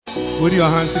Put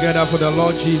your hands together for the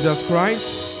Lord Jesus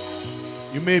Christ.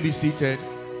 You may be seated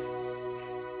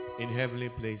in heavenly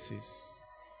places.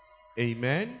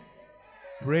 Amen.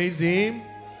 Praise Him.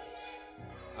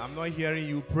 I'm not hearing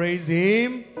you. Praise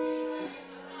Him.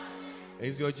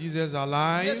 Is your Jesus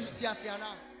alive?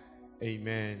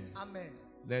 Amen. Amen.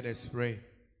 Let us pray.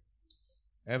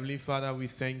 Heavenly Father, we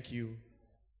thank you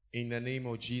in the name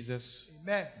of Jesus.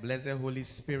 Amen. Blessed Holy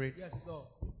Spirit, Yes, Lord.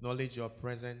 acknowledge your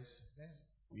presence. Amen.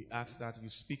 We ask that you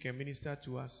speak and minister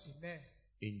to us. Amen.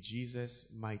 In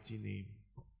Jesus' mighty name.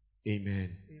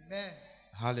 Amen. Amen.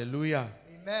 Hallelujah.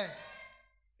 Amen.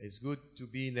 It's good to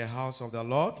be in the house of the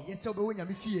Lord. Yes, sir.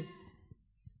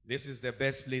 This is the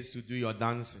best place to do your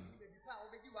dancing.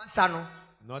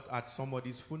 Not at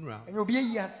somebody's funeral.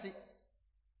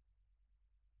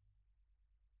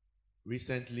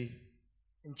 Recently,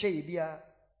 I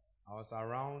was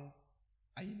around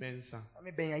Ayimensa,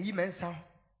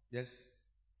 just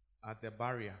at the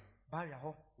barrier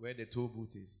where the toll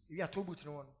booth is.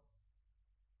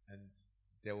 And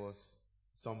there was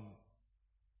some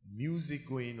music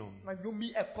going on.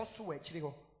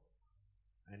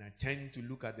 And I turned to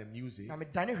look at the music. And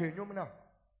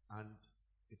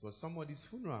it was somebody's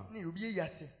funeral.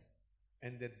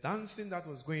 And the dancing that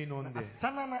was going on there,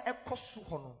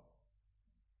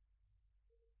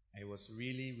 it was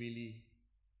really,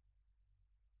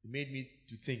 it made me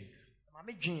to think.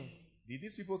 Did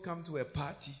these people come to a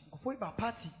party? Or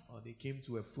they came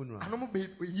to a funeral? And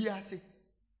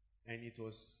it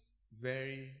was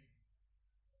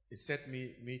it set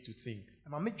me to think.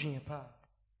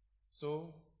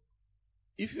 So,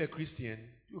 if you're a Christian,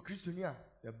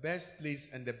 the best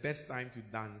place and the best time to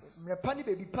dance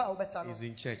is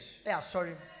in church.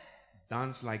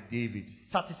 Dance like David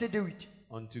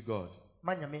unto God.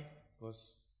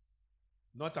 Because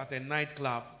not at a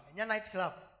nightclub,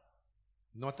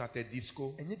 not at a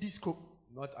disco,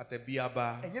 not at a beer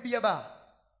bar,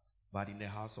 but in the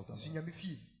house of the Lord.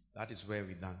 That is where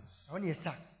we dance.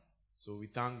 So we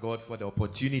thank God for the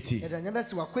opportunity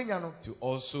to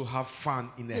also have fun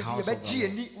in the house of the Lord.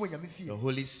 The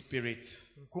Holy Spirit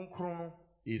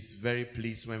is very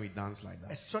pleased when we dance like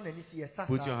that.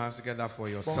 Put your hands together for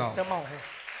yourself.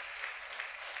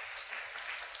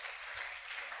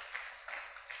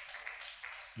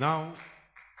 Now,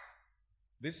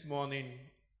 this morning,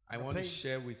 I want to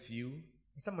share with you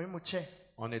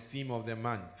on a theme of the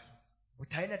month,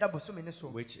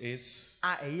 which is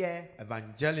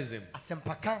evangelism. It's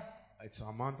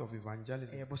a month of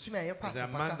evangelism. It's a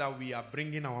month that we are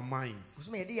bringing our minds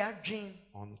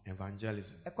on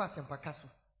evangelism.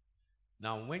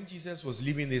 Now, when Jesus was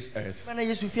leaving this earth,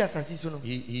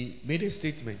 he made a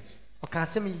statement.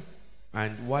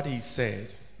 And what he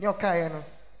said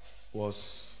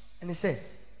was,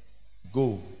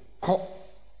 go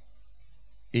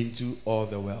into all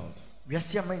the world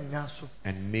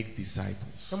and make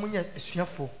disciples.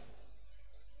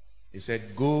 He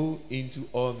said, go into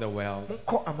all the world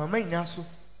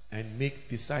and make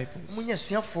disciples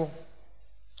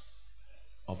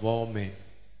of all men.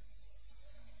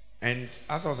 And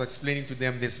as I was explaining to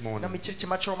them this morning,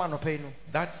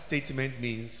 that statement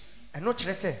means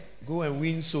go and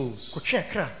win souls.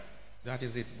 That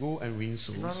is it. Go and win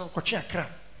souls.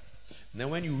 Now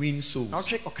when you win souls, you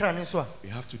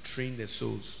have to train the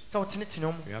souls.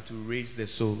 You have to raise the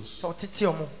souls. You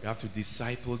have to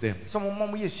disciple them.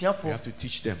 You have to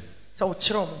teach them.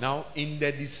 Now in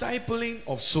the discipling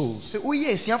of souls,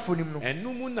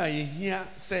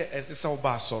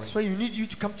 so you need you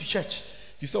to come to church.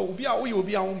 Someone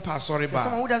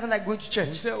who doesn't like going to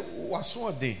church, you are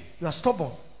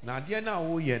stubborn.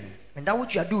 And that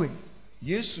what you are doing.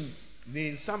 Jesus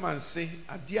says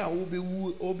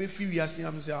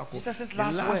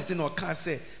last thing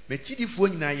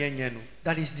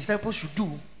that his disciples should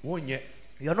do, you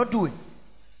are not doing.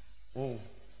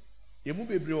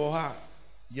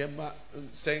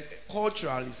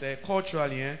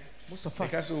 Culturally, most of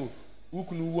us, because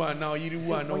when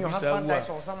your husband dies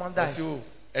or someone dies, you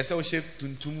have to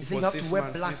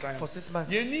wear black for 6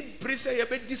 months. We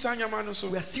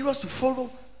are serious to follow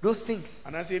those things.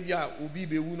 And I say, yeah, Ubi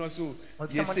be uno so.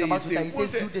 That's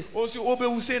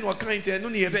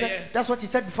what he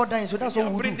said before dying, so that's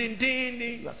what we do.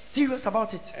 You are serious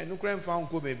about it. You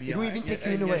don't even take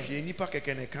you anywhere.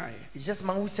 It's just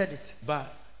man who said it.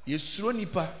 But we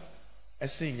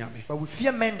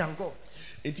fear men than God.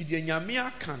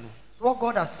 What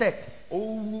God has said.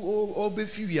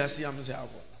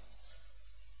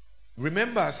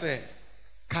 Remember, I said,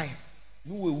 Kai.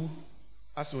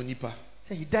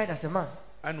 Say he died as a man.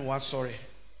 And was sorry.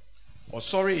 Or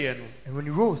sorry, and when he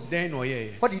rose, then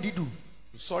what did he do?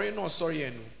 Sorry, no, sorry,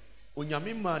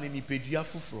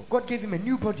 God gave him a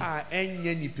new body,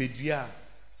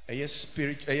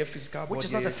 physical which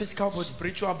is not a physical body.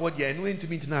 Spiritual body,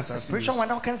 the spiritual one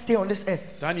now can stay on this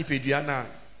earth.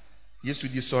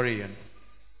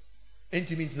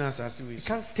 It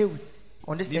can't stay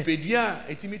on this earth. The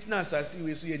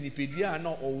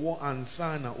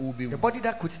body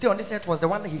that could stay on this earth was the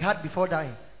one that he had before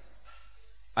dying.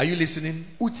 Are you listening?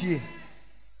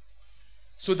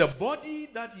 So the body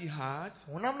that he had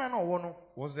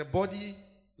was the body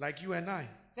like you and I.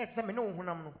 And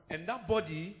that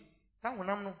body,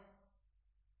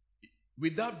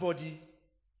 with that body,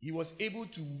 he was able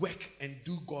to work and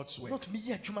do God's work.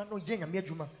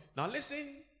 Now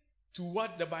listen to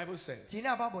what the Bible says.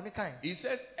 It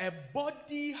says, a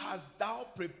body hast thou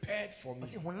prepared for me.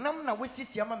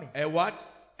 A what?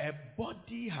 A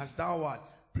body hast thou what?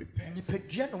 Prepared for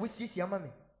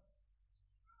me.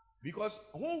 Because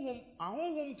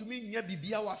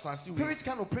spirits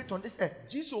can operate on this earth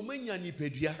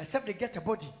except they get a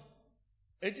body.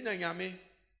 That's why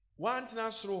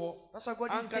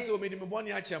God is saying in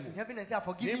heaven and say, I'm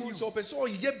forgiving you. Wanted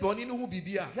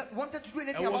to do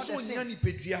anything about the sin.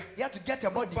 You have to get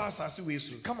a body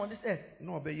to come on this earth and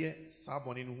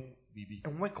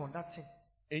work on that sin.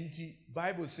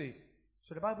 Bible say,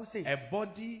 so the Bible says, a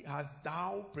body has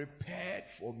thou prepared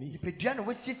for me.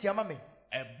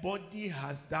 A body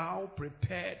has thou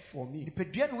prepared for me.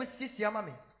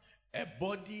 A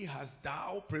body has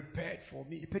thou prepared for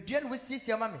me.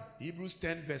 Hebrews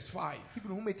 10 verse 5.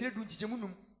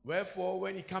 Wherefore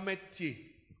when he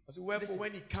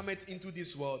cometh into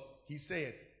this world, he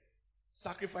said,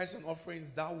 sacrifice and offerings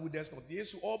thou wouldest not. He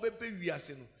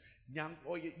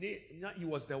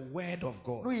was the word of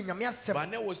God. But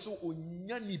was so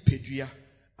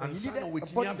and to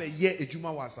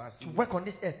work on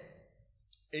this earth.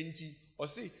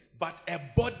 But a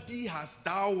body has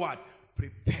thou what?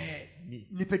 Prepared me.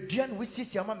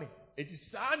 It is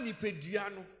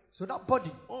so that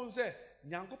body.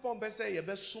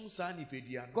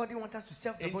 God didn't want us to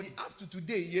serve the body. Up to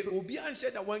today,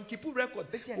 record.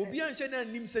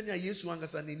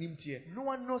 No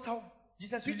one knows how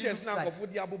Jesus really looks like.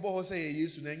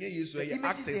 The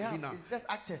images they have is just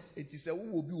actors. If you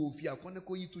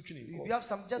have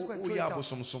some, just go and throw it out.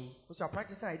 Because you are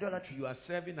practicing idolatry. You are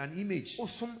serving an image.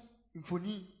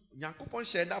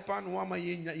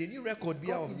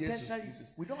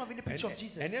 We don't have any picture of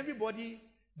Jesus. And everybody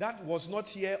that was not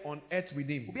here on earth with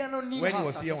him when he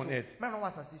was here on earth.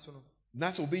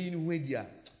 That's obeying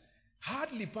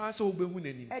hardly pass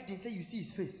say you see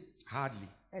his face. Hardly.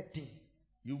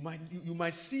 You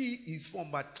might see his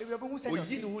form, but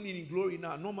in glory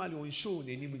now normally on show.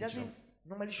 He doesn't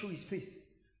normally show his face.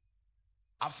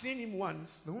 I've seen him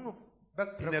once in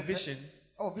a vision.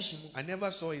 I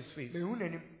never saw his face.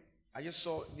 I just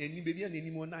saw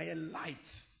a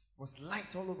light. Was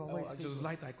light all over. It was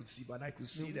light I could see, but I could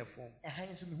see the form.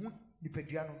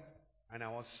 And I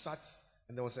was sat,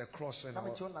 and there was a cross, and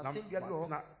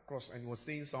cross, and he was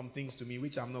saying some things to me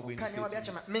which I'm not going to say to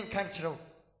you.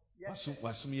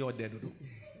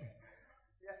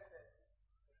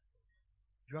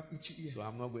 You have itchy ear. So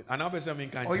I'm not going. And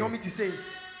or you want me to say,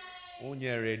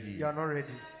 ready. You are not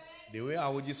ready. The way I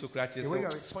would just Socrates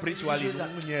spiritually,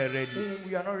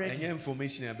 we are not ready. Any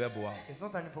information about it's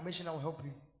not an information that will help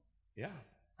you. Yeah.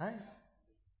 Aye.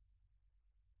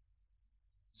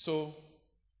 So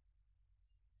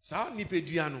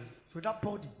that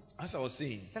body, as I was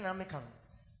saying,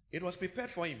 it was prepared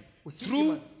for him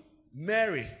through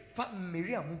Mary,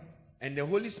 and the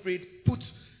Holy Spirit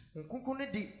put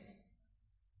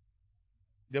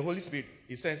the Holy Spirit.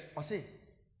 It says,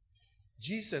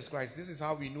 Jesus Christ. This is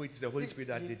how we know it is the Holy Spirit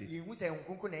that did it.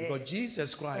 Because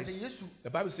Jesus Christ,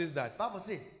 the Bible says that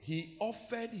he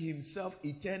offered himself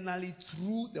eternally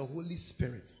through the Holy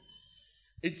Spirit.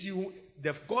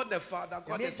 God the Father,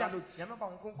 God the Son,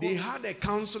 they had a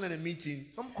council and a meeting,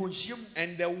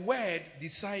 and the Word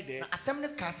decided,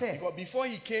 because before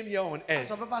he came here on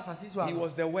earth, he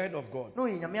was the Word of God.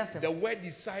 The Word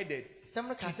decided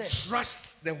to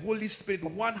trust the Holy Spirit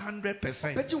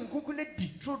 100%.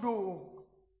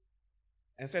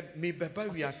 And said,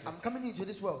 I'm coming into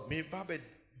this world. I want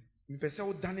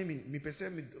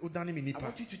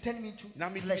you to turn me into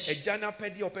flesh.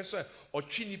 So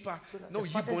no,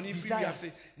 you born in free.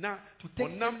 Now to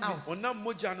take sin out.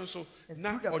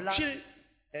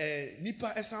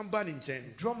 Nipa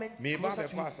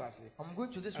I'm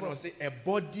going to this world. Say, a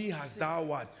body has thou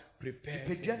what? Prepared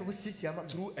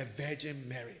through a Virgin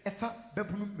Mary.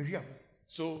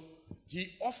 So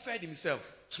he offered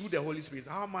himself through the Holy Spirit.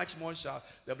 How much more shall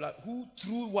the blood, who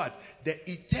through what? The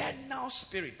eternal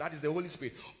Spirit, that is the Holy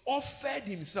Spirit, offered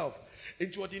himself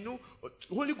into what you know,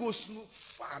 Holy Ghost,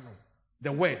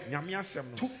 the word,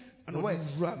 and the word,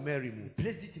 Mary,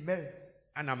 placed it in Mary.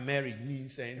 And Mary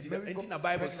means anything the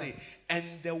Bible says,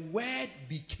 and the word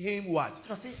became what?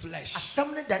 Flesh.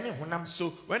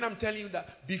 So when I'm telling you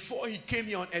that before he came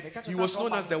here on earth, he was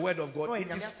known as the word of God. It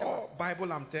is all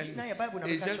Bible I'm telling you.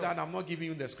 It's just that I'm not giving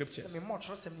you the scriptures.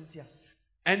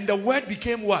 And the word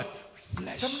became what?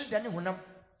 Flesh.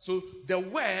 So the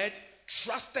word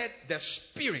trusted the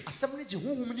Spirit.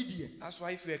 That's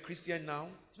why if you're a Christian now,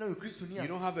 you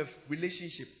don't have a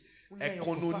relationship, a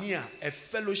koinonia, a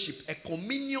fellowship, a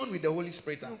communion with the Holy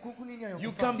Spirit.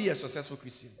 You can't be a successful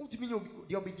Christian. Paul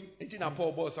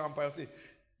say,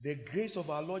 the grace of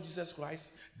our Lord Jesus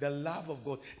Christ, the love of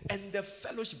God, and the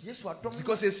fellowship.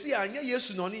 Because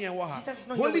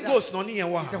Holy Ghost,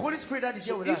 the Holy Spirit that is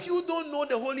so if you don't know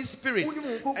the Holy Spirit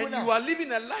and you are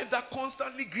living a life that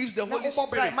constantly grieves the Holy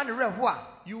Spirit,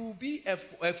 you will be a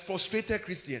frustrated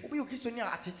Christian. You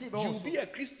will be a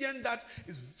Christian that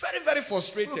is very, very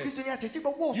frustrated.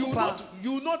 You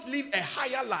will not live a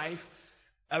higher life,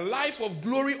 a life of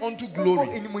glory unto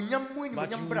glory,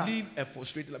 but you live a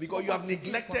frustrated life because you have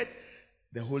neglected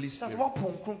the Holy Spirit.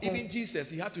 Even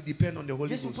Jesus, he had to depend on the Holy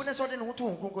Ghost.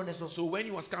 So when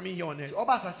he was coming here on earth,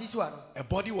 a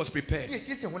body was prepared,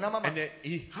 and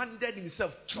he handed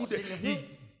himself through he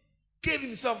gave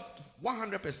himself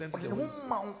 100% to the Holy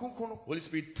Spirit. Holy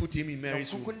Spirit put him in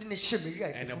Mary's womb,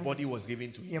 and a body was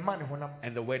given to him,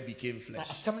 and the word became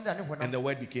flesh, and the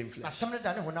word became flesh,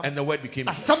 and the word became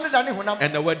flesh,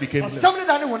 and the word became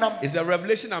flesh. It's a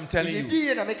revelation I'm telling you.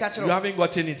 You haven't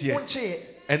gotten it yet.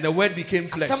 And the word became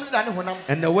flesh,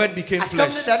 and the word became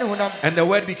flesh, and the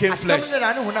word became flesh,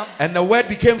 and the word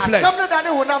became flesh.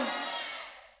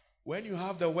 When you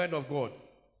have the word of God,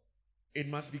 it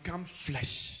must become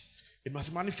flesh. It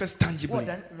must manifest tangibly.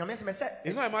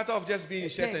 It's not a matter of just being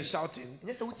shared and shouting,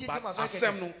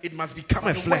 but it must become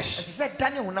a flesh.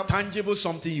 Tangible,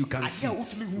 something you can see.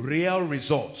 Real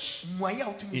results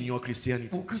in your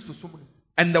Christianity.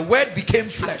 And the word became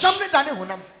flesh.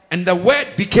 And the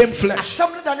word became flesh.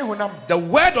 The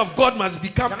word of God must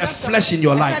become a flesh in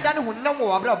your life.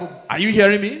 Are you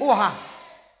hearing me?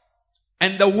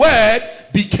 And the word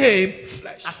became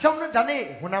flesh.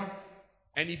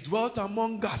 And he dwelt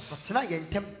among us.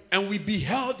 And we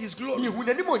beheld his glory.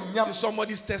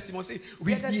 Somebody's testimony say,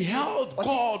 we beheld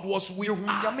God was with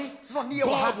us.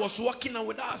 God was walking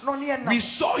with us. We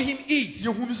saw him eat.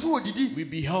 We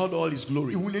beheld all his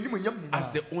glory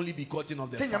as the only begotten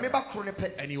of the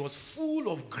Father. And he was full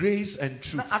of grace and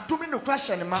truth.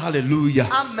 Hallelujah.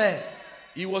 Amen.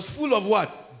 He was full of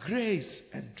what? Grace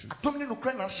and truth.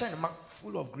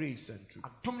 Full of grace and truth.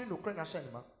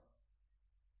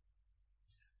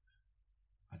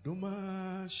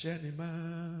 Adoma shenima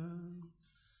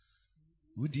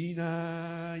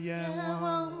udina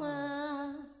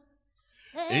yawa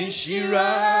enshira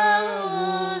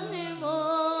wonimo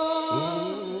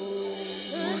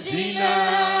udina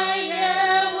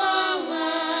yawa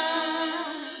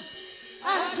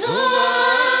Adoma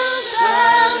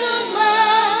shenima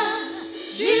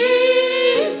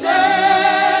Jesus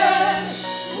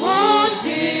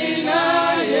udina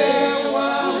yawa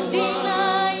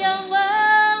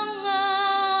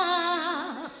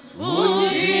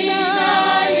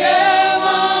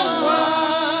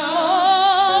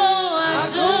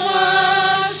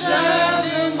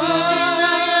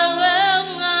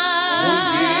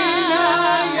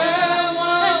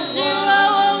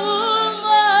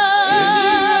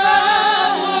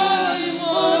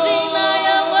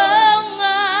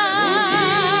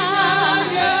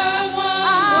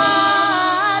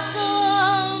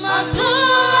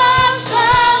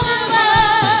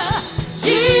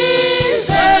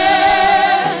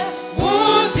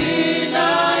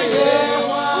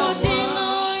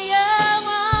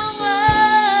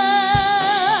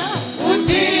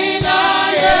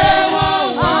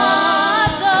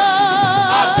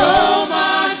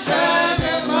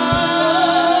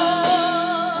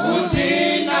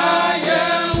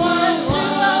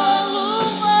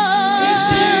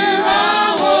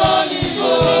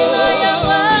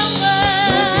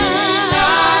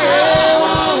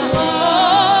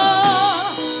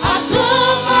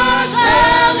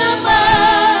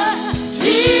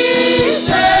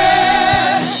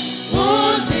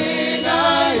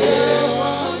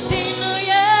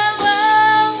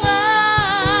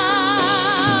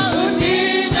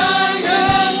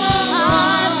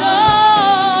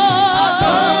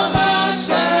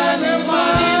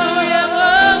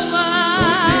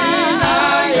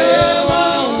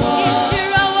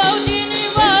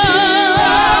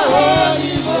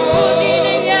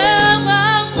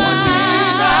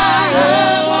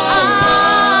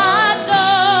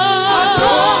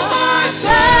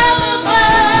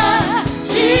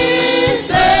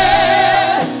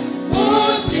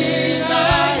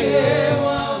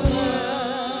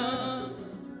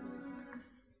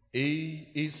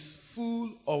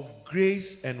full of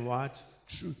grace and what?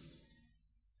 Truth.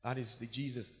 That is the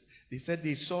Jesus. They said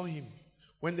they saw him.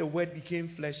 When the word became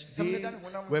flesh, they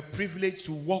were privileged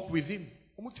to walk with him.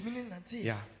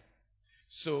 Yeah.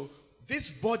 So this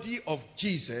body of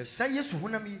Jesus,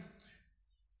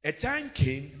 a time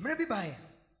came.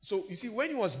 So you see, when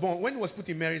he was born, when he was put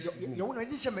in Mary's womb,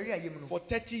 for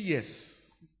 30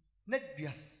 years,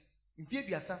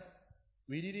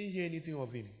 we didn't hear anything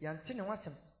of him.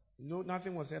 No,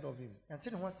 nothing was said of him.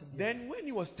 Then when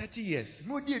he was 30 years,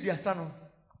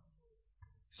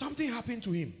 something happened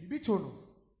to him.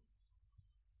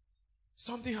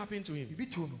 Something happened to him.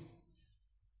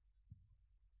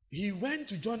 He went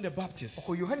to John the Baptist,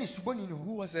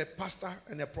 who was a pastor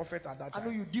and a prophet at that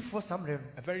time.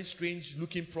 A very strange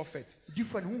looking prophet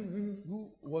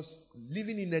who was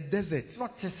living in the desert.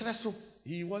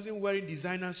 He wasn't wearing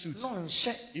designer suits.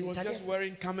 He was just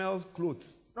wearing camel clothes.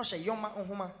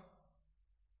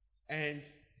 And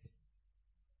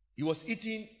he was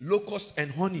eating locusts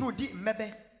and honey.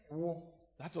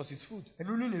 That was his food.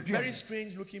 Very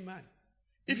strange looking man.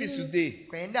 If it's today,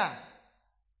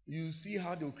 you see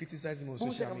how they will criticize him on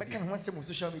social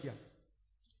media.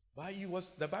 But he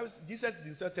was, the Bible, Jesus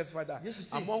himself testified that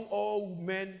among all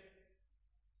men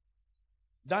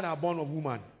that are born of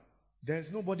woman, there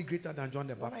is nobody greater than John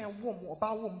the Baptist.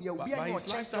 But his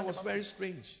lifestyle was very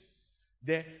strange.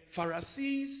 The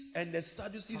Pharisees and the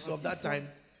Sadducees of that time,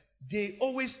 they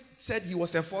always said he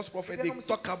was a false prophet. They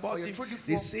talk about him.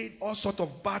 They said all sorts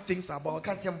of bad things about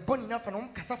him.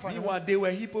 Meanwhile, they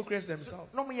were hypocrites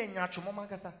themselves.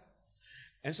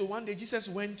 And so one day Jesus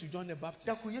went to John the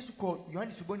Baptist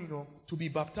to be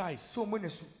baptized.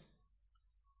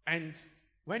 And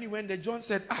when he went there, John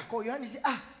said,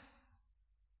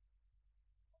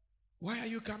 why are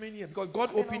you coming here? Because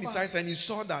God opened his eyes and he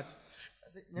saw that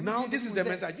now this is the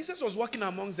Messiah. Jesus was walking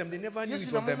amongst them. They never knew it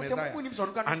was the Messiah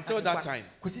until that time.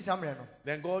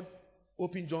 Then God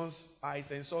opened John's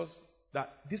eyes and saw that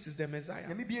this is the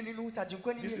Messiah.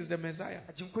 This is the Messiah.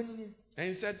 And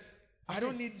he said,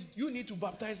 you need to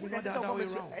baptize me, not the other way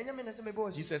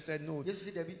around. Jesus said, no,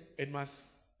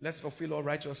 let's fulfill all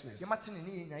righteousness.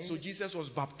 So Jesus was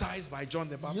baptized by John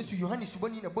the Baptist.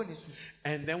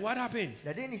 And then what happened?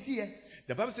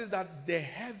 The Bible says that the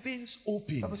heavens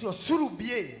opened.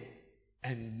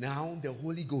 And now the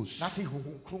Holy Ghost,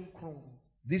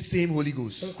 this same Holy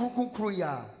Ghost,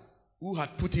 who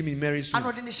had put him in Mary's womb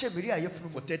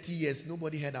for 30 years,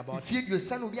 nobody heard about him.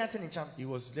 He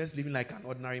was just living like an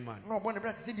ordinary man.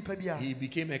 He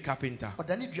became a carpenter.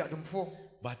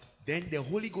 But then the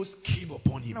Holy Ghost came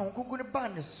upon him.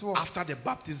 After the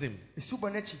baptism,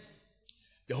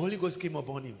 the Holy Ghost came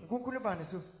upon him.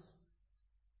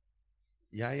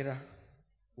 Yaira,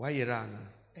 why Irana?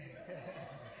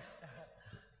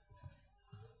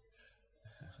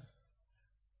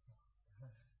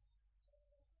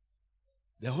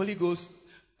 The Holy Ghost.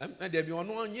 It's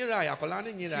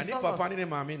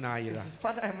his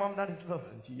father and mom that is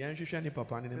lost.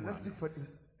 Let's look for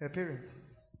her parents.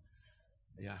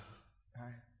 Yeah.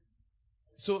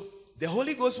 So the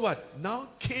Holy Ghost what? Now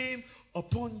came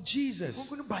upon Jesus.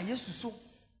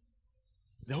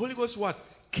 The Holy Ghost what?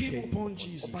 Came upon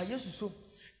Jesus.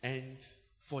 And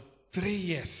for 3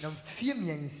 years,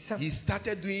 he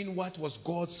started doing what was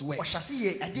God's work. That's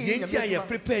why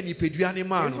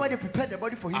they prepared the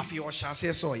body for him.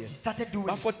 He started doing it.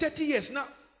 But for 30 years now,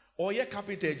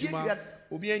 carpenter, they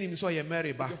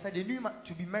knew him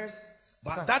to be Mary's.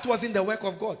 But that wasn't the work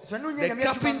of God. The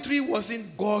carpentry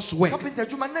wasn't God's work. And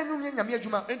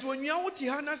when you are if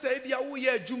you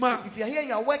are here,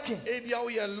 you are working. You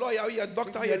are a lawyer, you are a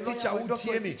doctor, you are a teacher,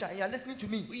 you are listening to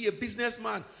me. We are a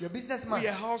businessman. You are a businessman. We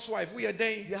are a housewife. We are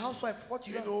day. You are a housewife. What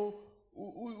you know?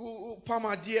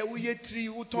 We are tree.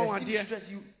 You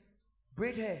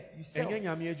braid hair. You sell.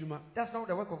 That's not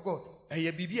the work of God. For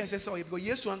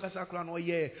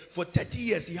 30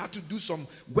 years he had to do some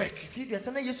work.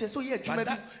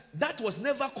 But that was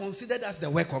never considered as the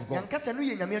work of God.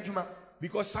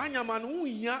 Because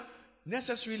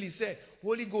necessarily say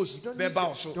Holy Ghost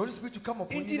the Holy Spirit to come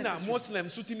upon you.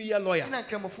 Muslims sutimi lawyer.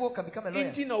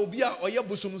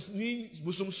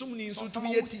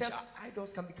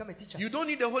 Idols can become a teacher. You don't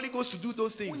need the Holy Ghost to do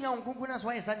those things.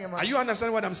 Are you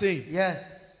understanding what I'm saying? Yes.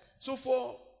 So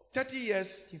for 30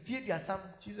 years,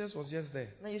 Jesus was just there.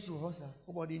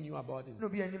 Nobody knew about him.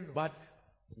 But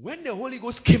when the Holy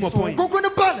Ghost came upon him,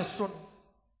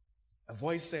 a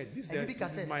voice said, this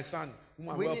is my son, whom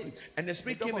I well pleased. And the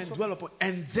Spirit came and dwelt upon him.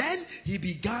 And then he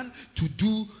began to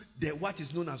do what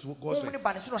is known as God's work.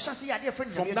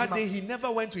 From that day, he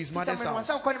never went to his mother's house.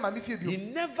 He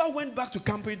never went back to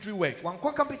carpentry work.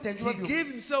 He gave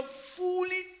himself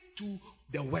fully to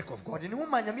the work of God.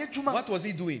 What was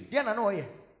he doing?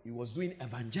 He was doing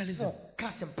evangelism.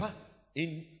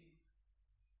 In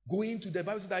going to the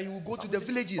Bible said that he will go to the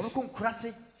villages.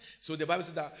 So the Bible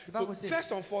said that. So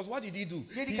first and foremost, what did he do?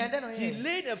 He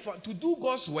laid to do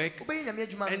God's work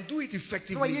and do it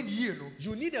effectively.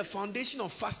 You need a foundation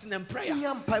of fasting and prayer,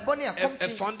 a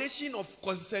foundation of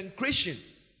consecration.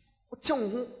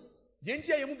 You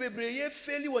can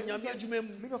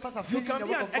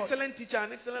be an excellent teacher,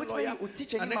 an excellent lawyer,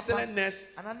 an excellent nurse,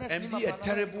 and be a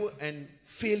terrible and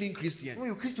failing Christian.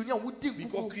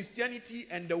 Because Christianity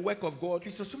and the work of God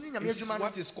is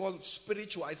what is called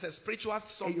spiritual. It's a spiritual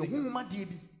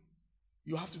something.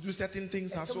 You have to do certain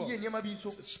things as well.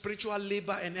 Spiritual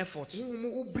labor and effort.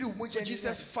 So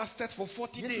Jesus fasted for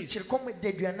 40 days.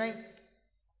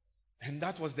 And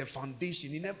that was the foundation.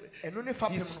 He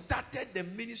started the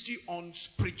ministry on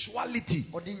spirituality.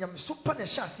 And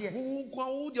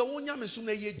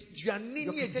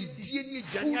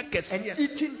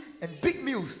eating and big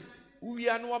meals. You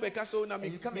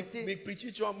can say, they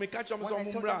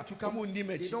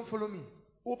don't follow me.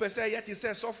 But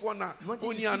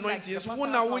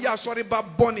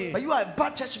you are a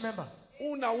bad church member.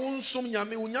 It's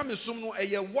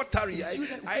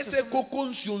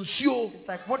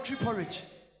like watery porridge.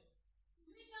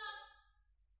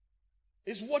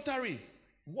 It's watery.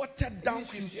 Watered down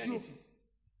Christianity.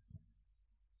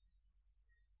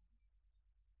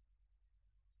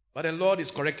 But the Lord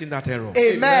is correcting that error.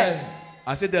 Amen.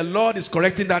 I said the Lord is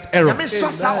correcting that error.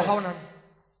 Amen.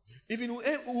 Even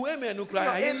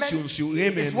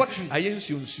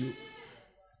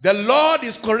the Lord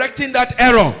is correcting that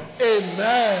error.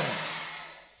 Amen.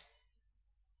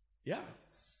 Yeah.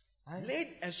 Laid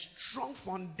a strong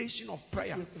foundation of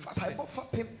prayer, fasting.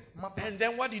 And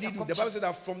then what did he do? The Bible said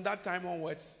that from that time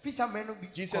onwards,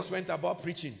 Jesus went about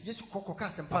preaching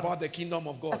about the kingdom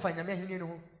of God.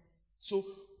 So,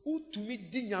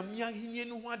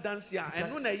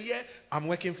 I'm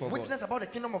working for God. Witness about the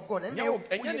kingdom of God. It's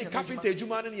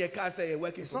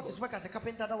not his work as a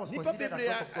carpenter that was considered as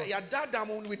work of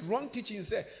God. With wrong teaching,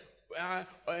 say,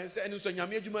 if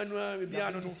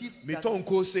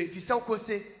you sell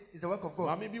kose, it's the work of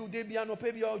God.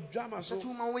 That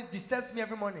woman always disturbs me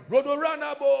every morning.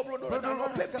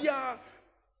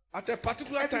 At a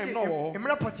particular time, no.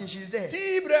 She's there.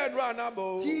 Tea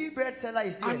bread seller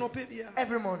is here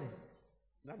every morning.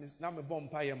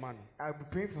 I'll be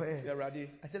praying for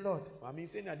her. I said, Lord.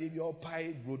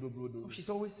 She's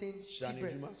always saying, tea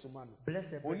bread.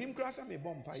 Bless her. She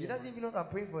doesn't even know that I'm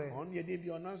praying for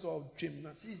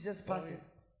her. She's just passing.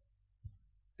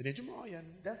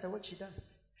 That's the work she does.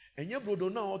 The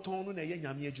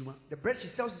bread she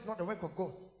sells is not the work of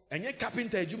God. Jesus'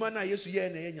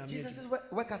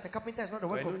 work as a carpenter is not the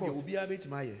work of God.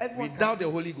 Without the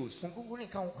Holy Ghost.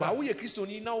 But we are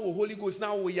Christian now, Holy Ghost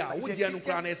now we are. With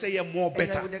the more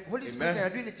better. The Holy Spirit are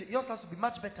doing it. Yours has to be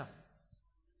much better.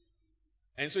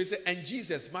 And so he said, and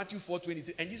Jesus, Matthew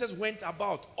 4:23, and Jesus went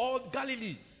about all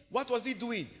Galilee. What was he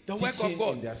doing? The work of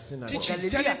God. Teaching,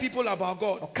 telling people about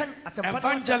God.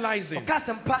 Evangelizing.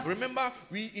 Remember,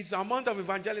 it's a month of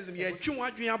evangelism.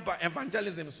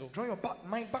 Evangelism. So. Draw your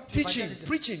mind back to teaching, evangelism.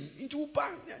 Preaching.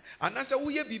 And I said,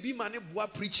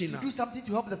 preaching. Do something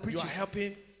to help the preaching. You are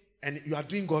helping and you are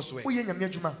doing God's work.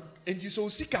 And so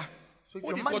Sika. So if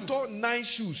your money, 9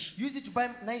 shoes. Use it to buy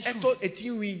 9 shoes.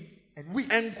 18 win. And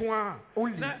weeks.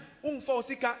 Only. You don't use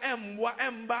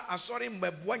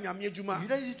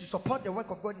it to support the work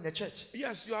of God in the church.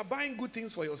 Yes, you are buying good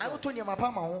things for yourself.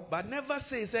 But never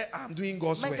say I'm doing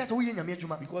God's work.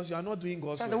 Because you are not doing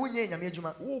God's work. You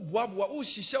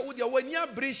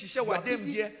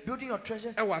are building your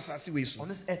treasures on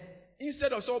this earth.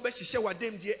 Instead of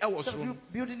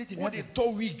building it in heaven,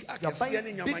 you are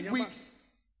buying big wigs.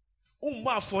 You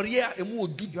are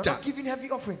not giving heavy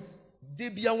offerings.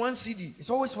 It's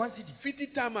always 1 CD. 50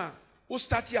 times. Who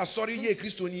started a sorry year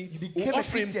Christian?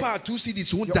 Offering part 2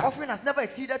 CDs. Your offering has never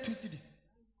exceeded 2 CDs.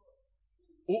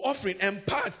 Offering and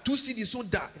part 2 CDs.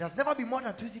 It has never been more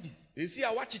than 2 CDs. You see,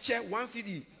 I watch check 1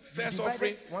 CD. First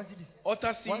offering 1 CD.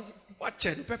 Other CD. Watch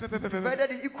it.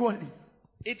 Divided it equally.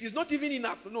 It is not even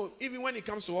enough. No, even when it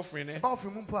comes to offering. The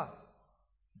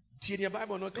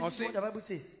Bible not what the Bible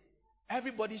says.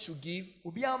 Everybody should give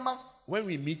when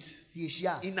we meet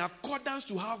in accordance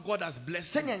to how God has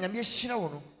blessed you.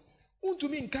 You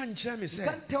can't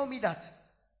tell me that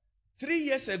 3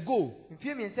 years ago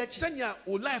how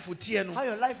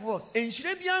your life was.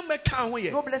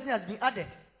 No blessing has been added.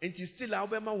 And it's still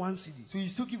 1 CD. So you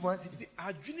still give 1 CD. See,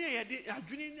 the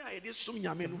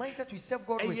mindset we serve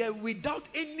God with. Without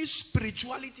any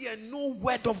spirituality and no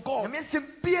word of God.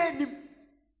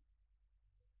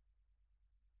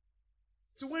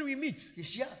 So when we meet,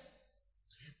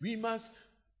 we must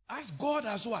ask God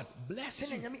as what? Bless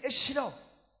you.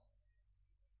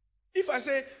 If I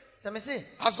say,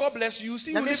 as God bless you,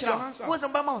 see you lift your hands up.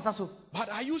 But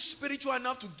are you spiritual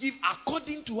enough to give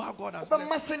according to how God has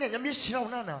blessed you?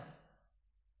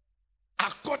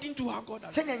 According to how God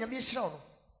has blessed you.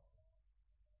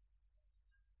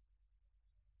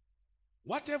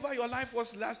 Whatever your life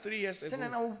was last 3 years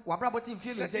ago,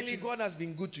 certainly God has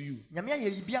been good to you.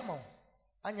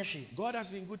 God has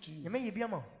been good to you.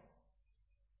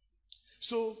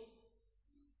 So,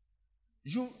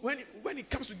 when it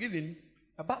comes to giving,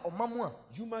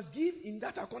 you must give in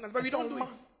that accordance, but we don't do it.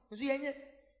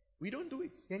 We don't do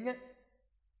it.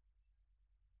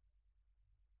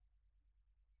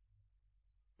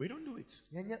 We don't do it.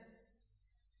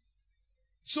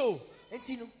 So,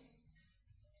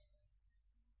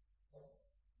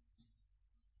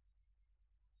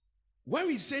 when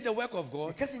we say the work of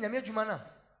God,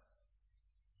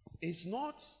 it's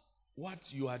not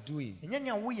what you are doing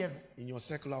in your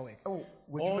secular work.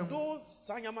 Although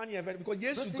because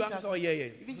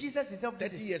even Jesus himself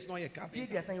 30 years not a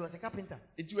carpenter. He was a carpenter.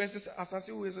 So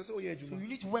you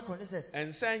need to work on this.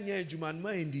 And saying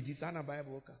Juman in the designer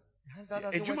Bible. That's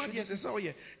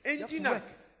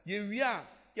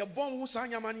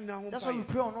why we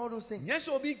pray on all those things. Yes,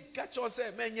 we catch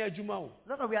yourself, man. No,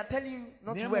 we are telling you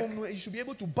not to work. You should be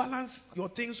able to balance your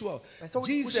things well.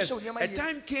 Jesus, a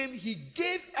time came, he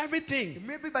gave everything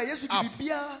up,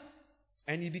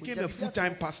 and he became a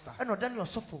full-time pastor.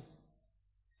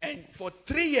 And for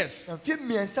 3 years,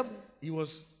 he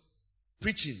was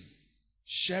preaching,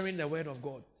 sharing the word of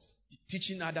God,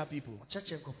 teaching other people.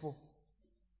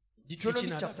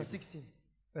 Deuteronomy chapter 16,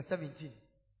 verse 17.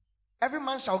 Every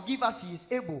man shall give as he is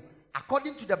able,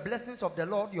 according to the blessings of the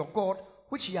Lord your God,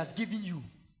 which he has given you.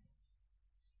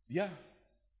 Yeah.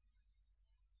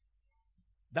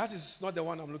 That is not the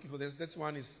one I'm looking for. That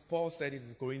one is, Paul said it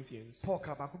in Corinthians. So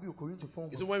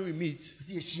when we meet,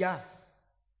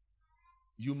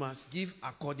 you must give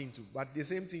according to. But the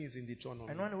same thing is in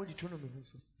Deuteronomy.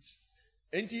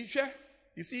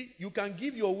 You see, you can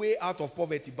give your way out of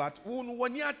poverty, but you are not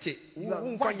working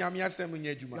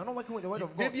with the word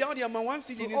of God.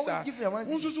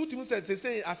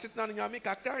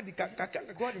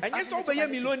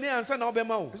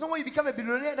 It's not when you become a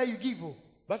billionaire that you give.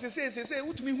 But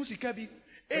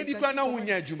maybe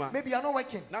you are not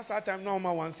working. That's our time now.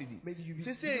 One CD. Maybe you give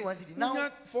 1 CD. Now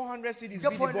 400 CDs.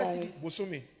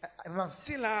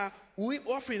 Still, we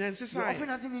offering and your offering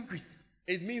hasn't increased.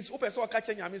 It means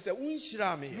it means you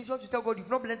have to tell God, you've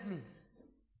not blessed me.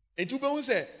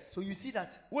 So you see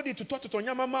that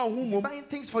you're buying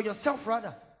things for yourself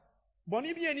rather. But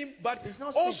it's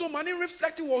not also money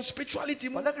reflecting your spirituality.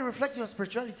 But let it reflect your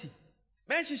spirituality.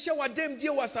 Don't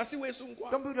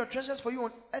build your treasures for you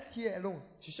on earth here alone.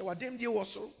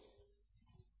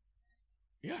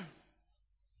 Yeah.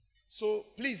 So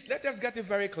please let us get it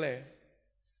very clear.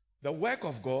 The work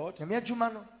of God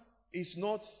is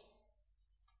not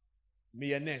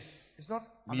me a nurse. It's not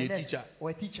me a teacher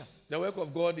or a teacher. The work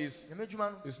of God is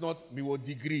not me a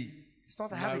degree. It's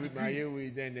not I have a degree.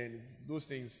 Then those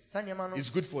things is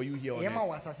good for you here on earth.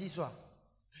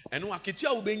 And the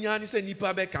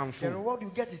reward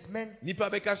you get is men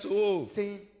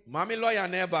saying, Mommy lawyer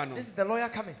neighbor no. This is the lawyer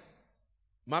coming.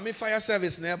 Mommy fire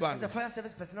service neighbor no. This is the fire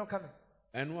service personnel coming.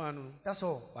 That's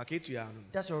all.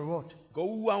 That's your reward.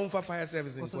 Go fire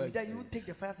service in you take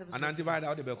the fire service. And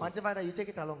antivirus, you take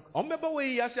it along.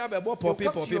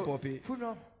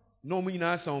 Funeral. No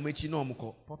mean some mechi no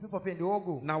mko. Poppy, and they all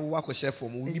go. Now we work chef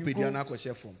from we pay na ko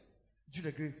chef from. To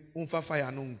the grave.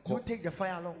 Fire no mko. You take the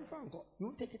fire along.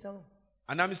 You take it along.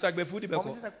 And now Mr. Gbefu di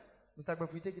beko. Mr.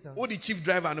 Gbefu, take it along. Who the chief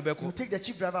driver no beko? You take the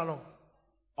chief driver along.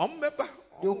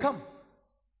 They will come.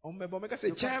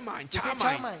 Say chairman.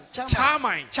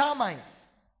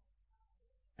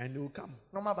 And they will come.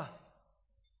 No matter.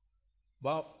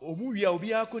 But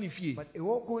it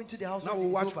won't go into the house. Now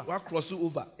we'll cross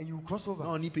over. And you cross over.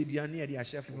 Now your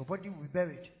body will be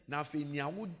buried. Now and the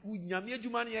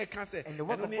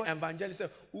work of God. Evangelist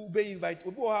who be invite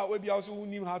we also who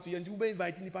knew how to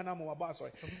invite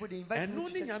sorry. And no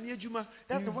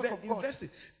that's the work of God.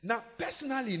 Now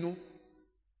personally no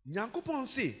Nyankopon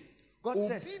say God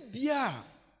says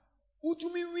anyone who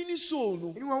can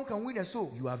win a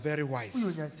soul, you are very wise.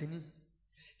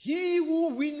 He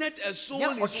who winneth a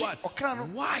soul is what?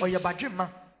 Wise.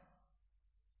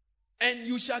 And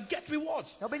you shall get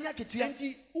rewards. And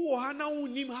he who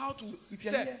him how to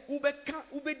say,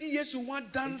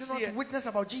 witness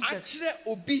about Jesus to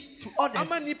others,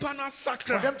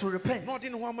 for them to repent not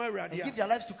in and give their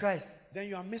lives to Christ. Then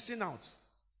you are missing out.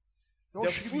 The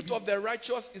fruit of the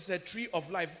righteous is a tree of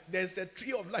life. There's a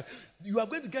tree of life. You are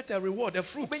going to get a reward, a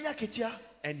fruit.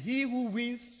 And he who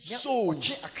wins souls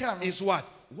is what?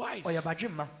 Wise.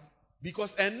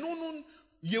 Because when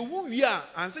we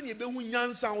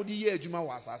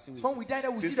die,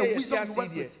 that we see the wisdom you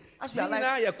work with. As we are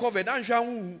alive,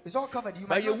 it's all covered. You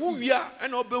might not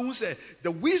see.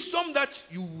 The wisdom that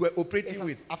you were operating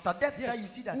with. After death, yes. You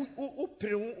see that. You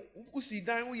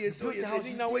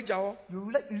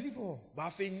live all.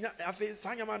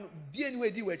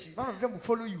 None of them will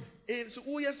follow you.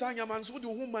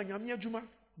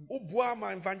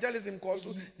 Evangelism course,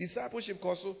 discipleship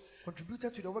course,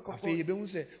 contributed to the work of God.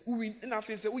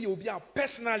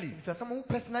 Personally,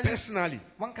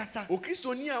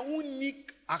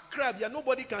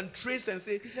 nobody can trace and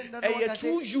say,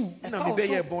 through you, that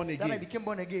I became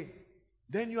born again.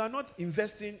 Then you are not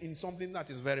investing in something that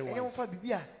is very wise.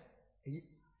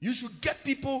 You should get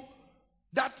people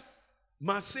that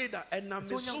must say that, and I'm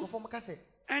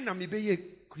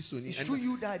it's true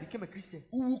you that I became a Christian.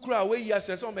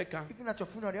 Even at your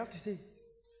funeral, they have to say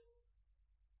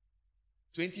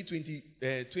 2019.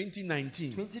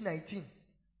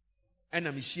 And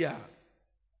I'm here.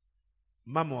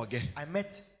 I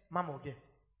met Mama Oge.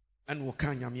 And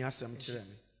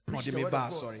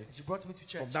she brought me to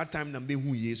church. From that time,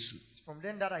 it's from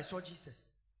then that I saw Jesus.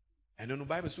 And then the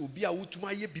Bible says,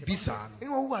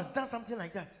 anyone who has done something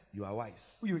like that, you are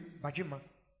wise.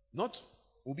 Not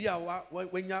when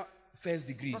you first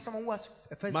degree, not someone who has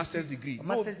a first master's degree.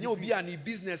 No, be any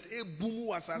business.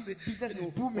 Business is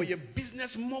booming. Or your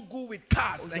business mogul with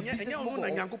cars. That's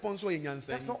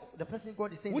not the person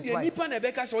God is saying is wise.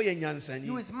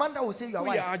 You is man that will say you are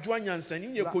wise.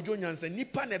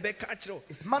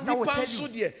 It's man that will tell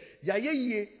you.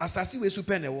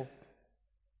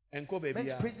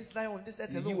 Men's praises lie on this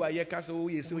earth alone.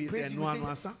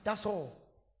 That's all.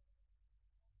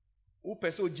 Don't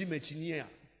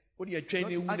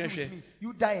argue with me.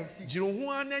 You die and see.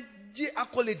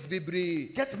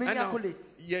 Get many accolades.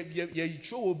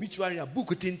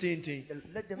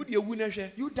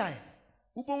 You die.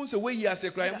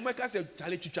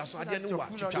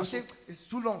 It's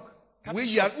too long.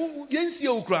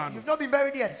 You've not been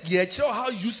married yet. How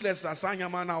useless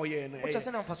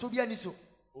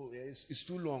it's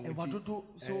too long. The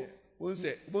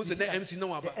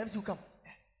MC will come.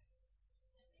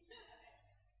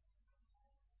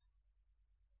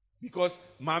 Because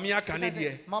Mama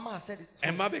has said it.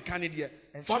 And Mama Canada.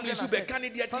 Families who be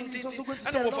Canada.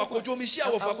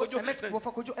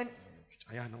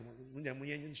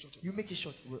 You make it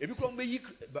short.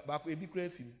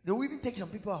 They will even take some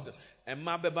people out. And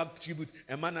Mama tribute.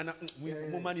 And man,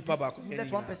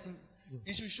 that's one person.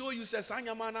 It should show you that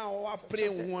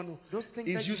those things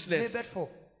is useless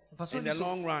in the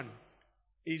long run.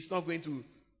 It's not going to.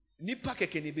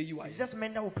 It's just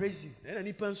men that will praise you. The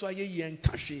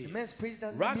men's praise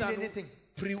doesn't mean anything.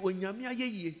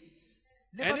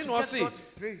 Never to get God's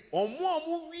praise.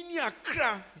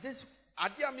 He says,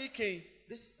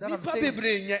 this that I'm saying,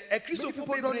 many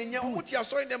people don't do.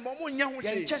 They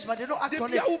are in church, but they don't act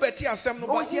on it. You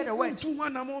always hear the word,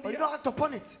 but you don't act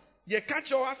upon it. It's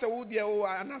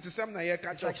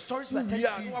like stories were telling you.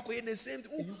 And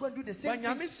you go and do the same thing.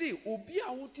 Anyone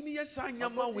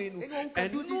who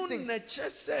can do these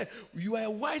things, you are a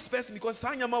wise person because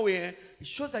it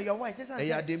shows that you are wise.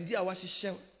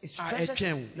 It's treasures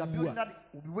you are building that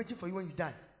will be waiting for you when you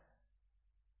die.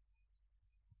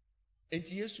 And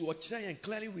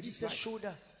clearly with Jesus showed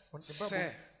us on the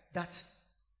Bible that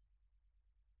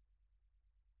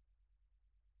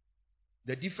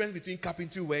the difference between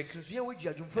carpentry work and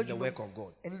the work of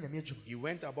God. He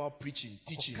went about preaching,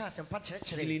 teaching,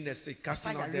 healing the sick,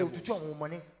 casting out devils.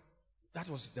 That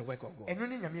was the work of God. And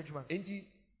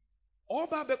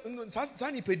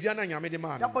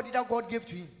that body that God gave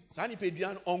to him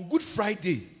on Good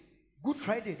Friday.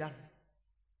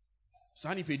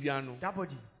 That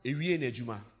body, he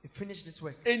finished this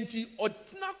work. When he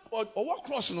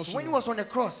was on the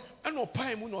cross,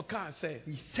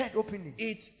 he said openly,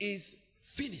 it is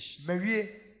finished. Marie,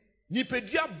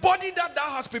 body that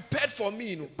thou hast prepared for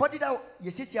me. Body that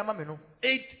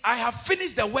I have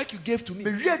finished the work you gave to me.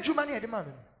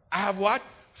 I have what?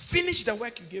 Finished the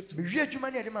work you gave to me.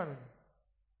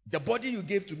 The body you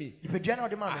gave to me,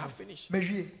 I have finished. The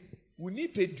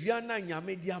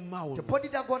body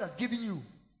that God has given you,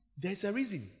 there's a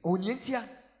reason.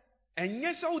 And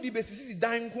yes, not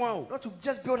to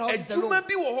just build houses alone.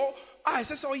 There is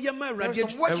some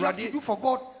work you have to do for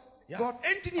God.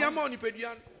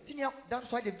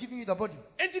 That's why they've given you the body.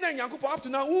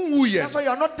 That's why you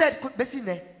are not dead.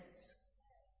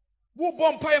 You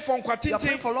are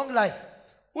praying for long life.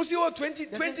 Who see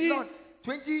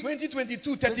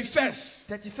 2022,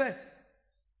 31st.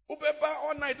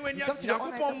 All night when you start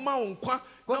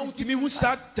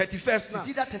 31st now.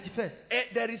 See that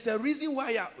 31st. There is a reason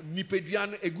why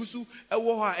Nipedian Egusu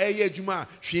Ewoha Juma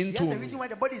There's a reason why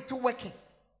the body is still working.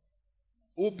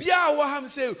 Obia Waham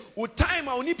say, O time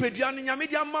Nipedian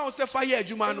Yamidia Mouse Fire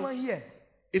Jumano here.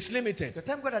 It's limited. The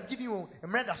time God has given you a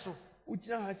murder so.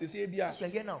 Ujina has to say, you are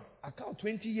here now. Account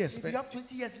 20 years. If you have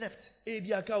 20 years left.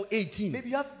 Account 18. Maybe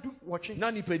you have to watching.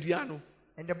 Nani Pediano.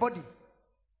 And the body.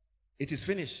 It is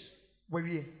finished. Will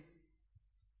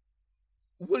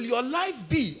your life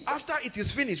be after it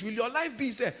is finished? Will your life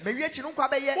be say? It's To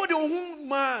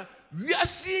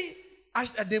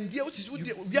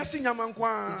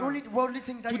only the worldly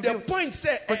thing that to the point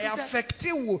say it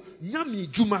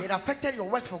affected your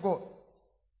work for God.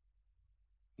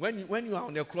 When you are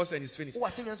on the cross and it's finished.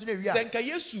 30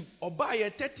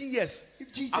 years.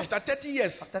 After 30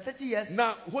 years.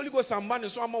 Now Holy Ghost and man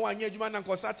so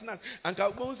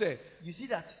you see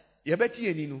that?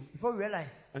 Before we realize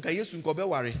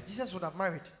Jesus would have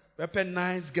married.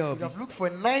 Nice girl. Would have looked for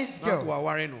a nice girl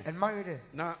and married her.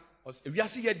 Now life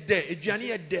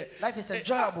is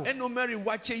enjoyable. Mary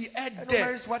watching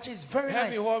is very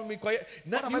nice.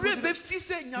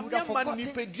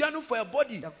 For a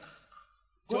body.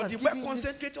 So the work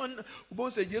concentrate on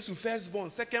firstborn,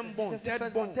 secondborn,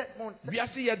 thirdborn. We are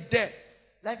see it there.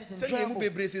 Life is enjoyable.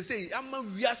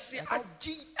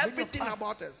 Everything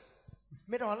about us. We've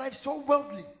made our life so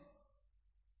worldly.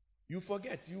 You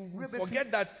forget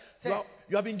that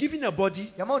you have been given a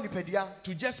body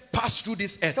to just pass through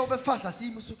this earth.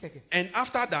 And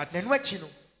after that,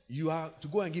 you are to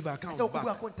go and give account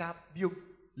back.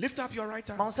 Lift up your right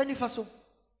hand.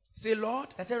 Say, Lord,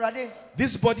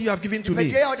 this body you have given to me,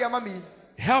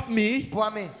 help me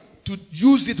to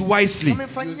use it wisely.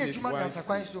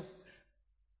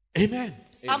 Amen.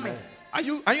 Amen. Are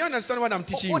you understanding what I'm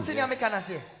teaching you?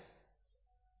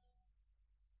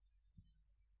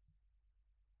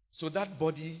 So that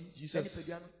body, Jesus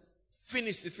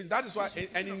finished. It's finished. That is why,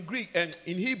 and in Greek and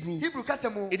in Hebrew,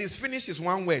 it is finished is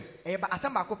one word.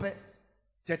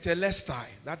 Tetelestai.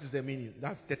 That is the meaning.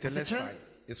 That's tetelestai.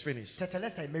 It's finished.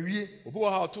 Tetelestai.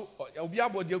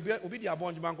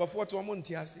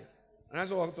 And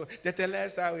so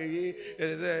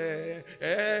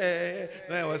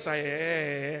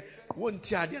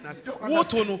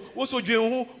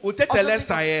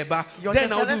tetelestai.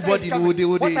 Then I'll do body.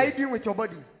 What are you doing with your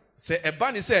body? Say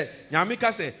Ebani said,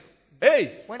 Nyamika said,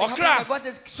 hey, Okra,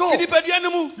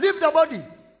 leave the body.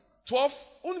 12.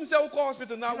 Only say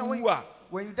hospital now.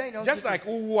 When you die in just like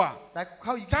Uwa. Like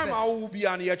how you time I will be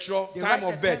an time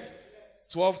of birth.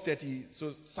 12:30.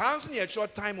 So sounds near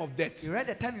short time of death. You read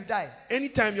the time you die.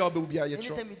 Anytime you will be a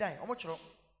anytime you die.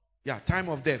 Yeah, time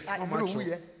of death.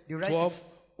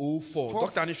 12:04.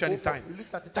 Doctor Nisha time.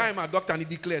 Time a doctor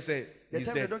declares say he's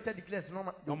dead. The doctor declares no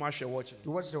matter watching.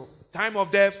 You watch the time of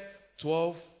death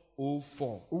 12:04.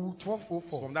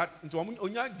 12:04. From that into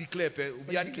onya declare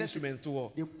we are the instruments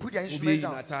to they put their instrument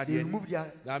down. They remove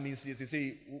their that means they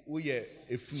say we are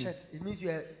a fool. It means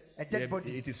you are a dead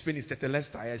body. It is finished.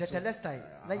 Tetelestai.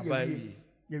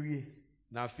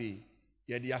 Nafi.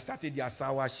 Yeah, they started their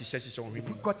sour shisha. You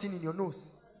put cotton in your nose.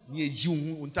 Take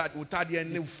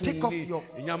off your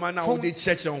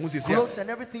clothes and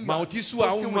everything.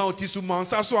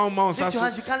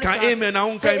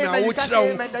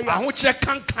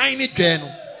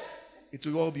 It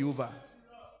will all be over.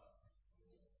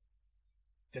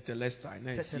 It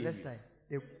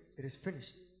is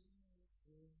finished.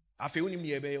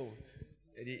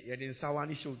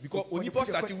 Because when you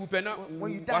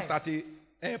start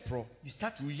April. You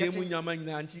start to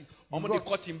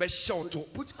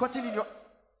put cotton in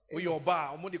your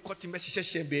bar.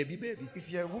 If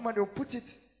you're a woman, they'll put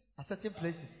it at certain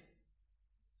places.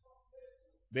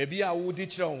 Baby, I would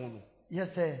ditch.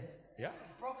 Yes, sir. Yeah.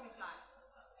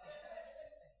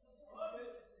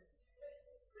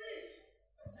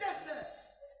 Yes, sir.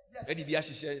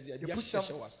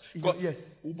 Yes.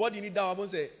 What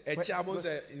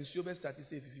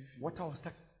I was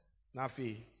stuck.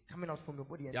 Coming out from your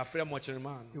body. You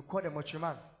call the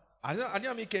mochriman. I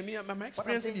didn't make my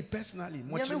experience personally.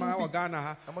 Mochriman in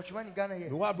Ghana here.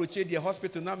 I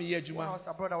hospital now. When I was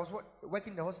abroad, I was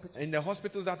working in the hospital. In the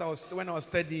hospitals when I was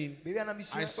studying,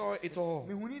 I saw it all.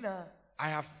 I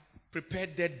have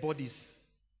prepared dead bodies,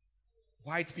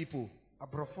 white people,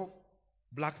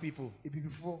 black people,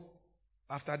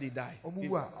 after they die.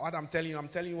 What I'm telling you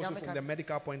also from the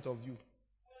medical point of view,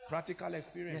 practical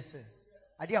experience. Yes, sir.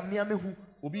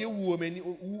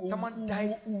 Someone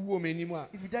died.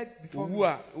 If you died before me,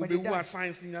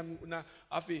 science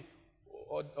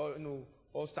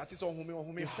or start it on home.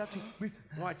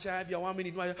 No, I child be 1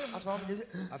 minute.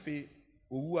 I feel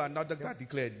another doctor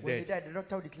declared dead. When they died, the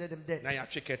doctor will declare them dead. Now you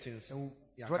check curtains.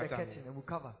 Draw the curtain and we'll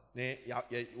cover.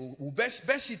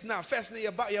 Best sheet now. First,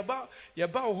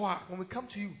 when we come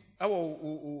to you,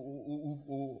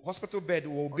 hospital bed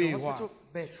will obey.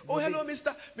 Oh, hello,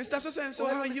 Mr. So and so.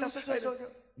 How are you?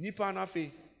 Nipa na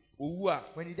fe.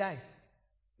 When he dies,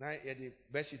 now the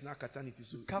best sheet now caternity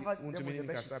so cover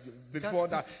before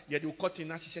that you do cutting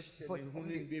na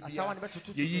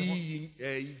baby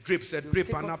drips and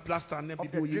drip and plaster and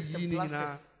baby you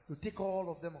take all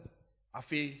of them off.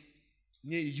 Afi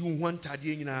you want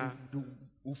nyina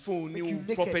phone new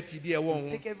property be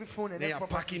take every phone and then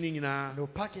packing nyina no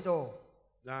pack it all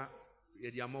na ye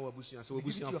dia ma wabusuan so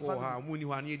wabusuan for ha omuni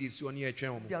ho ane dey si oni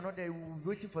etwen omo they are not there, we will be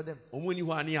waiting for them. Omuni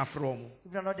ho ane afro omo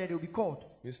If they are not there, they will be called.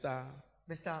 Mr.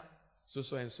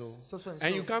 So and so.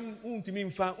 And you come who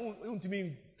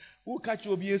catch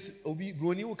obi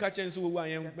broni who catch and so we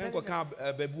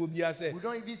bebu obi say we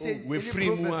don't even say we free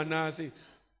mu and say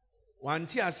one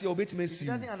tia say obetime si.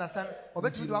 He doesn't understand.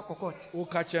 Obetime do akokot. Who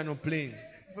catch no plane.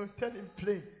 So tell him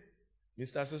plain.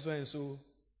 Mr. So and so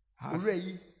has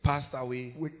passed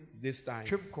away with this time.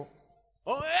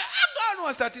 Oh, I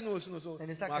no starting no so.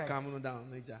 I come down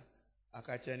major. I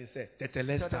catch and say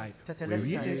tetelestai.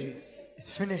 It's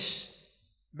finished.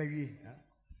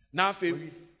 Now,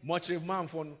 much of man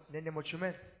for then the much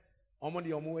men.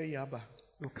 Omodi omuwe yaba.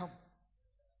 Will come.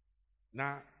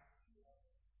 Now,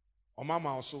 Omama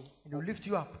also. And will lift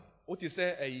you up. What you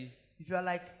say? If you are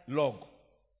like log.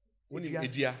 When you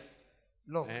idea.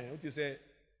 Log. What you say?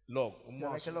 Log.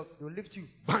 Like a log. They will lift you.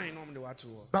 Bind on the water.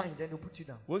 Bind. Then they will put you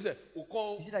down. What's it?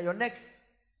 Is it that your neck?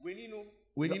 When you know.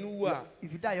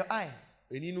 If you die, your eye.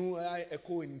 When you know I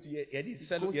echo into your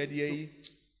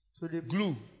so the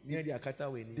glue near the akata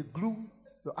way. The glue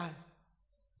your eye.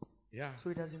 Yeah. So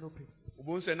it doesn't open.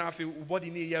 Ubonse na feel body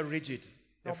near rigid.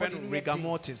 The friend rigor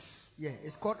mortis. Yeah,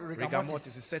 it's called rigor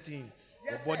mortis. Is setting.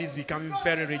 The body is becoming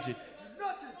very rigid.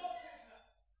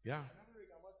 Yeah.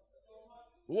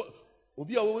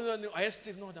 Obi I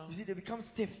stiff no down. You see, they become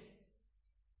stiff.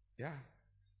 Yeah.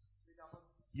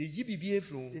 They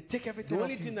take everything. The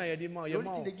only thing they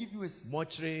give you is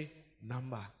mortuary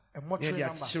number. A mortuary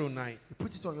number. You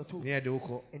put it on your toe. Near the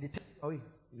oko. And they take it away.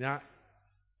 Now,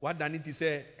 what do I need to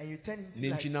say? And you turn into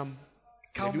like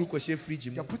cow meat.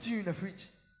 They're putting you in the fridge.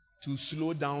 To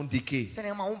slow down decay.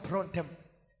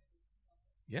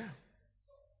 Yeah.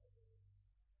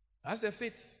 That's the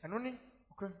faith. Okay.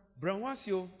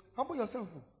 Branwasio. Humble yourself.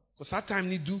 Because that time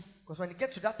need do. Because when you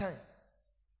get to that time,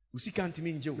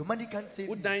 your money can't save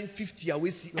you. 50 away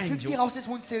your 50 houses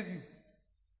won't save you.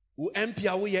 MP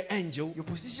away angel. Your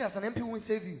position as an MP won't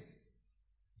save you.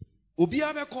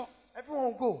 Everyone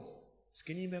will go.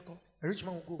 Skinny meko. A rich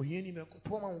man will go. A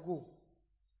poor man will go.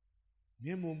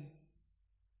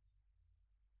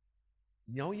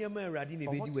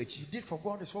 What you did for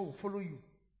God is what will follow you.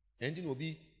 Ending will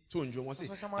be to enjoy one say.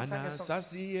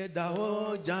 Anasasi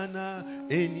edaho jana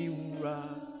eniura.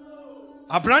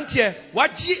 Abrantie,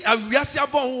 waji awiase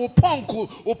abon o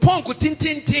ponko tin.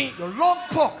 Your long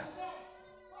punk.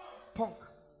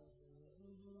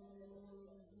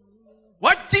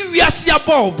 Waji wiase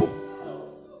abon.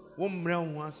 You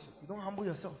don't humble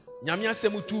yourself. The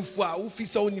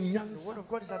word of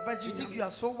God is advised. You think you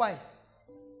are so wise.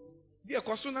 You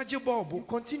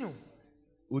continue.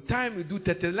 Time you do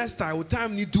tetelestai,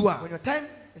 time you do. When your time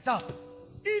is up.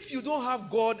 If you don't have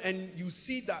God and you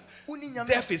see that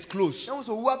death is close,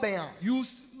 you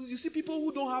see people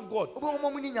who don't have God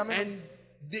and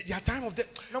their time of death.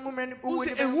 You die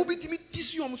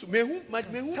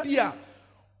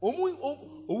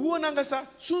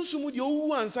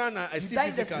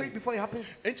in the spirit before it happens.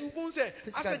 And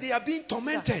I said they are being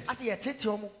tormented.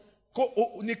 The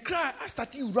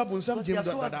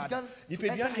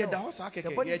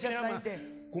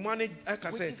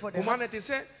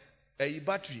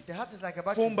heart is like a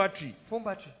battery. Phone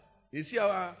battery. You see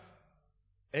our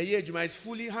Ejuma is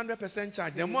fully 100%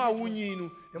 charged. The more it will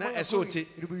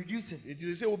be reducing. It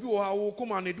is say obi wo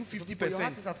come and do 50%. Your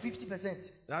heart is at 50%.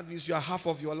 That means you are half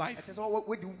of your life. That is what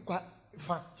we do.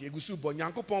 Tiegusu bo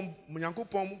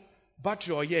Nyankopon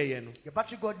battery oyeye no. The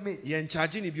battery God made. Ye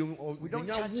charging it. We don't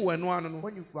charge it. When you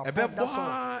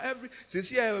are every since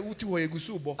here uti wo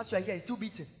egusu bo. As you are here, it's still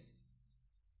beating.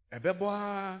 And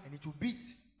it will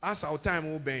beat. As our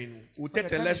time will be, we take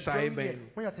the less time.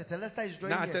 When your tetelesta is drawing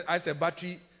now, I say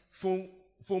battery, phone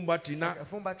battery now. A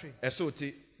phone battery.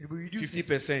 SOT.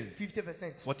 50%.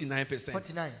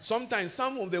 49%. Sometimes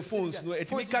some of the phones, it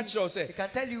can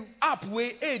tell you you app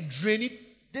way a drain it.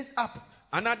 This app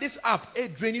And at this app,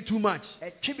 it drained too much.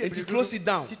 And he closed it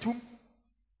down.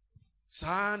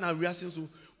 Sana reason so.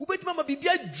 Ubeti mama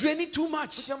bibia draining too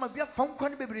much. Ubeti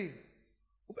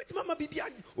mama bibia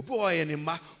obi o ye ne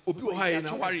ma, obi o ha ye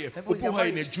na ware, obi o ha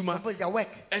ye na juma.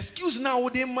 Excuse now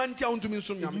the man tia untumi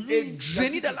nso nyam. It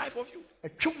draining the life of you.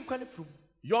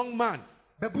 Young man,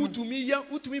 who to me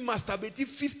masturbate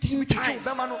 15 times.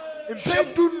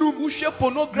 Who share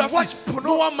pornography?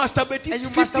 No one masturbate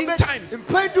 15 times.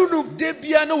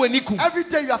 Every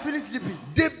day you are feeling sleepy.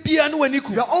 You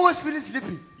are always feeling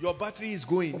sleepy. Your battery is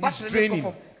going. It's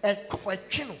draining.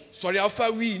 Sorry,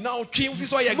 after we now you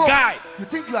a guy. You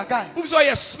think you are a guy. You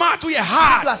are smart. You are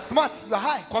hard. You are smart. You are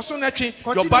high.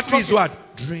 Your battery is what?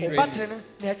 Draining.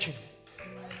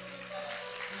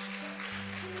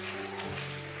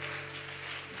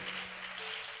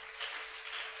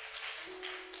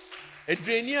 A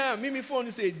drainier, Mimi phone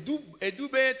say do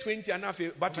 20 and a half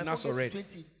battery now so red.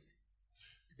 20.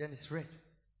 Then it's red.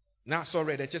 Now so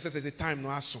red. The chest says a time no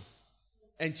aso.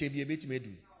 And chebi a bit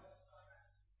medu.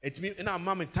 It means in our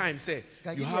moment time say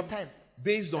you have time.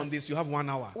 Based on this you have 1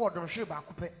 hour.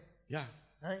 Yeah.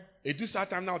 It do start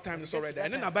time now time is already.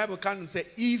 And then the Bible can say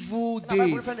evil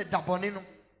days.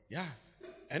 Yeah.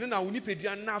 And then I will need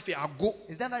to now go.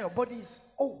 Is that now your body is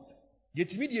old?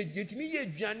 Get me and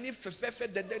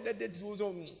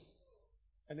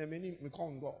then many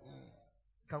can't go.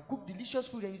 Can cook delicious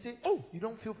food and you say, oh, you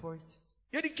don't feel for it.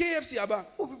 Yeah, the KFC about.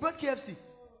 Oh, we bought KFC.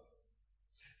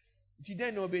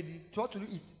 Today nobody. What will you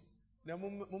eat? Now,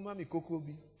 mama me cocoa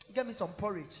be. Get me some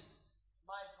porridge.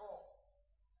 My God.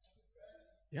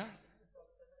 Yeah.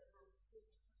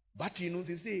 But you know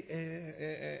they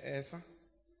say, son.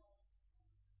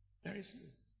 Very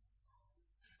soon.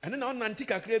 And then on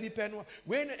antique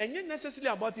when and you're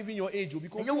necessarily about even your age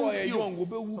because you are young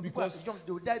because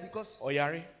they will die because they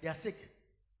are sick.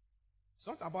 It's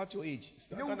not about your age.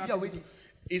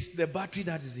 It's the battery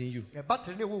that is in you. The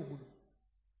battery.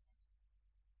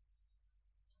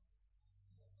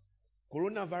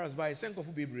 Coronavirus by senko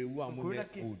fu bebre wu amoge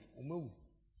old. Omewu.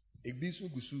 Egbisu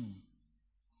gusu.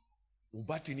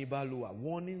 Battery ni ba lower.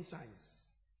 Warning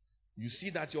signs. You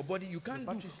see that your body you can't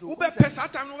do. Ube pesa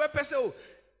time no pesa o.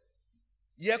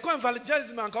 You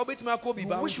evangelism and you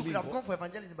wish you could have gone for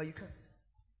evangelism, but you can't.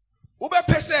 Ube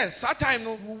pesa that time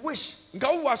no. You wish. Nka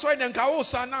wo aso na nka wo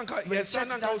sa na nka yesa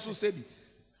na nka wo so sebi.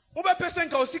 Ube pesa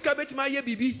nka wo sika betima ye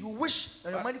bibi. You wish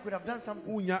that your money could have done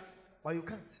something. But you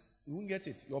can't. You won't get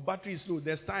it. Your battery is low.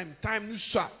 There's time. Time no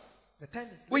shot. The time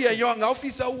is we are young. Our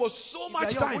officer was so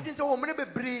much time.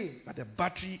 But the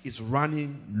battery is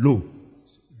running low.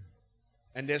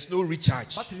 And there's no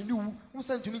recharge.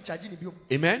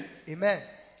 Amen? Amen.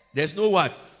 There's no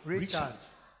what? Recharge.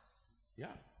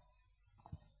 Yeah.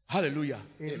 Hallelujah.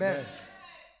 Amen.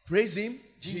 Praise Him.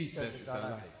 Jesus is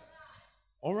alive.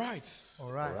 All right.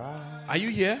 All right. Are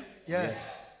you here? Yes.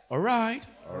 All right.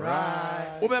 All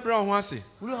right.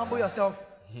 Will you humble yourself?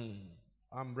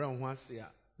 I'm brown.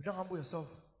 You don't humble yourself.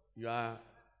 You are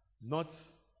not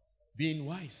being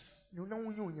wise.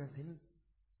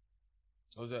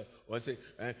 I say,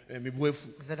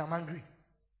 I'm angry.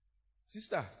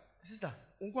 Sister.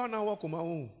 You don't know what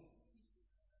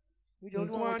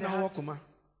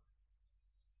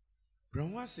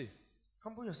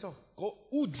humble yourself.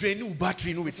 Who drain your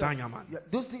battery with sanya man?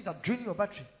 Those things are draining your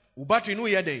battery. Battery no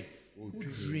here day.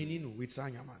 Draining with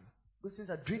sanya man. Those things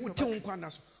are draining your battery.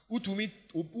 Who to meet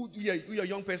who your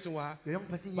young person wa? Your young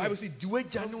person. Bible says do it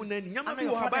janu na nyama bi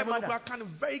wa Bible no kind of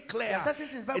very clear.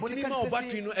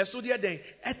 Battery no eso there then.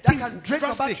 That can drain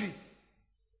your battery.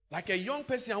 Like a young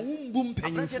person you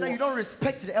don't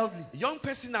respect the elderly. Young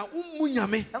person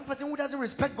young person who doesn't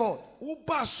respect God.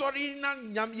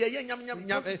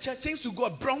 Things to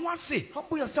God.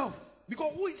 Humble yourself.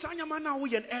 Because who is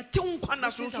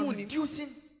reducing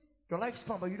your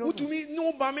lifespan, but you don't know.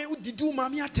 Who did you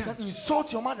mommy at them?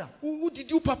 Insult your mother. Who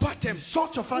did you papa at them?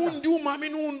 Insult your father. Who do mommy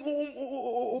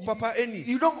papa any?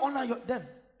 You don't honor them.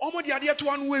 When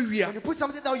you put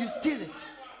something down, you steal it.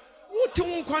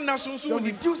 You're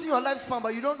reducing your lifespan,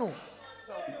 but you don't know.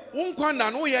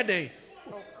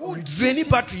 Who draining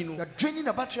battery? You're draining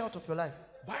the battery out of your life.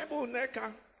 Bible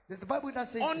there's the Bible that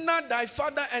says, honor thy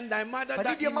father and thy mother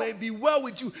that it may be well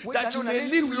with you, that you may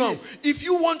live long. If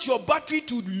you want your battery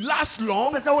to last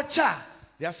long,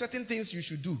 there are certain things you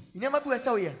should do. There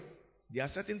are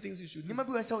certain things you should do.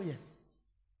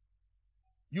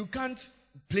 You can't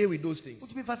play with those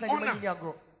things. Honor.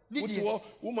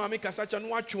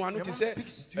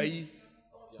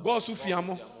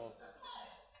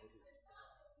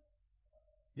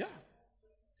 Yeah.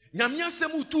 When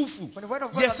the word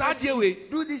of God yes, I do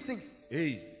these things.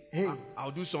 Hey,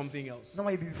 I'll do something else. No,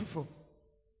 be fruitful.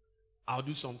 I'll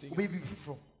do something else.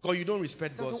 Because you don't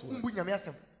respect God's word.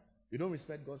 You don't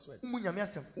respect God's word.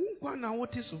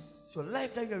 It's your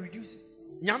life that you are reducing.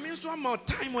 God has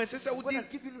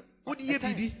given you a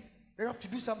time. You have to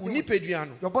do something with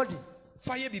your body.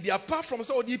 Fire baby. Apart from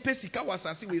so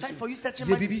aside for you searching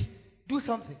money, do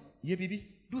something.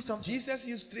 Do something. Jesus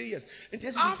used 3 years. And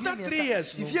after 3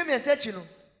 years, he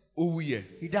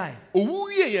died.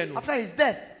 After his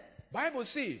death,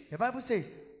 the Bible says,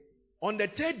 on the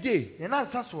 3rd day,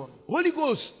 Holy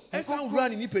Ghost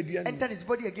entered his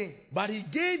body again. But he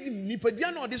gave him but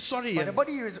the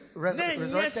body resurrected.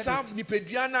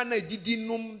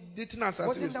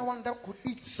 Wasn't the one that could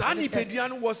eat?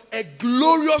 Was a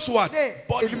glorious one.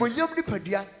 Body. That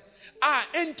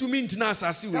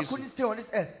couldn't stay on this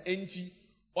earth.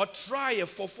 Or try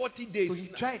for 40 days. So he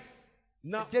tried.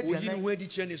 Now he was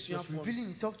revealing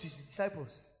himself to his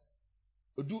disciples.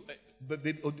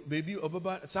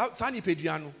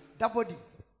 That body.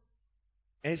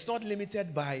 And it's not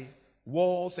limited by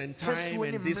walls and time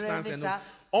and distance and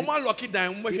all. Lock the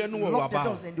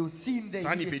doors and they will see him there.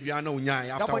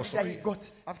 That body that he got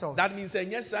after. That means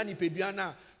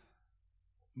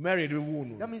married.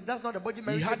 That means that's not the body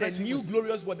married. He had a new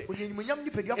glorious body. And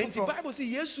the Bible says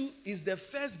Jesus is the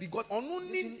first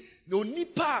begotten.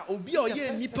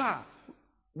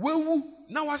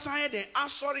 Now I say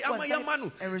sorry,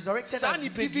 and resurrected that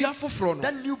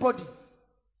new body.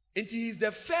 And he is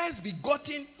the first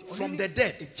begotten from the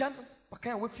dead.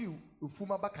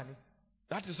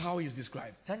 That is how he is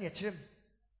described. And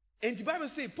the Bible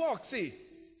says, Paul say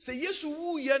yes,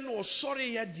 ye no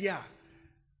sorry ya dia.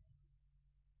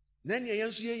 Then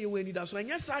Jesus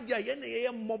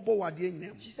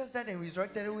died and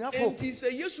resurrected. We have hope. And he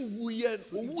said, yes, we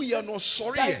are not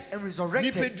sorry. And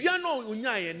resurrected.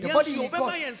 The body he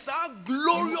got.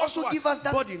 Glorious one. Give us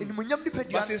that body.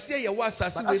 But as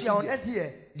you are on earth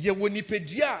here, we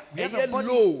have a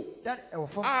body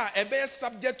that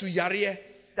subject to yare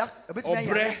or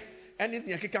bread,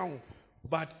 anything.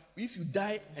 But if you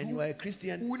die and you are a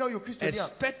Christian,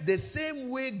 expect the same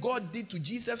way God did to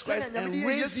Jesus Christ and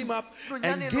raised him up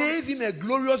and gave him a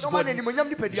glorious body, you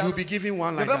will be given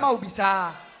one like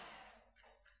that.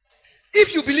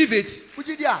 If you believe it,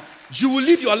 you will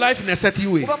live your life in a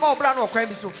certain way.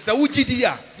 So you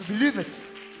believe it.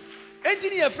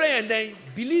 Engineer friend and then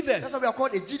believers. That's what we are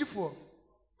called a GD4.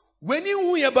 When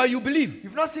you hear about you believe,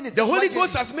 you've not seen it. The Holy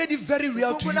Ghost has made it very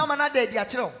real to you.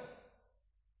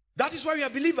 That is why we are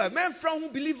believers. Men from who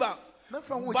believer.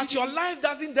 But your life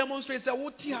doesn't demonstrate say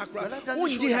what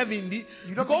heaven di.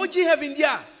 Because heaven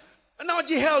dia. Now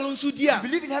hell unsu dia. You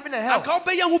believe in heaven and hell.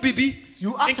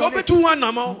 You act on it. You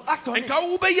act on it.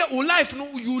 Life no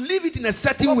you live it in a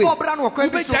certain way. Stop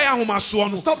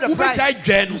the pride.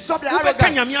 Stop the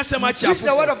arrogance. Preach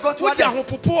the word of God to others.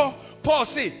 Paul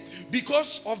said,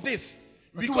 because of this,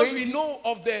 because we know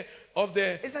of the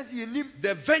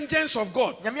vengeance of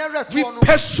God, we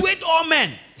persuade all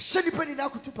men.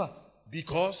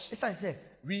 Because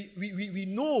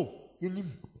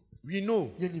we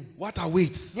know what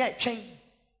awaits.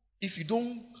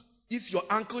 If your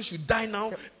uncle should die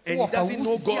now and he doesn't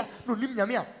know God,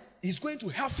 he's going to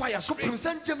hellfire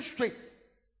straight.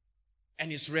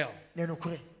 And it's real.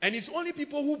 And it's only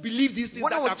people who believe these things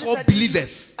that are called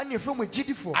believers.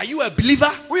 Are you a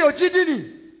believer?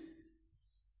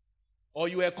 Or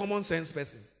you are a common sense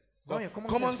person?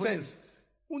 Common sense.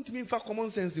 You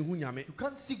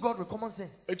can't see God with common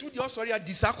sense. So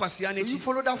you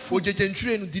follow that food.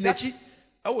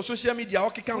 Social media,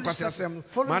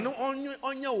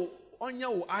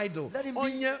 idol. Let him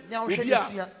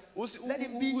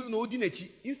be.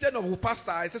 Instead of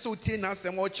pastor, I say so. Let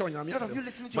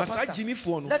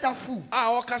that fool.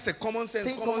 Common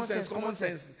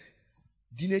sense.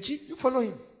 Dinechi, you follow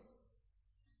him.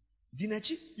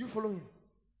 You follow him.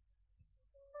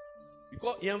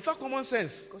 Because you have common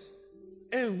sense.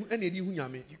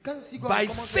 You can't see God by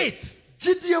faith.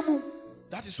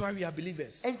 That is why we are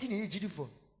believers.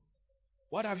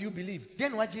 What have you believed?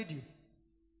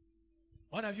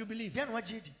 What have you believed?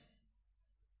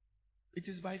 It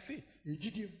is by faith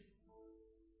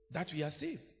that we are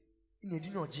saved. You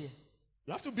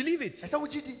have to believe it.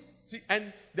 See,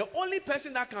 and the only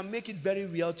person that can make it very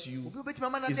real to you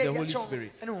is the Holy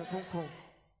Spirit.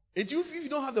 And if you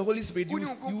don't have the Holy Spirit,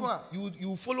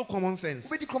 you follow common sense.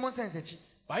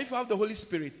 But if you have the Holy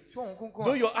Spirit,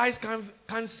 though your eyes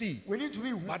can't see,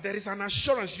 but there is an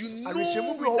assurance. You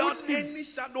know without any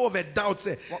shadow of a doubt,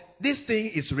 say, this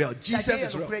thing is real. Jesus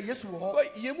is real.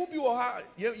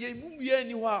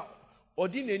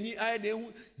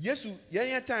 Yes,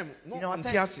 time. In our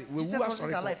time, Jesus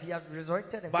wasn't alive. He has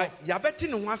resurrected and gone. But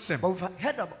we've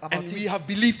heard about and it. we have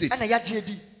believed it. And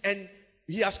And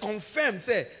he has confirmed,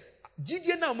 say,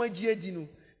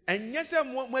 and yes, me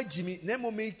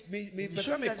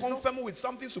confirm with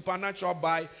something supernatural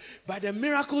by the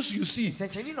miracles you see,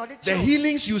 the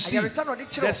healings you see,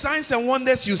 the signs and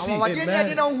wonders you see.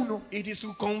 Amen. It is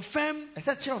to confirm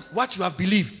what you have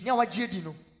believed.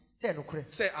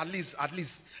 Say at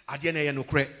least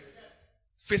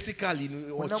physically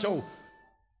or show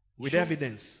with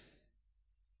evidence.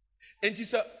 And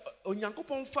it's a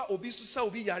Onyankopon fa obi so sa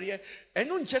obi yare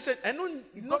eno nche se eno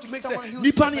not to make say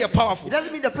nipa na powerful. It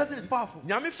doesn't mean the person is powerful.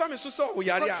 Nyame fa me so sa o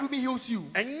yare God through me heals you.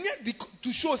 And yet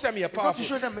to show say me powerful.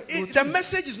 The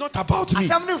message is not about me.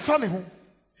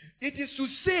 It is to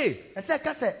say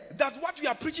that what we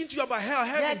are preaching to you about hell,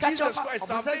 heaven, Jesus Christ,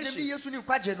 salvation.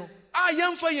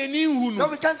 No,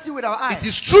 we can't see with our eyes. It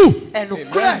is true.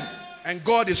 Amen. And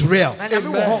God is real.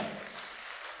 Amen.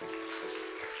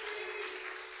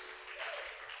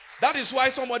 That is why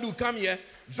somebody will come here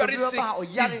very sick,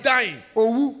 is dying.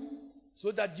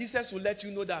 So that Jesus will let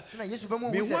you know that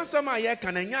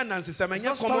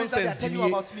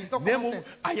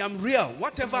I am real.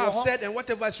 Whatever I've said and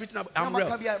whatever is written about, I'm real.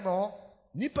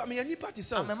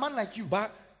 I'm a man like you. But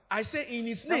I say in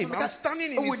his name, I'm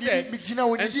standing in his stead.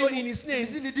 And so in his name,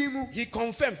 he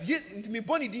confirms. To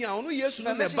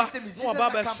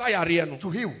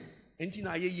heal.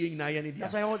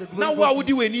 That's why all the glory. Now what would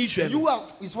you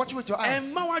is watching with your eyes.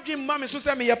 And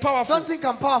powerful. Something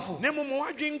can powerful. But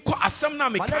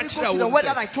let me go to the word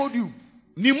that I told you.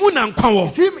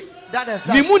 It's him that is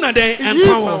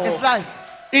life.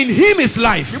 In him is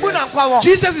life.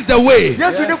 Jesus is the way,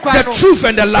 the truth,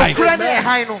 and the life.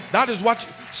 That is what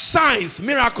signs,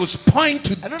 miracles point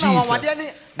to Jesus,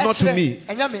 not to me.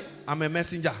 I'm a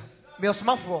messenger,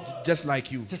 just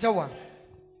like you.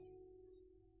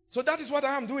 So that is what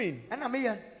I am doing.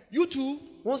 You too,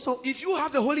 if you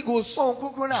have the Holy Ghost,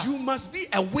 you must be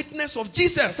a witness of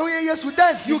Jesus.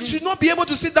 You should not be able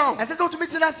to sit down.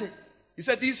 He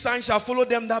said, these signs shall follow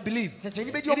them that believe. He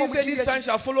didn't say these signs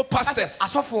shall follow pastors.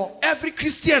 Every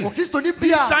Christian, these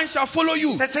signs shall follow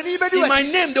you. In my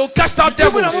name, they will cast out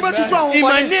devils. In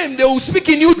my name, they will speak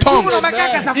in new tongues. In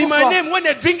my name, when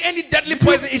they drink any deadly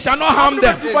poison, it shall not harm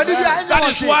them. That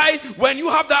is why when you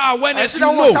have that awareness, you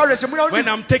know when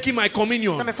I'm taking my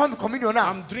communion,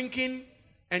 I'm drinking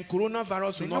and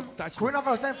coronavirus will not touch me.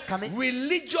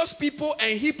 Religious people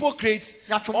and hypocrites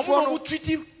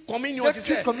treating communion to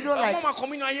say,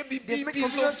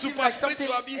 super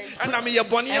spiritual, and I'm a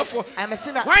bonnier for. I'm a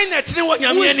sinner. Why not?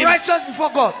 Who is righteous before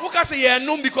God? Who can say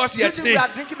because we are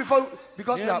drinking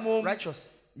because we are righteous.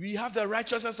 We have the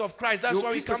righteousness of Christ. That's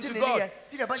why we come to God.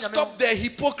 Stop the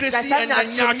hypocrisy and the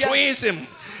naturalism.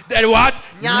 The what?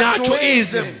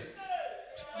 Naturalism.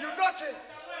 You got it.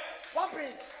 One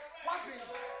thing.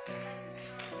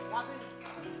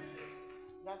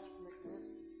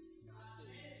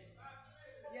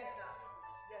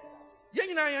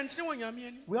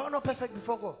 We are not perfect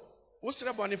before God.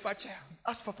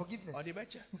 Ask for forgiveness. We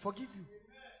forgive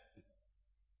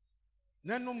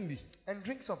you. And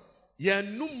drink some. We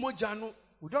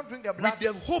don't drink the blood. With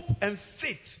the hope and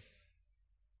faith.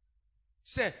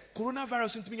 Say,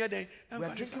 coronavirus. We are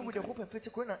drinking with the hope and faith.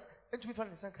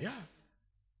 Yeah.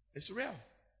 It's real.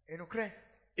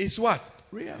 It's what?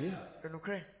 Real.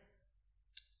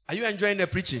 Are you enjoying the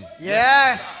preaching?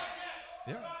 Yes.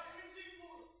 Yeah.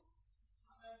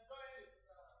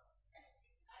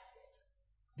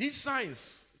 These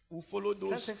signs will follow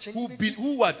those who believe.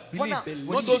 Not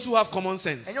those who have common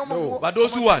sense. No. But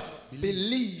those who what?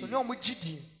 Believe.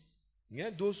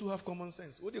 Yeah, those who have common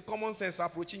sense. What the common sense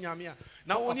approaching Yamia.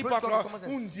 Now only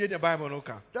the Bible.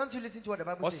 Don't you listen to what the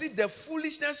Bible says? See, the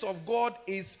foolishness of God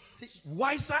is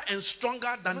wiser and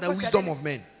stronger than the wisdom of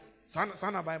men.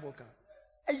 Sana Bible.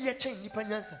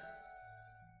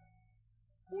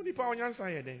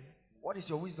 What is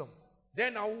your wisdom?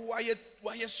 Then why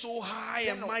are so high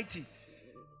and mighty?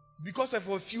 Because of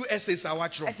a few essays I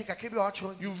watch.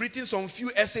 You've written some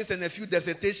few essays and a few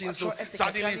dissertations. So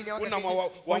suddenly,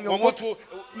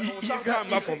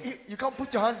 you can't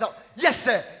put your hands up. Yes,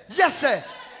 sir. Yes, sir.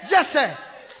 Yes, sir.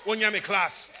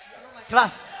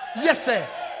 Class. Yes, sir.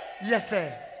 Yes,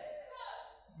 sir.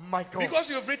 My God. Because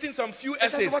you've written some few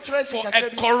essays for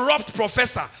a corrupt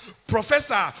professor.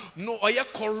 No, or a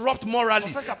corrupt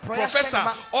morally.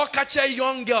 Professor, or catch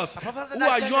young girls who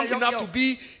are young enough to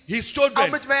be his children.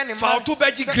 For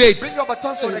grades. Bring your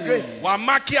batons for the grades.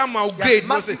 Grade.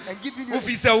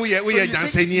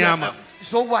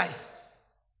 So wise.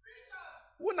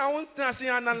 I want to say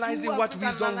analyzing what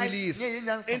wisdom really is.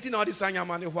 Anything all this That's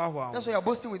why you're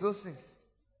boasting with those things.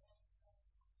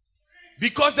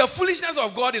 Because the foolishness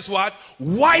of God is what?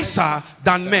 Wiser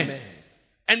than men.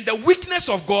 And the weakness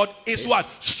of God is what?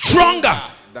 Stronger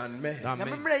than men.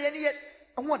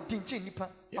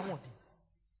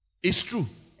 It's true.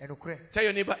 Tell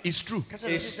your neighbor, it's true.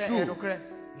 It's true.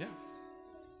 Yeah.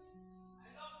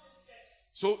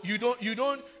 So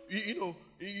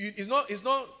it's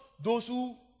not those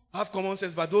who have common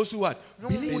sense, but those who what?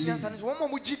 Believe.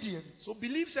 So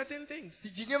believe certain things.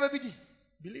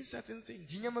 Believe certain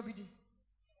things.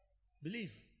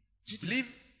 Believe.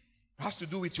 Believe has to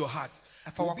do with your heart.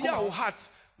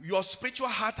 Your spiritual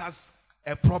heart has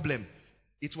a problem.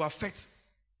 It will affect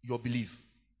your belief.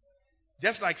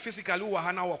 Just like physically, if you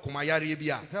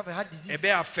have a disease,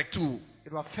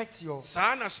 it will affect your.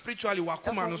 Spiritually, a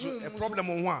problem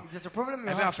on one. There's a problem in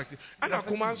your heart. And a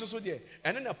command so there.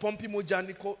 And then a pumpy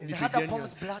mojanico.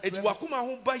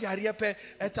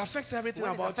 It affects everything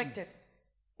about you.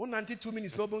 2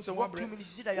 minutes problems and what 2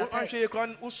 minutes you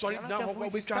sorry now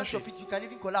you can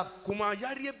even collapse.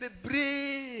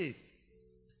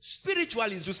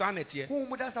 Spiritually,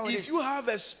 if you have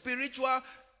a spiritual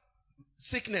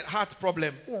sickness, heart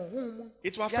problem,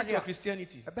 it will affect your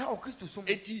Christianity.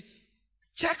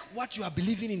 Check what you are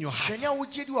believing in your heart.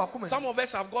 Some of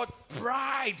us have got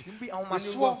pride,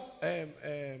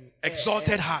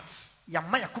 exalted hearts.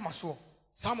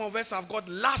 Some of us have got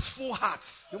lustful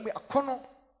hearts.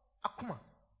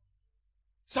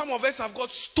 Some of us have got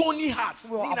stony hearts.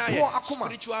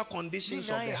 Spiritual conditions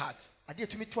of the heart.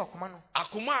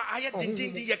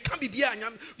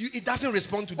 It doesn't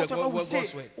respond to the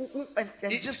God's word.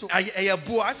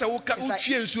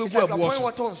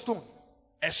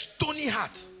 A stony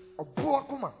heart.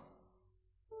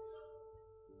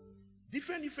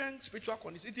 Different spiritual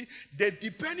conditions.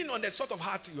 Depending on the sort of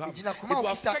heart you have, it will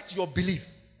affect your belief.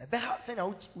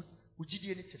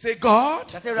 Say,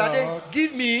 God,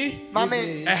 give me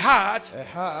a heart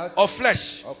of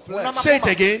flesh. Say it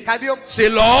again. Say,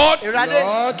 Lord,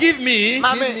 give me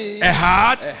a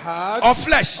heart of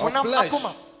flesh.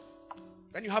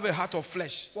 When you have a heart of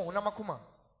flesh,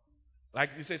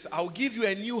 like he says, I'll give you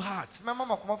a new heart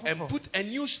and put a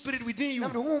new spirit within you.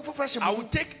 I will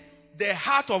take the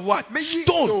heart of what?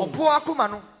 Stone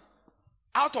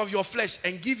out of your flesh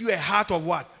and give you a heart of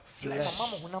what? Flesh.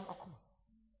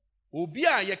 Obi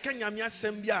a yeka nyame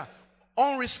asem bia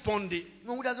unresponding.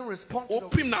 No, who doesn't respond to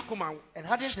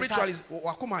and spiritually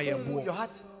your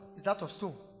heart is that of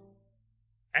stone.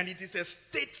 And it is a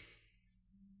state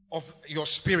of your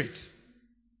spirit.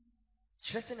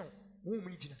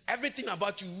 Everything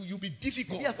about you will be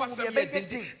difficult.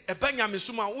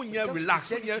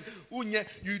 Relax.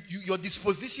 Your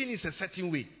disposition is a certain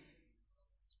way.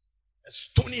 A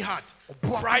stony heart,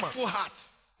 prideful heart,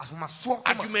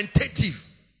 argumentative,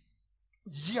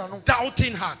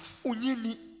 doubting hearts. But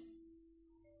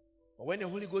when the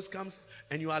Holy Ghost comes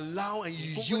and you allow and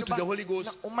you yield to the Holy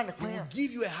Ghost, He will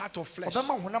give you a heart of flesh,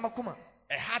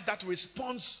 a heart that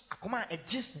responds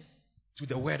to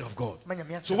the word of God.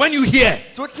 So when you hear,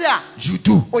 you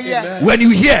do. When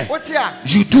you hear,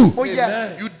 you do.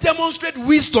 You demonstrate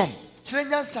wisdom,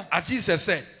 as Jesus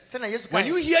said. When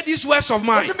you hear these words of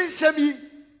mine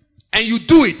and you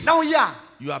do it,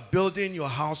 you are building your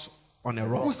house on a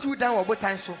rock.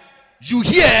 You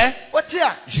hear,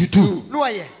 you do.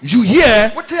 You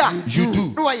hear, you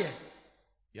do.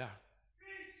 Yeah.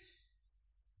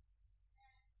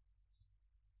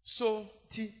 So,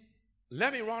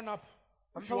 let me round up.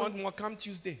 If you want more, come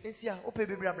Tuesday.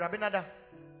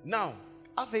 Now,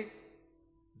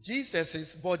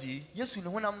 Jesus' body,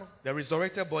 the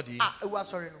resurrected body,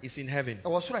 is in heaven.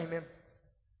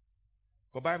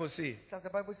 The Bible says,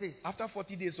 after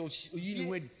 40 days,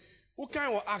 who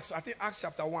kind of Acts? I think Acts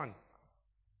chapter 1.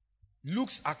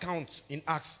 Luke's account in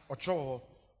Acts, or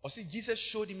see, Jesus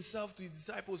showed himself to his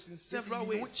disciples in several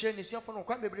ways.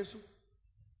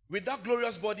 With that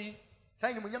glorious body,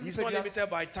 he's not limited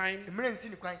by time.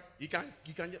 He can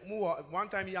move. One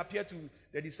time he appeared to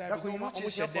the disciples.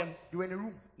 Almost them. They were in a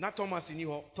room. Not Thomas in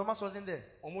here. Thomas wasn't there.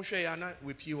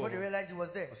 Before they realized he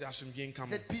was there, he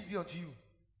said, "Peace be unto you."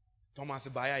 Thomas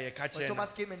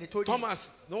came and they told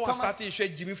Thomas, no one started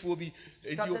Jimmy Phoebe.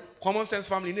 Common sense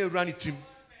family, they ran it team.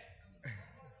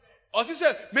 Or he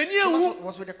said,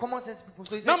 was with the common sense people.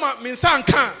 So he said,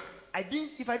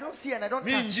 if I don't see and I don't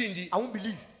touch, I won't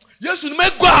believe.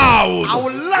 I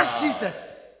will lash Jesus.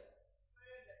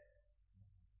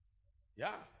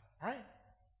 Yeah. Right.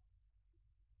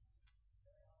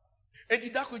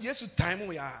 Jesus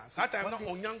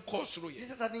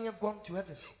hadn't yet gone to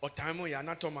heaven. Or time ya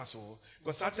not Thomas.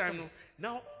 Because that time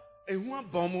now they were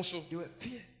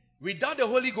fear. Without the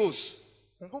Holy Ghost,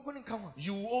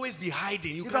 you will always be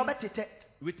hiding. You can't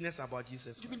witness about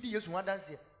Jesus Christ.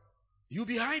 You'll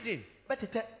be hiding. Because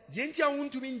you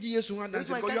haven't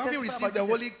received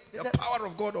the power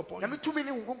of God upon you.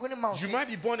 You might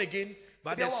be born again,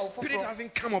 but the Spirit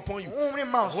hasn't come upon you.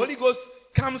 The Holy Ghost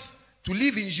comes to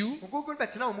live in you.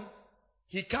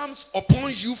 He comes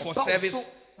upon you for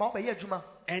service.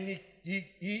 And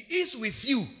he is with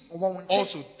you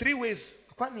also. 3 ways.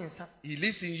 He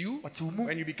lives in you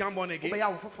when you become born again.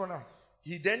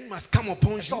 He then must come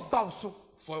upon you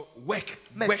for work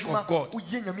of God.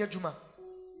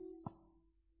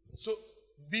 So,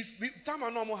 time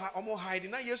and no hiding.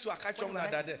 Now, yes,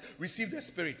 that receive the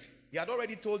Spirit. He had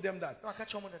already told them that.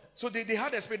 So they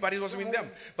had the Spirit, but it was in them.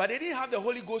 But they didn't have the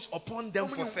Holy Ghost upon them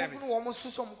for service.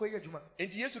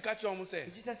 And Jesus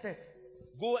said,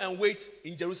 go and wait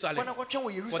in Jerusalem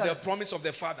for the promise of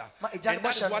the Father. And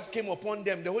that is what came upon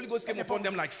them. The Holy Ghost came upon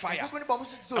them like fire. And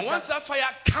once that fire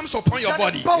comes upon your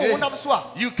body,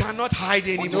 you cannot hide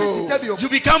anymore. You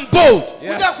become bold.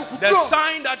 Yes. The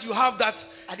sign that you have that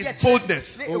is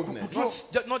boldness.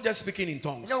 Not just speaking in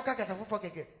tongues.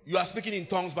 You are speaking in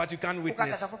tongues, but you can't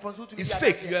witness. It's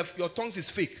fake. Your tongues is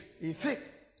fake.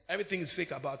 Everything is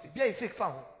fake about it.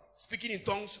 Speaking in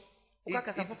tongues,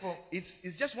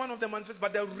 it's just one of the manifestations.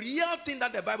 But the real thing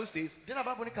that the Bible says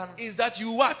is that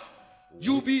you what?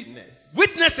 You be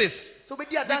witnesses. With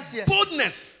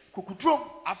boldness.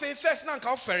 At first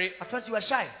you were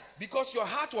shy. Because your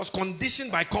heart was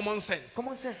conditioned by common sense.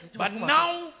 But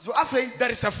now there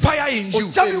is a fire in you.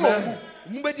 If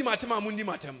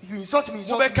you insult me, if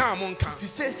you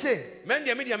say,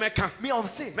 me I'll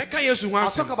say. I'll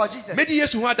talk about Jesus.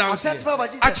 I'll testify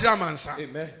about Jesus.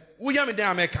 Amen.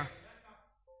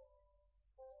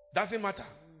 Doesn't matter.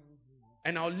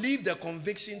 And I'll leave the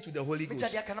conviction to the Holy Ghost.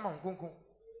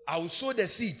 I will sow the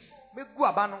seeds.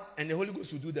 And the Holy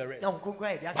Ghost will do the rest.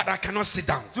 But I cannot sit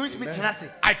down.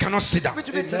 I cannot sit down.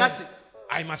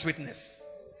 I must witness.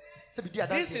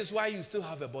 This is why you still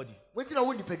have a body.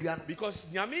 Because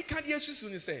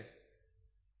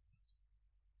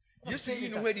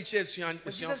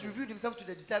Jesus revealed himself to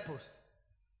the disciples.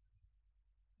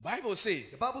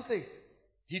 The Bible says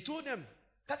he told them,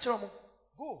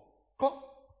 go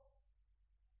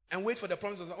and wait for the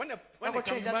promise of God. When they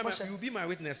come, you will be my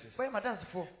witnesses.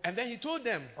 And then he told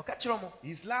them,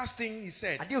 his last thing he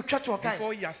said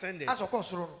before he ascended,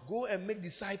 go and make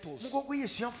disciples.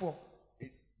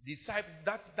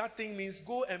 That thing means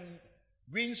go and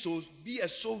win souls, be a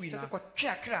soul winner.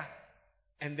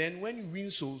 And then when you win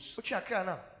souls, you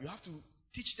have to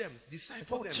teach them,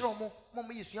 disciple them.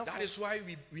 That is why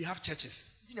we have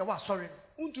churches. When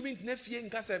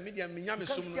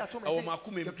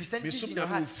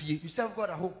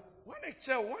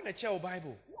a child,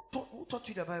 Bible. Who taught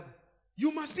you the Bible?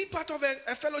 You must be part of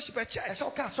a fellowship, a church,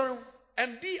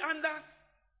 and be under,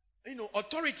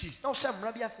 authority.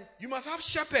 You must have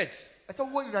shepherds.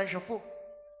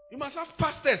 You must have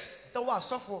pastors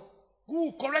who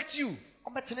will correct you.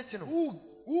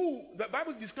 Who the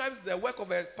Bible describes the work of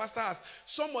a pastor as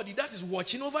somebody that is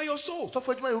watching over your soul.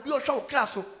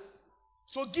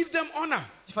 So give them honor.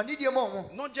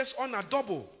 Not just honor,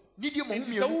 double. It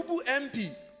is a Ubu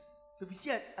MP.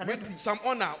 With some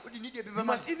honor. You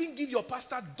must even give your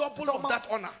pastor double of that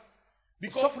honor.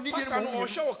 Because pastor no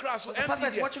show class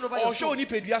MP or show ni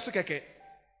pedua so keke.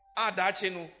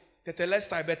 Adache no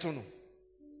tetelesta beto no.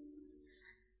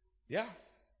 Yeah.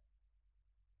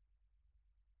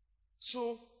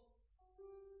 So,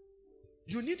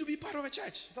 you need to be part of a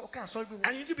church.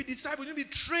 And you need to be discipled. You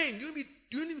need to be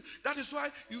trained. That is why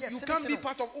you can't be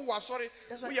part of,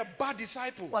 we are bad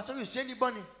disciple.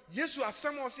 Yes, you are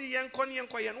someone say,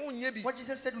 what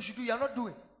Jesus said we should do, you are not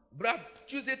doing. Bra,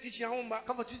 Tuesday teaching,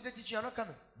 come for Tuesday teaching, you are not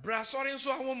coming. Bra, sorry,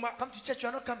 come to church, you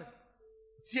are not coming.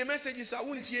 See messages, I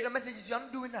won't hear. The messages, you are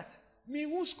not doing that. Me,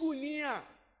 who school near?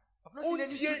 I've not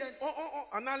seen any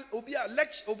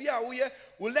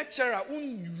lecturer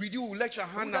read you lecture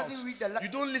handouts. You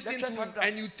don't listen to him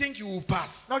and you think you will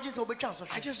pass. I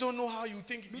just don't know how you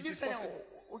think it is possible.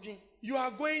 You are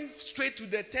going straight to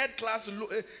the third class.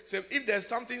 So if there's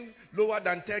something lower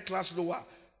than third class lower,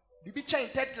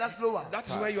 that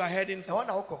is where you are heading for.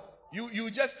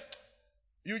 You just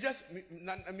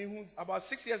I mean, about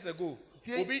 6 years ago,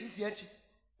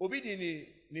 Obi did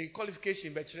the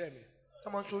qualification bachelor.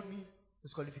 Someone showed me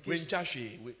his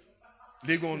qualification.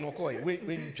 Legon no koi. He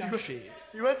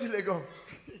went to Legon.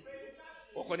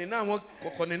 He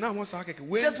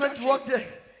just went to work there.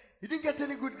 He didn't get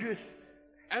any good grades.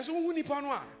 And so who nipa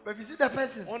But if you see that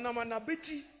person, onamana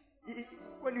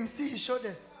when you see his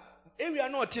shoulders, area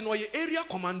not in area he's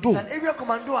commando. an area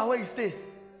commando where he stays.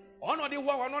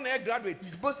 Graduate.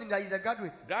 He's boasting that he's a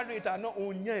graduate. Graduate are not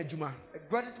on juma. A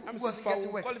graduate who wasn't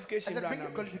getting work. Qualification. As a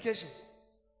big qualification.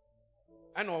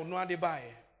 I know no they buy.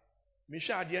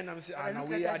 Misha adie na say na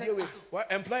we adie we.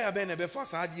 What employer be na be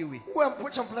force adie we.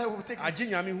 Which employer will take it?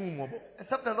 Ajinyame hu mobo.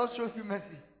 Except the Lord shows you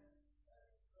mercy.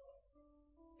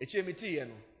 Echemiti ye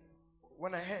no.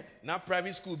 When I heard na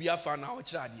private school be afa na o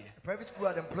kira adie. Private school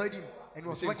had employed him and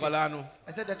was working. I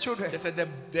said the children. They said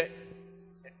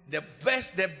the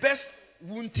best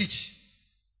won't teach.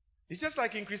 It's just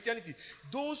like in Christianity.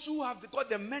 Those who have got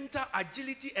the mental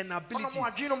agility and ability,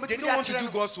 they don't want to do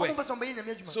God's work.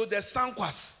 So they're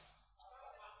sankwas.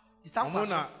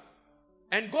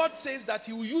 And God says that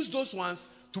He will use those ones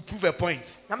to prove a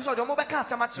point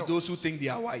to those who think they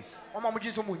are wise.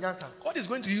 God is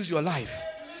going to use your life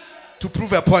to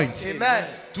prove a point. Amen.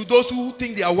 To those who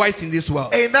think they are wise in this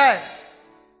world. Amen.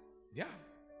 Yeah.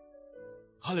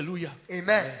 Hallelujah.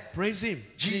 Amen. Praise Him.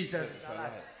 Jesus is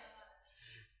alive.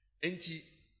 Enti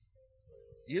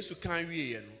Yesu kan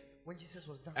wie no when Jesus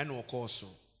was done and also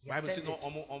Bible say no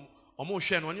omo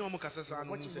hwe no oni omo kasasa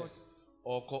no say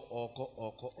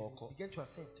oko began to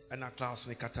ascend and a clouds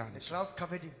ne kata the clouds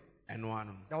covered him and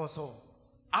one that was all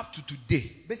up to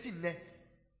today basic net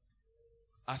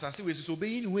as I see we so be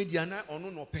yin we dia na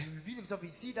ono no pe to reveal himself. You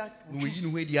see that we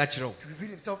yin we dia kire to reveal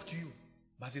himself to you,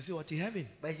 but he say what in heaven,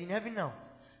 but he's in heaven now.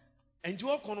 And you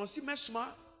all can see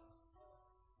mesma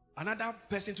another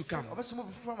person to come. This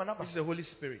is the Holy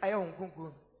Spirit.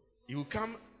 He will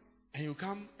come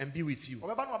and be with you.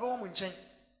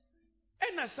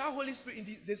 And as our Holy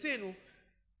Spirit, they say no.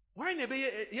 Why never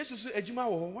Jesus ejuma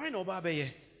wo? Why no ba be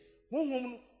ye?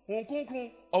 Hon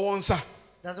konkron o wonsa.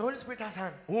 Does the Holy Spirit has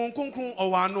hand? Hon konkron o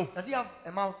wano. Does he have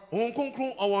a mouth? Hon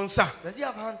konkron o wonsa. Does he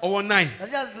have hands? O won nine. Does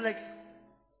he have legs?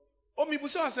 O mi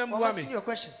buso asem bua me. I'm asking you a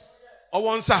question.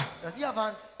 Does he have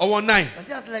hands? Or nine. Does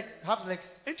he have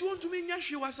legs? And you want to mean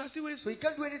so he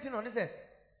can't do anything on this earth.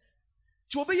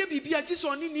 You do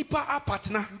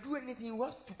anything he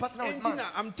wants to partner with man.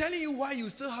 I'm telling you why you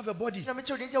still have a body.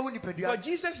 Because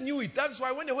Jesus knew it. That's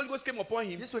why when the Holy Ghost came upon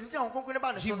him,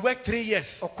 he worked 3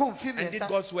 years and did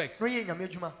God's work. So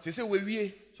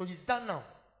he's done now.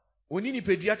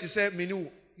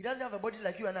 He doesn't have a body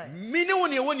like you and I. You and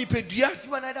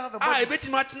I don't have a body.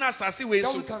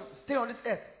 That we can stay on this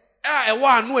earth. We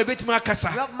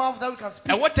have mouth that we can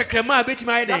speak. We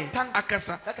have tongues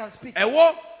that can speak. We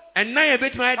have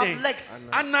legs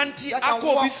that can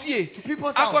walk to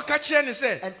people's house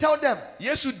and tell them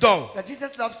that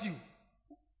Jesus loves you.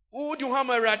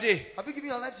 Have you given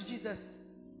your life to Jesus?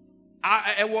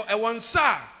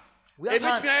 We have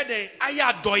hands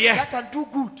that can do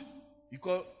good.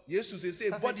 Because Jesus say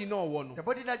body no one. The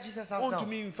body that Jesus has now. Can't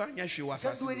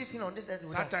do anything on this earth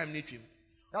with that.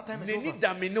 That time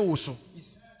is over.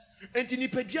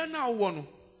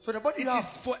 So the body it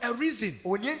is for a reason.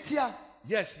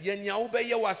 Yes, what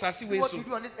you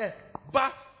do on this earth.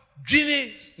 But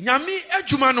think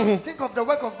of the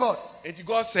work of God. And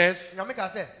God says,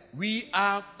 we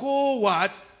are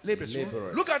co-what? Laborers.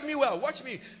 Look at me well. Watch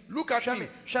me. Look at me.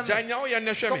 Stop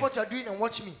what you are doing and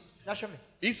watch me.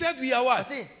 He said we are what?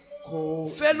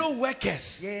 Fellow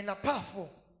workers. Yeah, powerful.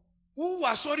 Who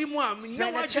are sorry, mom? No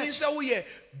one can say we are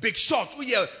big shot,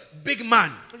 we are big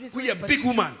man, we are big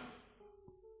woman.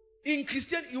 In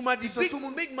Christian, you might be big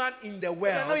man in the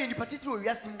world,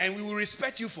 and we will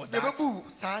respect you for that.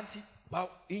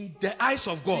 But in the eyes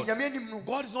of God,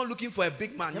 God is not looking for a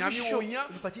big man.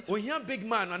 Big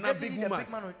man and a big woman.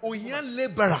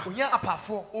 Laborer.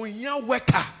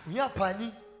 Worker.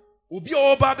 Obi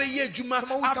oba ye juma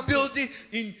are building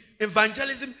in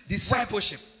evangelism,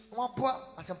 discipleship.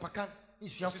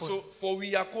 So for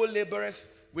we are co-laborers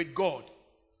with God.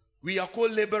 We are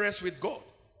co-laborers with God.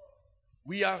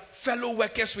 We are fellow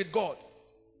workers with God.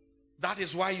 That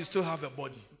is why you still have a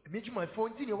body.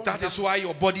 That is why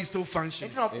your body is still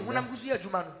functioning.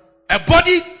 A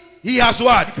body he has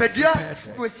what? Prepared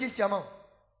for.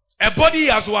 A body he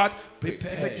has what?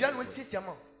 Prepared.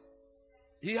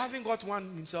 He hasn't got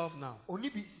one himself now.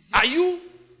 Are you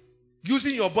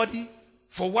using your body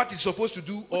for what it's supposed to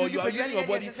do, or you are using your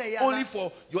body only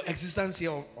for your existence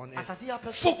here on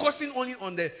earth? Focusing only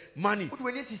on the money,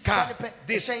 car,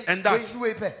 this and that.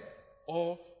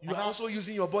 Or you are also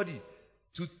using your body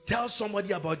to tell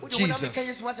somebody about Jesus.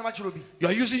 You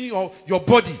are using your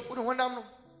body.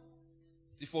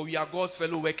 See, for we are God's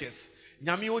fellow workers.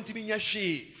 He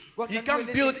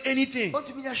can't build anything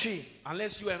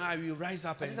unless you and I will rise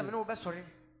up and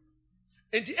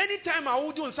And anytime I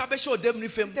would do on Sabbath show them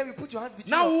Then you put your hands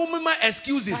between now your woman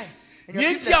excuses. thighs. And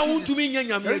you're giving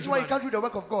excuses. The reason why you can't do the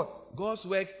work of God. God's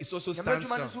work is also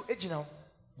standstill.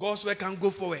 God's work can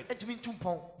go forward.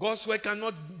 God's work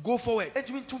cannot go forward.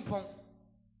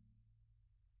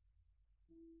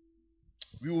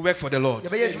 We will work for the Lord.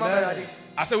 Amen.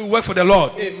 I say we work for the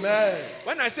Lord. Amen.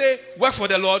 When I say work for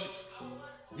the Lord,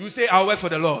 you say I'll work for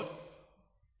the Lord.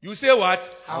 You say what?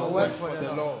 I'll work for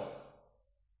the Lord.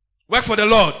 Work for the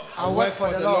Lord. I'll work for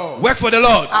the Lord. Work for the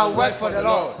Lord. I'll work for the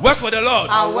Lord. Work for the Lord.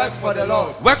 I'll work for the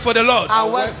Lord. Work for the Lord.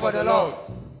 I'll work for the Lord.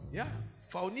 Yeah.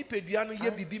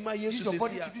 Use your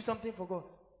body to do something for God.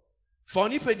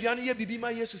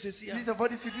 Use your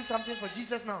body to do something for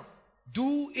Jesus now.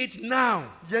 Do it now.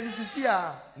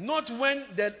 Not when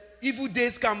the evil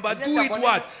days come, but do it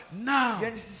what? Now.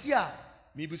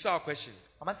 Maybe it's our question.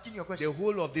 I'm asking you a question. The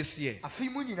whole of this year. Have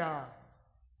you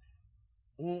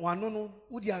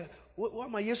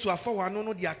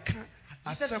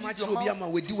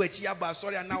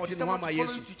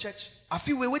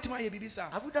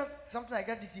done something like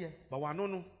that this year? By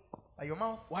your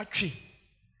mouth? You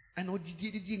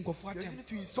need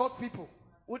to insult people.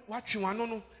 You need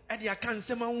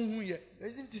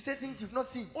to say things you've not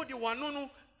seen. But the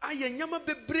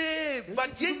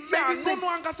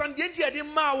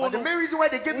main reason why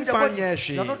they gave you the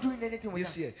body, you're not doing anything with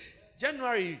this year.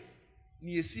 January,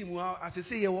 as I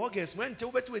say, August, when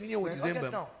December.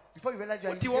 Now, before you realize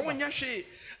you're in December. You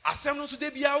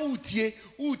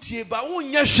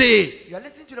are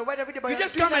listening to the word every day, but you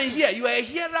just come and hear. You are a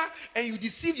hearer and you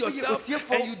deceive yourself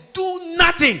and you do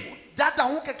nothing.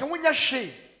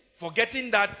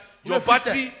 Forgetting that your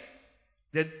battery,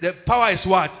 the power is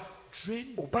what?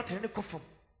 Drained.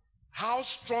 How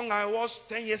strong I was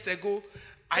 10 years ago,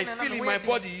 I feel in my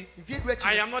body,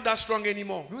 I am not that strong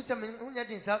anymore.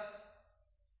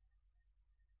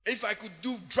 If I could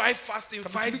do dry fast in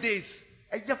 5 days,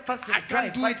 I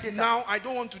can't do it now. I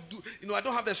don't want to do, I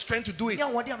don't have the strength to do it.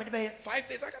 5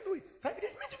 days, I can do it.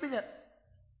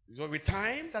 So with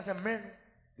time,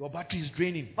 your battery is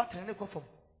draining.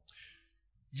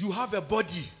 You have a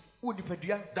body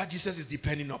that Jesus is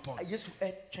depending upon. And yes,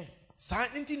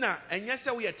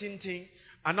 we are thinking,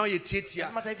 and now you're teaching,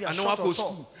 and now go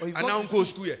school, and now go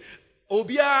school.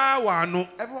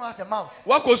 Everyone has a mouth.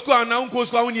 What go school and now go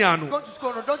school? Go to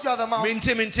school, don't you have a mouth?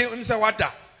 Maintain, say what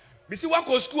that? Missy, what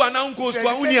go school and now go school?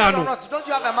 Don't you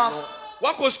have a mouth?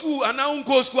 What go school and now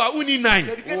go school? Uni 9.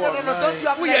 Don't you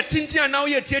have we are thinking and now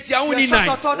you're teaching uni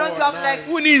 9. Don't you have legs?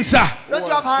 Don't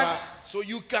you have hands? So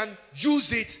you can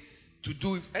use it to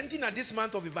do it. Anything at this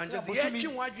month of evangelism,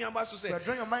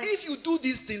 if you do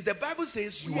these things, the Bible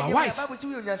says you are wise.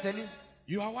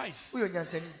 You are wise.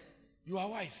 You are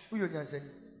wise.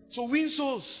 So win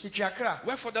souls.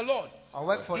 Work for the Lord. I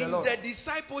work for the Lord. The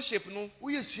discipleship,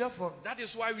 that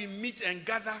is why we meet and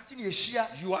gather.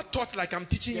 You are taught like I'm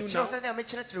teaching you now.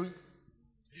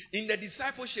 In the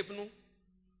discipleship,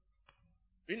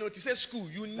 to say school,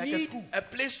 you need a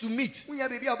place to meet. We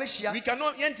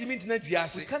cannot meet in a tree.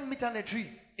 We can't meet on a tree.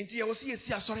 You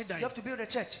have to build a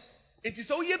church. It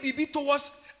is all you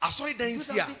towards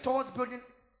towards building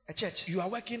a church. You are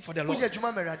working for the Lord.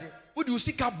 Would you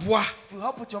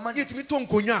help with your money?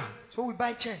 So we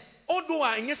buy chairs. Although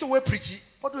it's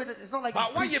not like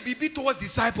but why you be towards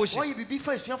discipleship? Why you be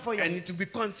first? And it will be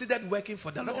considered working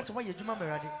for the Lord.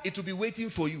 It will be waiting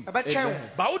for you. But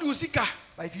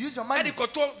if you use your money,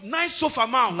 nice sofa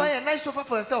buy a nice sofa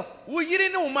for yourself.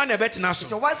 It's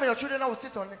your wife and your children that will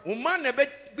sit on it. That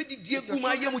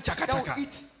will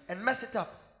eat and mess it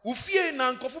up. The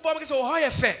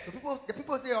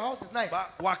people say your house is nice. But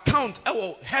account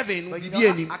heaven,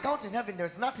 account in heaven,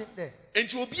 there's nothing there.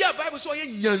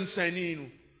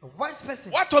 A wise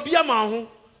person. What to be a man?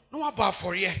 No about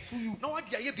for you. No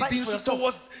what you be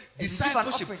towards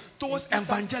discipleship, towards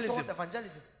evangelism.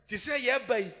 To say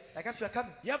like as we are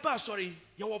coming. Sorry,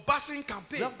 your busing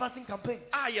campaign. You have busing campaigns.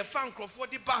 You found Crawford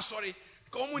the bus, sorry.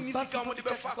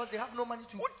 Because they have no money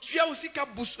to.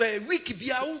 Week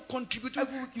be contribute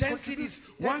 10 cities,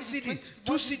 1 city,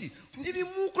 2 city. If you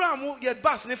move your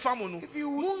bus ne famono. If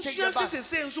you take the bus,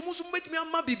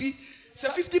 say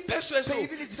 50 pesos.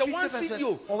 So 1 city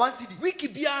or 1 city.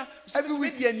 Week be every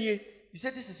week. You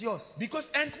said this is yours. Because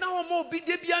and now more be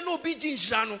there be no be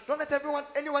jinjano. Don't let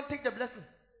anyone take the blessing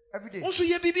every day. Also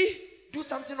ye bibi. Do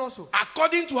something also.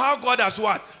 According to how God has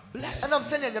what? Blessed. And I'm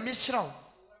saying your mission.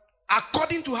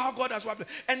 According to how God has what?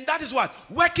 And that is what?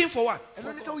 Working for what?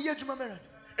 For God.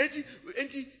 Enti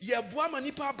ye boa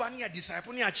manipa ba ne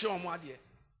disciple ne akire omo ade.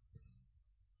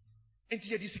 Enti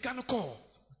ye disika no call.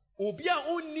 Obi a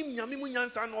onnim nyame mu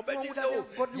nyansa no obedi say o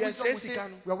ye say sika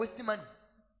no. We are wasting money.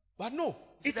 But no,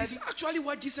 it is actually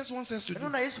what Jesus wants us to do.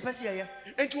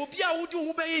 And to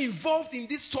be involved in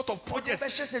this sort of project,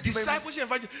 discipleship,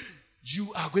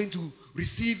 you are going to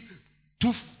receive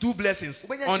two blessings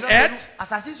on earth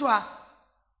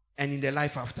and in the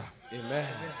life after. Amen.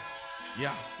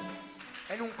 Yeah.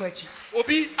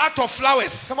 Obi out of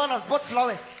flowers. Someone has bought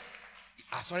flowers.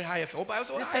 Sorry, high FL. But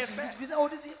also high FL. Oh,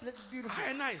 this place is beautiful.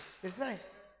 High nice. It's nice.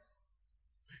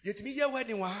 Yet me here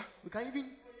wedding. We can even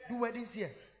do weddings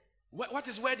here. What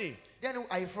is wedding? Then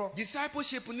are you from?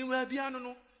 Discipleship.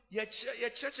 No. Your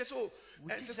church is so.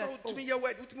 To me, your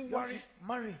wedding. To me, worry.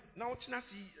 Marry. Now it's not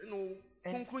see. No.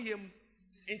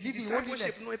 Into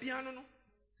discipleship. No.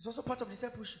 It's also part of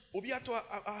discipleship. Obi ato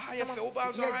a higher FL.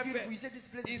 We said this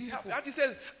place is beautiful.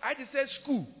 I just said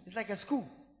school. It's like a school.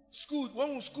 School.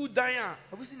 When school die. Have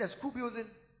you seen a school building?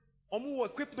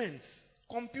 Equipment.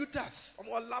 Computers,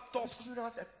 laptops,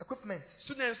 equipment.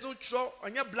 Students no draw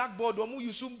on your blackboard.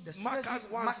 Use markers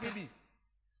once maybe.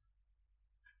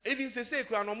 Even say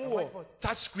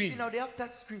touch screen. Now they have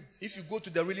touch screens. If you go to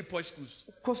the really posh schools,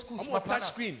 touch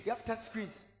screen. They have touch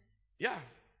screens. Yeah.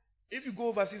 If you go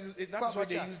overseas, that's what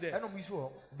they use there.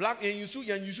 Black and you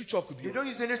chalk. They don't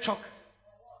use any chalk.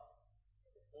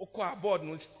 Board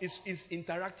is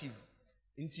interactive.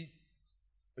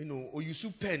 Or you use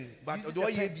pen, but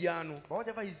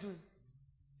whatever he's doing,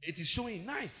 it is showing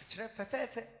nice.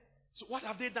 So what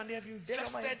have they done? They have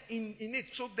invested in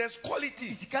it. So there's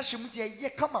quality.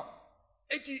 Come on.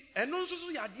 And also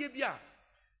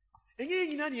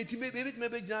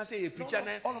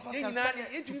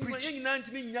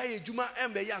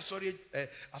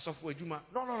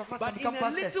but in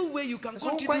a little way you can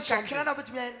contribute something.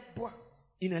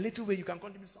 In a little way you can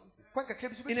contribute something.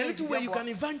 In a little way you can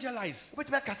evangelize.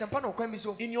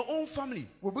 In your own family,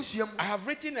 I have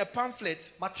written a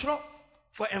pamphlet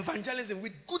for evangelism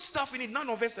with good stuff in it. None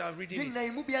of us are reading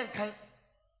it.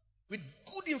 With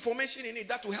good information in it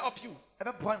that will help you.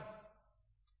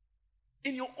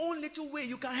 In your own little way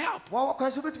you can help.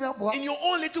 In your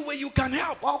own little way you can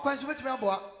help.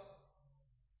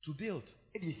 To build.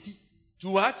 To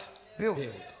what? Build.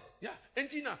 Yeah.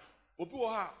 Entina,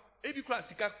 Ebi class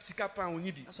sika pan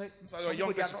onibi. So your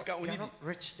young person sika onibi. They're not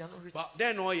rich. But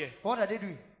then what are they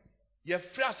doing? Your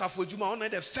friend Asafojuma,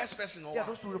 one the first person. They are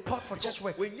those to report for church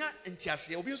work. When you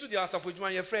entiase, obi nso the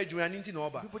Asafojuma your friend Julian inti na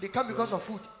oba. People they come because of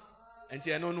food.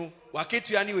 Enti no.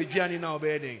 Waketu ani we duane na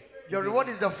obeden. Your reward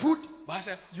is the food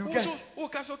you get.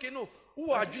 Oh, okay, no.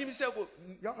 Who are dreaming say go.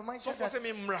 So for say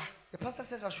me mra. The pastor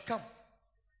says I should come.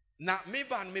 Na me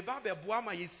ba be boa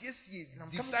ma yesiesie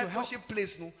discipleship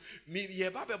place no me ye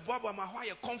ba be boa ma how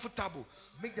you comfortable.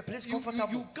 Make the place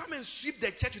comfortable. You come and sweep the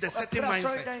church with a certain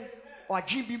mindset.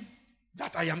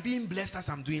 That I am being blessed as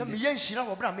I'm doing this. Yes,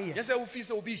 I will feel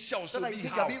so be shout so be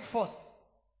how. Being forced.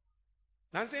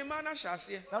 Now say man shall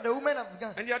now the women have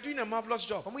begun. And they are doing a marvelous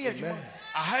job. Amen.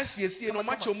 I see no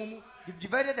much omumu. They've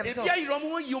divided themselves.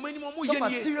 Some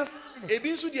are serious.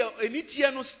 Ebi nso dia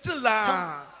enitie no still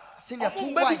they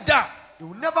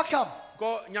will never come.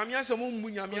 Respect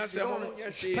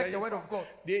the word of God.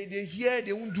 They hear,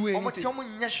 they won't do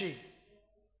anything.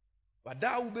 But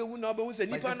that will be when say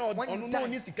nipa na ono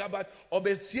ni sika but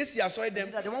obesiesie asori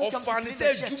dem ofan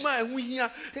say adwuma ehu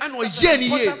hia and oye ni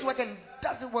ye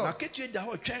doesn't work. Na ketu da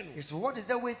ho twen no. Yes, what is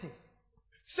that waiting?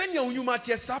 Senya unyuma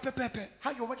tie sa pepepe.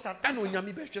 How your works are done. And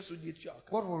onyame behwe so die tua.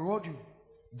 God will reward you.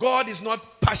 God is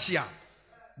not partial.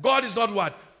 God is not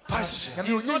what? Partial.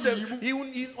 He's not he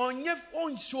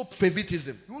won't show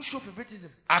favoritism. He won't show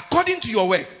favoritism. According to your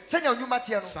work. That's how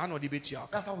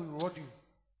we reward you.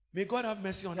 May God have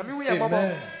mercy on us.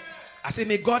 Amen. I say,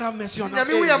 may God have mercy on us.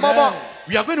 Amen.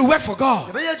 We are going to work for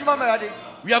God. We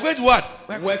are going to what?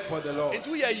 Work for the Lord.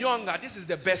 Until we are younger, this is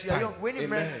the best time.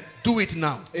 Amen. Do it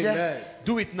now. Amen.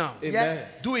 Do it now. Amen.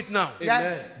 Do it now.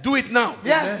 Amen. Do it now.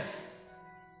 Amen.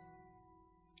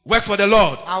 Work for the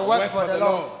Lord. I work for the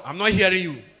Lord. I'm not hearing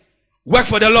you. Work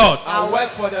for the Lord. I work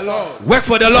for the Lord. Work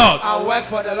for the Lord. I work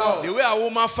for the Lord. The way our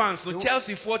woman fans, no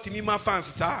Chelsea 40 Mima fans,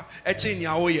 sir.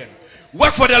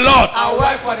 Work for the Lord. I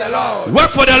work for the Lord.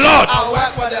 Work for the Lord. I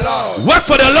work for the Lord. Work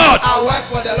for the Lord. I work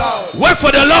for the Lord. Work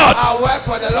for the Lord. I work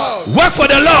for the Lord. Work for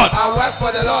the Lord. I work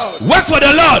for the Lord. Work for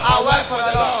the Lord. I work for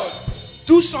the Lord.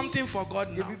 Do something for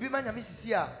God now.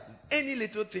 Any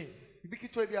little thing.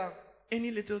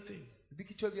 Any little thing.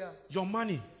 Your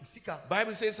money.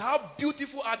 Bible says, how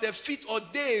beautiful are the feet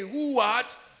of they who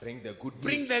what? Bring the good news.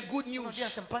 Bring the good news.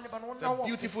 It's a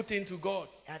beautiful thing to God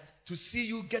to see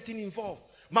you getting involved.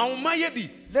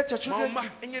 Let your children be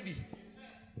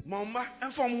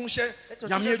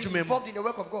involved in the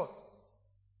work of God.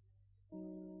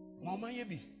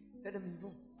 Let them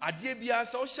involve.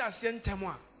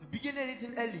 Begin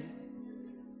anything early.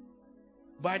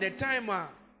 By the time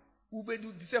ube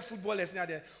do this footballers now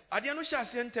there. Adia no share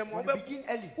sentem. Begin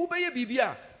early. Ube ye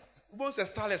bibia. Ube se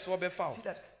starless obe foul. See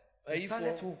that?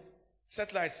 Starless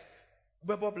Satellites.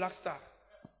 Ube Black Star.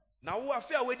 Now who are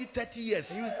fair already 30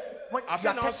 years. I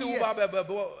feel now see ube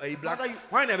Black Star.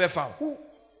 Why never foul? Who?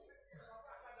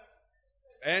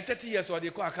 30 years or they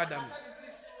call academy.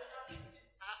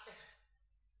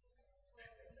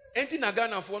 Enti na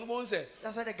Ghana for one say.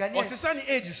 That's why the Ghanaians.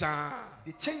 Ages.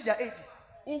 They change their ages.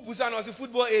 Who Busan was the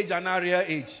football age and a real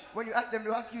age? When you ask them, they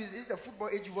ask you, is the football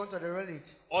age you want or the real age?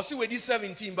 Or see, we did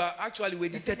 17, but actually we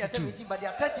did 32. 17, but they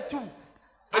are 32.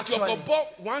 But you have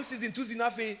bought 1 season, 2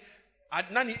 seasons,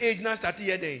 at none age now start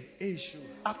here then.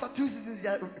 After 2 seasons,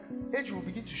 their age will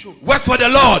begin to show. Work for the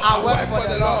Lord. I work for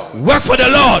the Lord. Work for the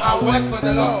Lord. I work for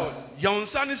the Lord. Your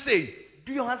son say.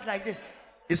 Do your hands like this.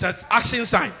 It's an action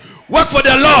sign. Work for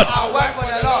the Lord. I work for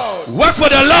the Lord. Work for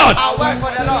the Lord. I work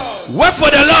for the Lord. Work for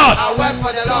the Lord. I work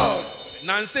for the Lord.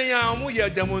 Nansenya amu ye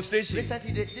demonstration.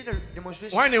 Recently they did a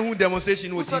demonstration. Why who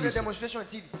demonstration on TV? Who saw the demonstration on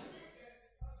TV?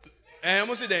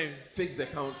 Almost then fix the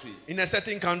country. In a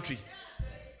certain country.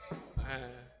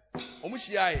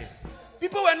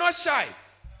 People were not shy.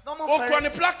 Okra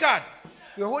placard.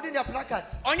 You're holding your placard.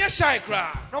 On your shy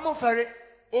cry. No more ferry.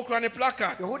 Okra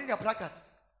placard. You're holding your placard.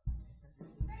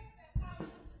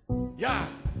 Yeah.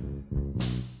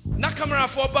 Na camera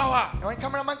for Bawa. No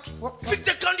cameraman. Fix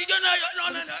the country.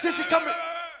 No. CC camera.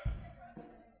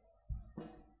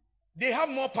 They have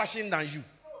more passion than you.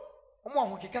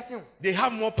 They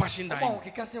have more passion than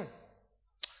you.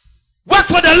 Work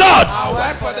for the Lord. I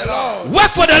work for the Lord.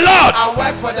 Work for the Lord. I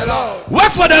work for the Lord.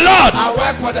 Work for the Lord. I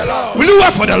work for the Lord. Will you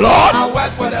work for the Lord? I work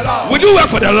for the Lord. Will you work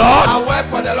for the Lord? I work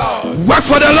for the Lord. Work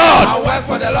for the Lord. I work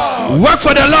for the Lord. Work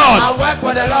for the Lord. I work for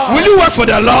the Lord. Will you work for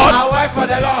the Lord? I work for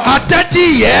the Lord. At 30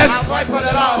 years, I work for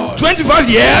the Lord. 25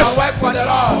 years, I work for the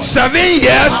Lord. 7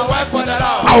 years, I work for the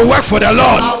Lord. I'll work for the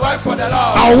Lord. I work for the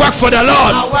Lord. I'll work for the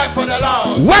Lord. I work for the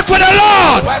Lord. Work for the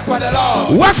Lord. I work for the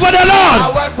Lord. Work for the Lord.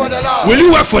 I work for the Lord. Will you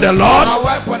work for the Lord? I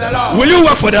work for the Lord. Will you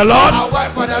work for the Lord? I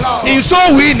work for the Lord. In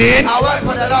soul winning, I work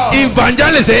for the Lord.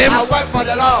 evangelism, I work for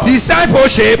the Lord.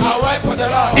 discipleship, I work for the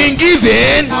Lord. in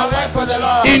giving, I work for the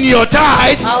Lord. in your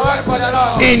tithes, I work for the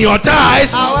Lord. in your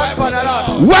tithes, I work for the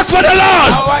Lord. work for the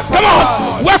Lord. I work for Come the on,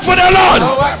 Lord. work for the Lord.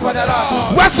 I work for the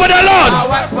Lord. Work for the Lord. I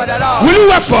work for the Lord. Will you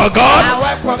work for I God?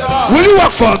 work for the Lord. Will you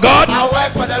work for God? I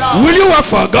work for the Lord. Will you work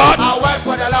for God? I work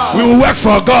for the Lord. We will work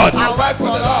for God. I work for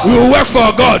the Lord. We will work for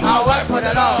God. I work for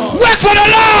the Lord. Work for the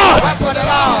Lord. I work for the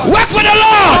Lord. Work for the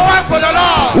Lord. I work for the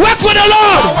Lord. Work for the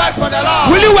Lord. I work for the Lord.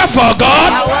 Will you work for God?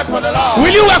 I work for the Lord.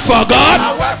 Will you work for God?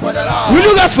 I work for the Lord. Will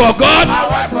you work for God? I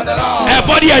work for the Lord. A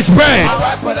body has bread. I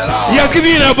work for the Lord. He has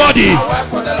given you a body I work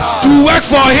for the Lord. to work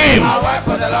for Him. I work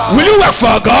for the Lord. Will you work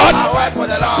for God? I work for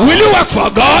the Lord. Will you work for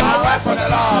God? I work for the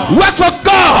Lord. Work for I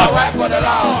God. work for the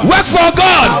Lord. Work for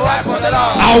God. I work for the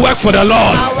Lord. I'll work for the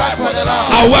Lord. I work for the Lord.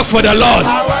 I'll work for the Lord.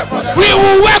 I work for the Lord. We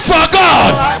will work for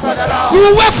God. I work for the Lord. We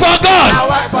will work for I God.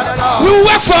 work for the Lord. We will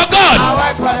work for I God.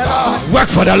 work for the Lord. Work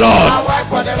for the Lord. I work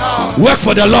for the Lord. Work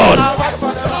for the Lord. I work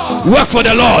for the Lord. Work for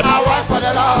the Lord. I work for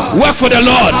the Lord. Work for the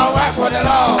Lord. I work for the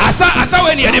Lord. Asa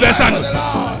when you are the best.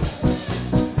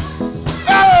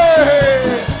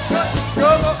 Hey! Go.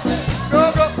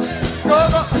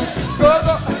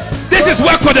 This is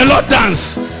work for the Lord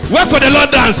dance. Work for the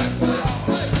Lord dance.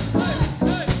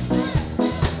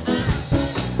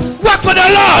 Work for the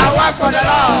Lord. I work for the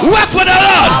Lord. Work for the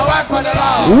Lord. I work for the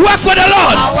Lord. Work for the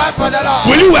Lord. I work for the Lord.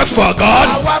 Will you work for I God?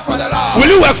 work for the Lord.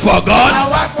 Will you work for God? I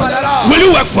work for the Lord. Will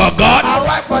you work for God? I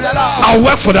work for the Lord. I'll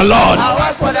work for the Lord. I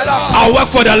work for the Lord. I'll work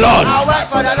for the Lord. I work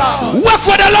for the Lord. Work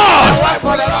for the I Lord. work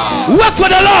for the Lord. Work for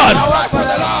the Lord. I work for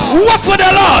the Lord. Work for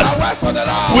the Lord. I work for the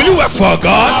Lord. Will you work for I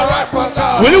God? work for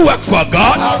God. Will you work for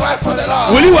God? I work for the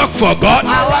Lord. Will you work for God?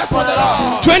 I work for the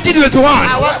Lord. 2021,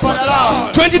 I work for the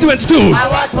Lord. 2022, I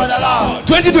work for the Lord.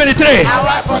 2023, I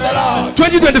work for the Lord.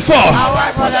 2024. I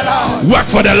work for the Lord. Work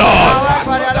for the I Lord. work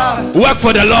for the Lord. Work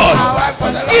for the Lord. I work for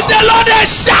the Lord. Give the Lord a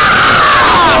shout.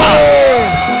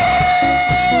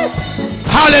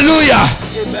 Hallelujah.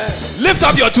 Amen. Lift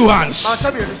up your two hands.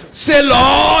 Say,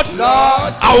 Lord,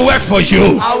 Lord, I'll work for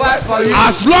you. I work for you.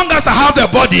 As long as I have the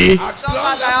body As long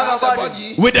as I have a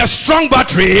body with a strong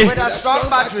battery, with a strong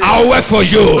battery, I'll work for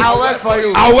you. I work for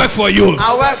you. I'll work for you.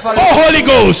 I work for you. Oh, Holy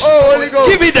Ghost, Oh, Holy Ghost,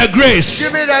 give me the grace.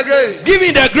 give me the grace. Give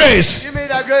me the grace Give me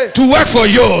the To work for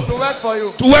you. To work for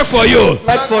you. To work for you.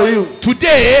 Work for you.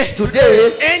 Today.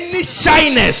 Any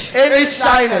shyness.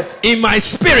 In my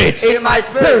spirit.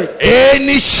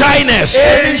 Any shyness.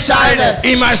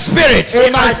 In my spirit.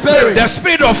 The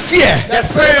spirit of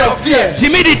fear.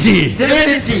 Timidity.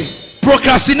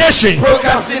 Procrastination.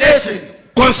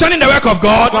 Concerning the work of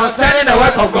God. Die.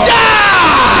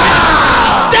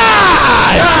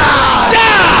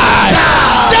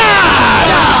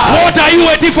 What are you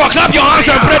waiting for? Clap your hands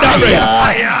and pray that prayer.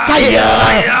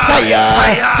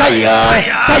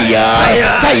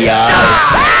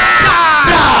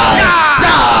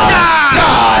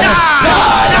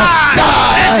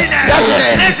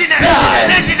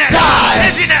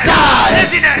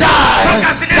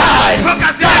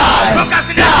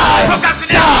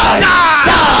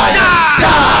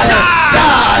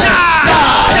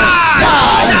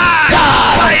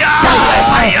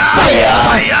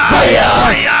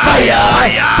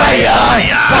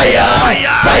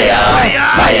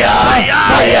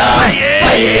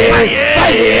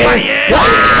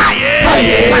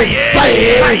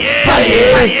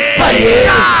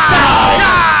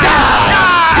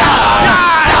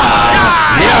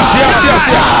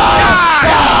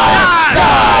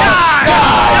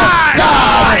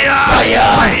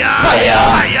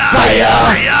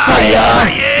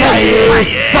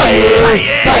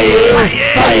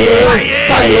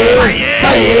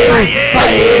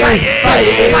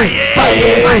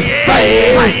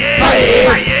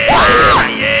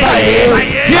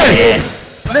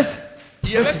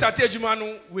 Let's start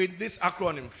with this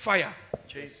acronym, FIRE.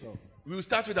 We will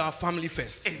start with our family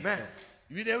first. Amen.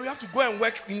 We have to go and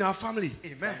work in our family.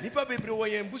 Amen. We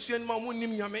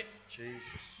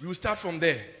will start from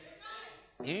there.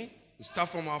 We start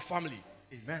from our family.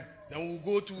 Amen. Then we'll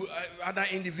go to other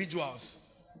individuals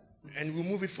and we'll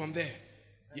move it from there.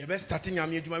 We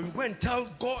go and tell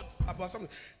God about something.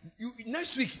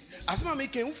 Next week, as my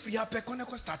making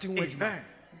starting with you.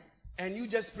 And you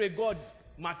just pray, God,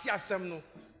 Matthias Semno,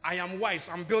 I am wise.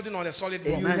 I'm building on a solid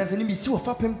rock.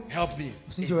 Help me.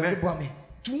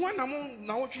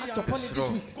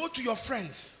 Go to your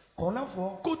friends.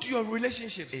 Go to your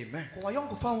relationships. Amen.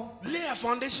 Lay a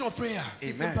foundation of prayer.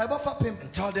 Amen.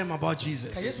 And tell them about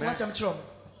Jesus. Amen.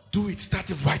 Do it. Start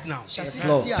it right now. Yes,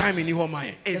 time in your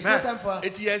mind. Amen.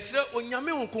 It is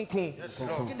onyame onkonkron.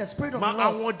 Ma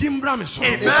awodimbra me so.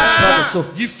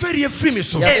 Amen. Ye ferie free me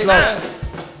so. Amen.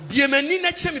 Ye mani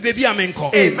na che me baby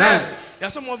amenko. Amen. There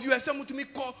are some of you some to me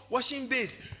call washing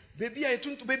base. Baby I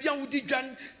tuntu baby an wudi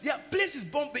dwan. Their place is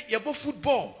bomb ye bo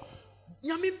football.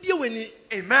 Nyame bia weni.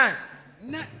 Amen.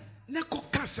 Na ko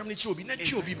kasam ni chi obi na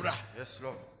chi obi bra. Yes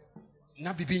Lord.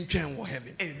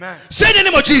 Heaven. Amen. Say the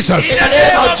name of Jesus. In the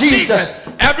name of Jesus.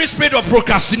 Every spirit of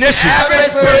procrastination.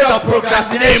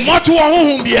 Emotu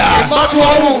ohumbia.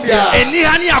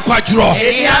 Enihani akwadro.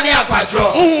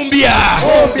 Ohumbia.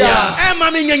 Ema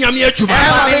mi nyanyame echuma.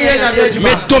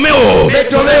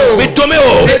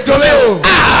 Metomeo.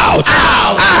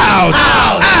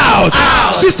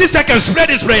 Out. 60 seconds. Spread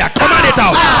this prayer. Command it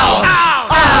out.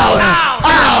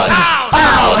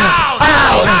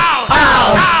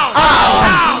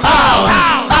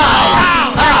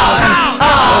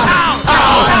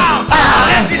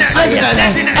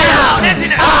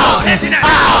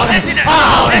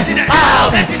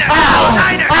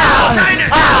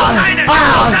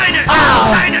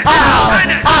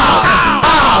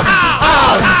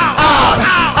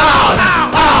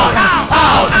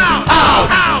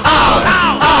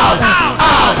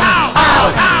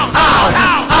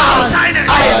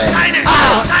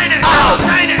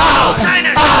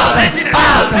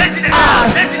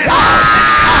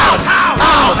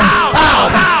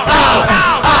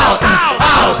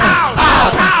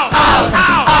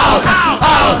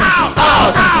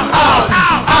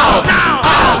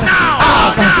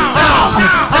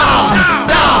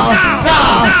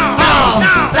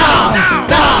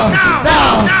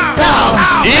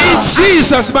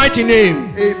 Jesus' mighty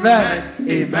name. Amen.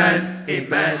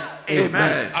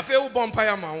 I feel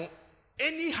bonfire man.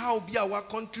 Anyhow, be our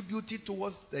contributed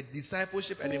towards the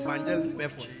discipleship and evangelism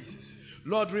effort.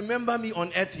 Lord, remember me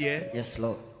on earth here. Yes,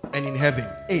 Lord. And in heaven.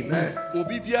 Amen.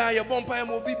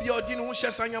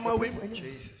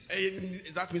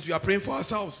 That means we are praying for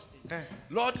ourselves. Amen.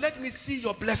 Lord, let me see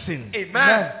your blessing.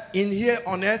 Amen. In here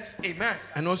on earth. Amen.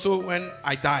 And also when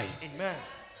I die. Amen.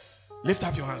 Lift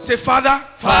up your hands. Say, Father.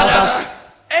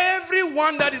 Every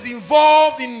everyone that is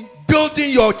involved in building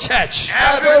your church.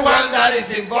 Everyone that is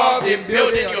involved in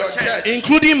building your church.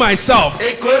 Including myself.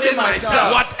 Whatever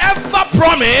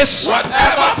promise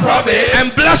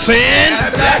and blessing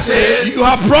you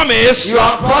have promised,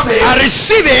 I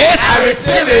receive it.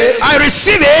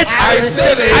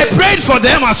 I prayed for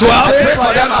them as well.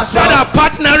 That are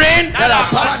partnering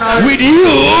with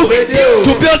you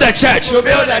to build a church.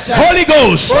 Holy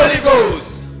Ghost.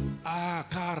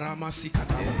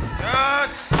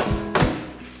 Yes.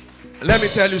 Let me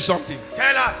tell you something.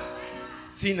 Tell us.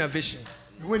 Seeing a vision.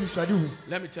 Let me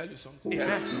tell you something.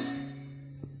 Yes.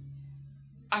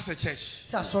 As a church,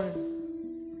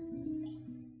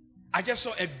 I just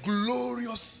saw a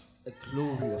glorious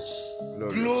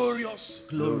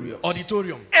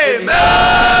auditorium. Amen.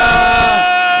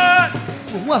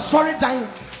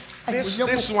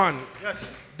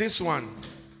 This one,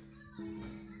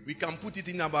 we can put it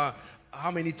in about how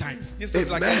many times? This is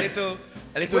like a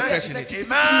little question.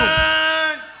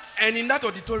 Amen. And in that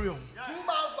auditorium, 2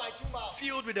 miles by 2 miles,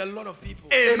 filled with a lot of people.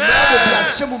 Amen.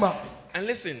 And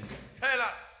listen, tell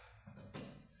us.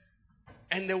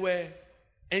 And there were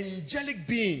angelic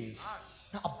beings,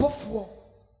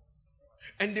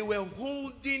 and they were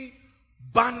holding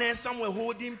banners. Some were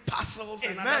holding parcels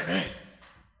and other things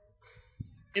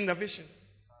in the vision.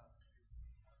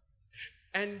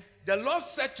 And the Lord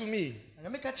said to me,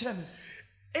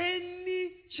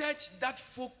 any church that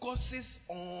focuses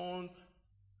on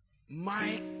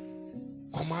my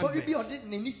commandments,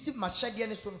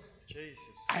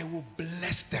 I will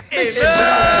bless them.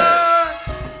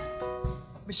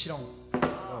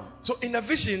 So in the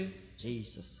vision,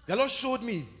 the Lord showed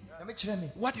me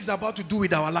what is about to do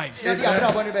with our lives.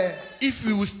 If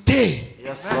we will stay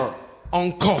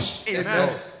on course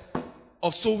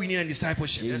of soul winning and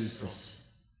discipleship.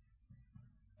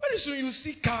 Very soon you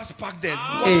see cars parked there.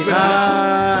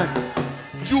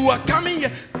 You are coming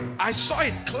here. I saw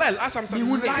it clear as I'm saying.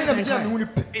 When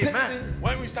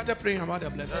we started praying about the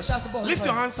blessing, lift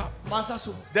your hands up.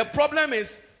 The problem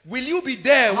is, will you be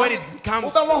there when it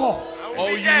becomes, or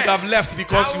you would have left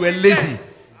because you were lazy?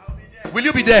 Will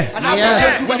you be there?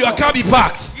 Yes. Will your car be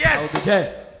parked? Yes. I will be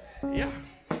there. Yeah.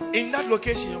 In that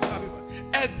location, your car will be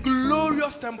parked. A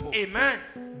glorious temple. Amen.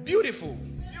 Beautiful.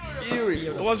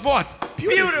 It was what?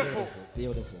 Beautiful.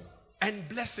 And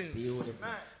blessings.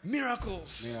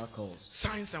 Miracles.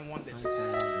 Signs and wonders.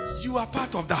 You are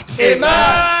part of that.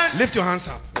 Amen. Lift your hands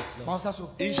up. Amen.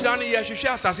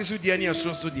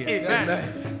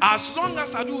 As long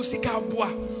as I do sika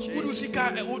boa,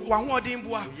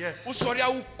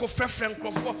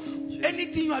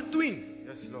 anything you are doing.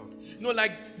 Yes, Lord. You know,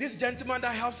 like this gentleman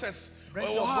that helps us,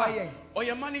 or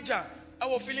your manager,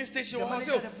 our filling station,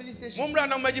 petrol.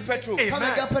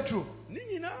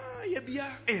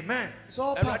 Amen.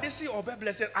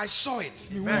 I saw it.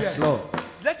 Yes, Lord.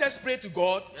 Let us pray to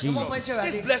God.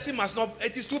 This blessing must not.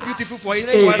 It is too beautiful for it.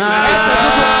 It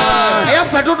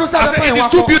is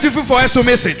too beautiful for us to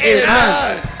miss it.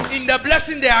 Amen. In the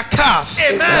blessing, there are cars.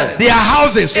 Amen. There are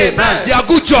houses. Amen. There are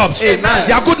good jobs. Amen.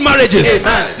 There are good marriages.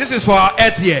 Amen. This is for our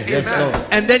earth here. Yes, Lord.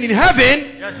 And then in heaven,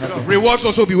 rewards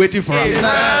also be waiting for us.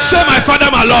 Amen. Say, my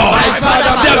Father, my Lord,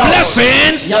 the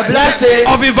blessings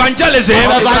of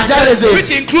evangelism,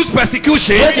 which includes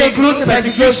persecution,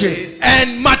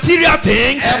 and material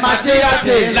things,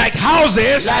 like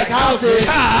houses,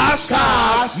 cars,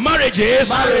 marriages,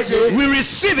 we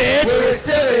receive it.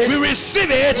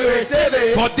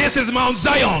 For this is Mount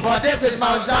Zion.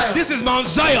 This is Mount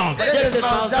Zion.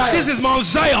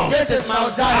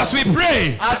 As we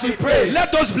pray,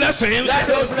 let those blessings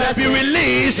be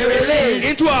released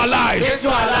into our lives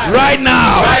right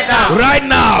now.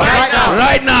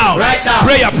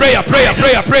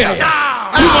 Prayer.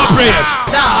 2 more prayers.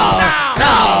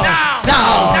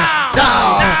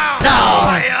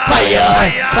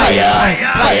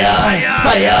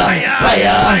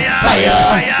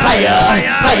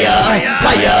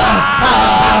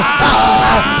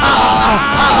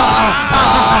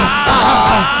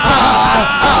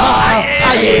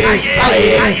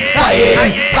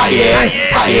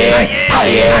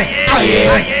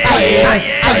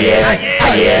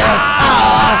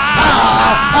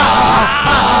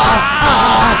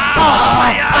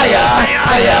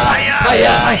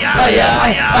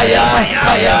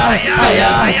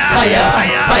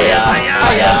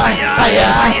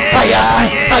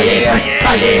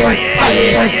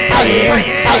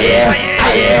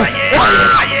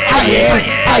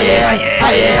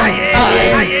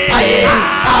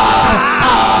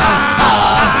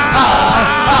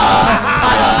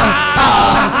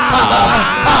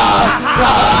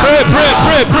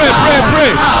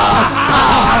 Pray.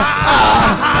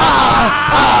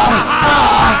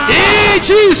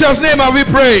 Jesus' name have we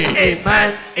prayed.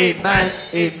 Amen. Amen.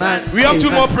 Amen. We have two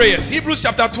more prayers. Hebrews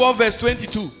chapter 12 verse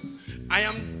 22. I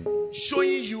am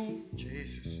showing you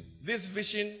this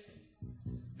vision,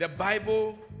 the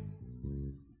Bible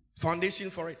foundation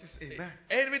for it. Amen.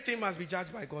 Everything must be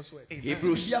judged by God's word. Amen.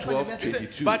 Hebrews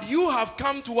 12:22. But you have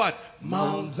come to what?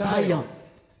 Mount Zion.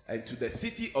 And to the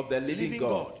city of the living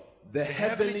God, the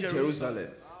heavenly Jerusalem,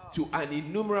 to an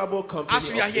innumerable company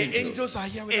as we are of here, angels. angels are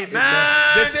here with us.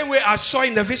 Amen. The same way I saw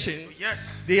in the vision,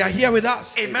 they are here with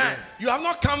us. Amen. You have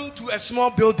not come to a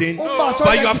small building,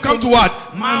 but you have come to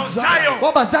what? Mount Zion.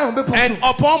 And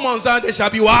upon Mount Zion there shall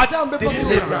be what?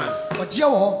 Deliverance.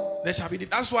 There shall be.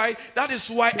 That is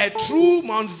why a true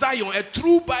Mount Zion, a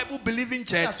true Bible believing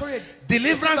church,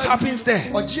 deliverance happens there.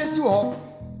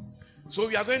 So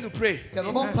we are going to pray.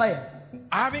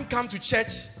 I haven't come to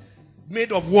church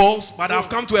made of walls, but I've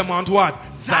come to a Mount what?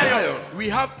 Zion. We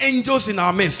have angels in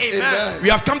our midst. Amen. We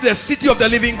have come to the city of the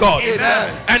living God.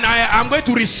 Amen. And I am going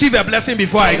to receive a blessing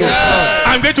before I go. Amen.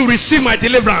 I'm going to receive my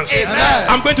deliverance. Amen.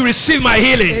 I'm going to receive my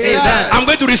healing. Amen. I'm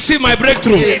going to receive my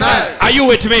breakthrough. Amen. Are you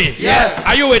with me? Yes.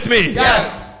 Are you with me? Yes.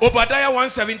 Obadiah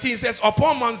 1:17 says,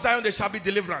 upon Mount Zion there shall be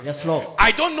deliverance. Yes, Lord.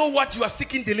 I don't know what you are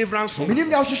seeking deliverance from.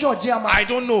 I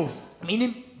don't know.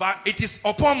 But it is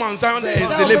upon Mount Zion there is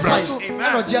deliverance.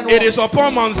 Amen. It is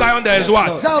upon Mount Zion there is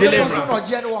what?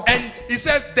 Deliverance. And he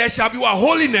says there shall be a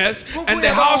holiness, and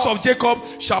the house of Jacob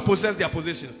shall possess their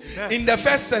possessions. In the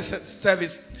first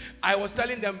service, I was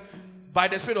telling them by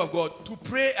the Spirit of God to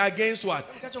pray against what?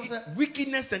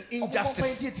 Wickedness and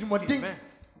injustice. Amen.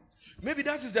 Maybe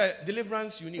that is the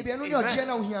deliverance you need.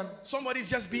 Amen. Somebody is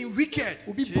just being wicked.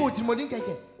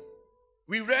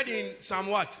 We read in Psalm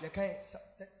what?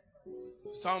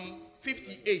 Psalm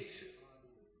 58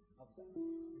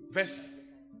 verse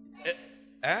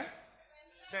 10.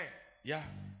 Yeah.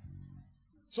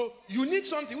 So you need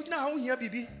something. You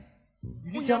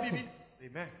need something.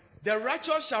 Amen. The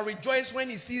righteous shall rejoice when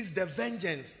he sees the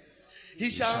vengeance. He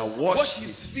shall wash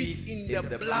his feet in the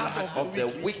blood of the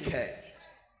wicked.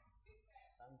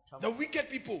 The wicked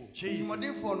people.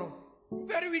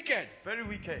 Very wicked. Very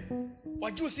wicked.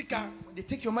 They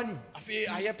take your money.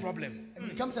 I have problem. It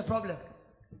becomes a problem.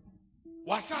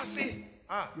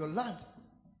 Your land.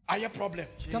 I have problem.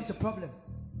 It becomes a problem.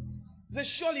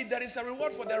 Surely there is a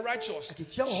reward for the righteous.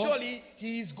 Surely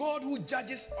he is God who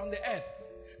judges on the earth.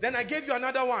 Then I gave you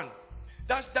another one.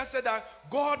 That said that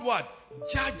God what?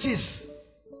 Judges.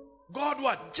 God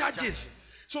what? Judges.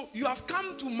 So you have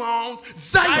come to Mount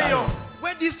Zion,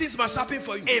 where these things must happen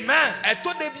for you. Amen.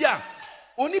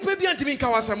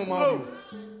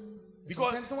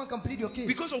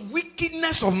 Because of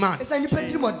wickedness of man.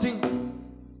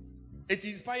 It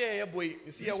is fire boy.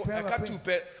 See, I cut two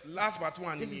pets. Last part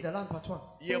one. This is the last part one.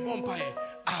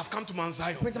 I have come to Mount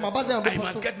Zion. I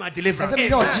must get my deliverance.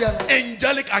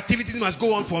 Angelic activities must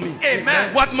go on for me.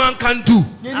 Amen. What man can do,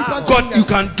 God you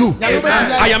can do.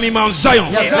 Amen. I am in Mount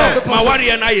Zion. My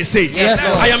warrior and I say,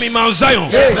 I am in Mount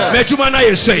Zion. Mejuma and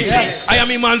I say, I am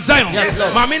in Mount Zion.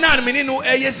 Mamina and Minino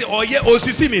Ayese or Ye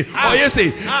Osisimi or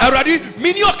Yese. Already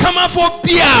Minio come out for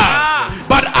beer.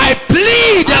 But I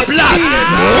plead the blood.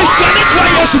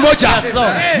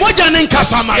 Moja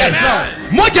ninkasama.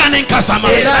 Moja ninkasama.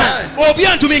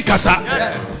 Obian to minkasa.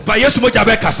 But yes, moja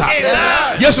bekasa.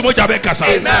 Yes, moja bekasa.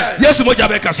 Yes, moja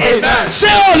bekasa.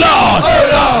 Say, oh Lord,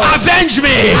 avenge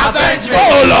me.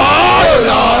 Oh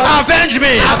Lord, avenge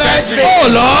me. Oh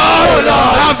Lord,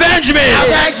 avenge me.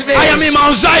 I am in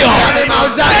Mount Zion.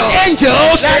 Let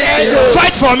angels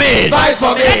fight for me.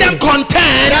 Let them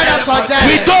contend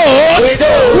with those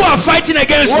who are fighting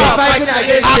against me.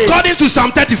 According to Psalm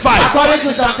 35.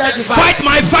 Fight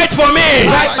my fight for me.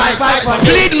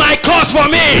 Plead my cause for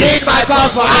me.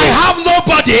 I have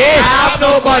nobody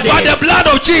but the blood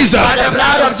of Jesus.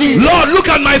 Lord, look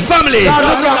at my family.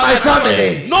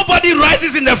 Nobody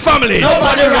rises in the family.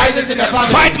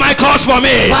 Fight my cause for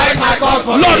me.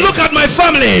 Lord, look at my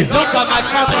family.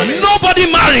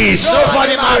 Nobody marries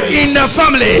in the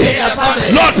family.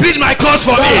 Lord, plead my cause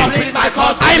for me.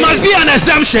 I must be an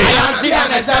exemption.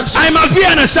 I must be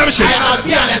an exemption.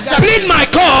 Plead my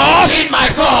cause.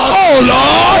 Oh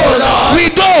Lord,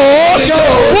 with those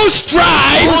who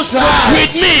strive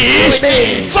with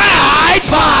me, fight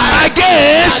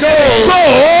against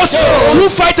those who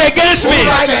fight against me.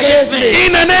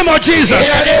 In the name of Jesus.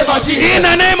 In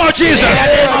the name of Jesus.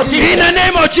 In the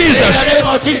name of Jesus.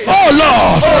 Oh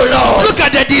Lord, look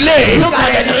at the delay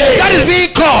that is being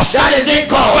caused by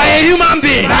a human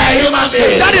being.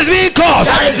 That is being caused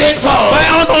by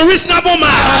an unreasonable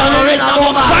man.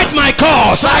 Fight my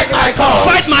cause.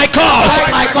 Fight my cause.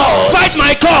 Fight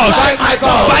my cause.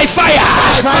 By fire.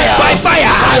 By fire.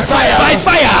 By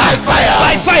fire.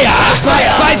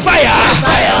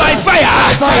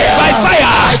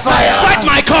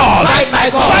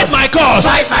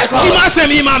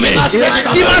 semi mame.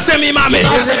 Dima semi mame.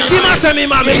 Dima semi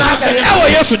mame. Ewo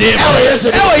yesterday.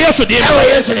 Ewo yesterday.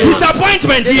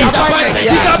 Disappointment.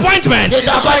 Disappointment.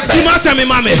 Dima semi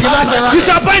mame.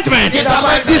 Disappointment.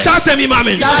 Disa semi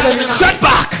mame.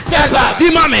 Setback.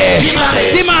 Dimame.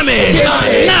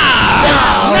 Now.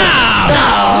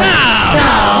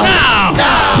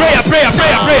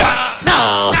 Prayer.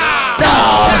 No.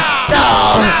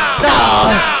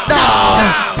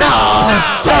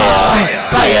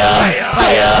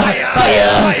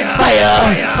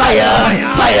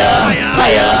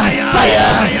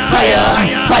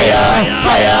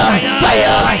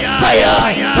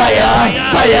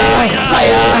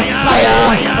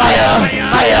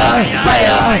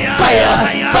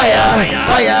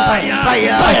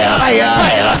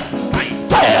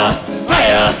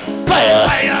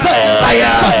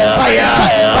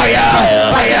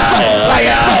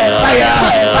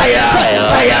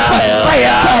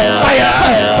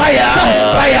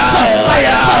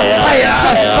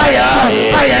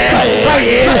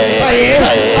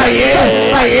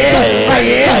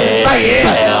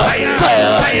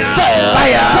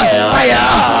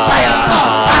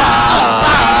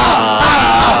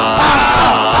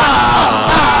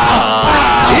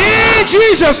 In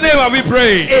Jesus' name we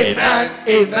pray.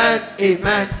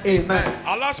 Amen.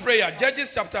 Our last prayer,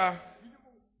 Judges chapter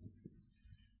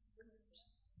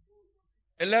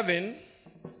 11,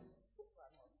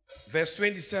 verse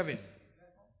 27.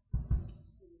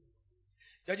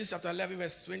 Judges chapter 11,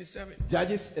 verse 27.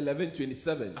 Judges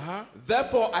 11:27.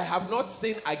 Therefore, I have not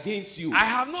sinned against you. I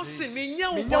have not sinned.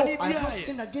 I have not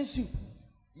sinned against you.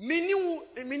 In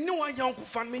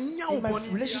my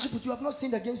relationship with you, I have not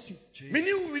sinned against you.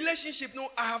 Relationship, no,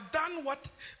 I have done what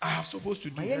I have supposed to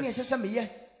do.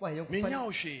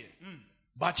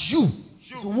 But you,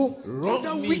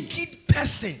 wrong me. Wicked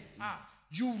person,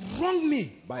 you wrong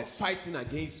me by fighting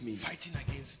against me.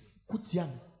 Yeah.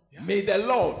 May the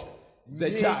Lord, the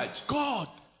judge, God,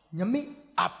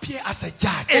 appear as a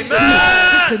judge.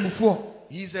 Amen.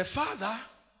 He is a father,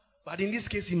 but in this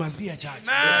case, he must be a judge.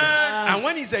 And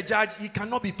when he's a judge, he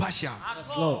cannot be partial.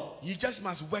 He just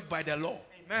must work by the law.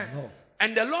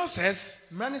 And the law says,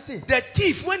 the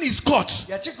thief, when he's caught,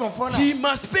 he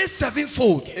must pay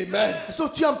sevenfold. Amen. So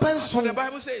the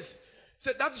Bible says.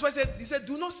 So that's why he said,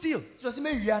 do not steal.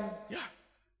 Yeah.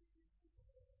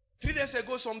 3 days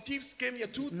ago, some thieves came here.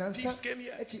 2 thieves came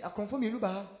here.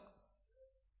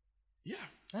 Yeah.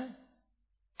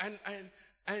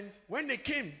 And when they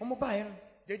came,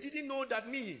 they didn't know that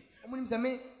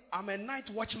I'm a night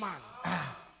watchman.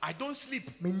 I don't sleep.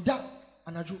 And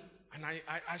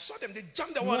I saw them. They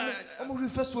jumped the wall.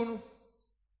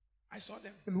 I saw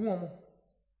them.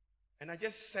 And I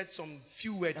just said some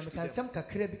few words to them.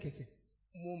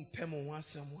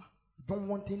 Don't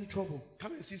want any trouble.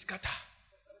 Come and see scatter.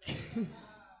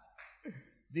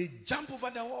 They jump over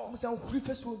the wall.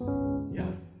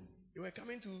 Yeah. They were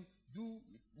coming to do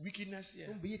wickedness here.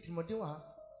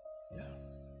 Yeah.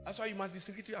 That's why you must be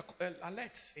secretly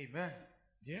alert. Amen.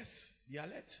 Yes, be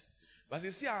alert. But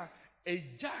you see, a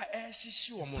jar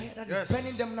yes.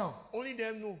 Burning them now. Only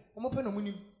them know.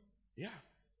 Yeah.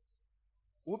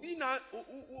 Obi na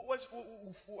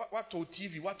what on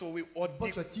TV, what on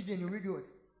TV and radio.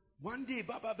 One day,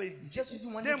 Baba, just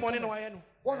using one.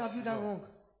 What have you done wrong?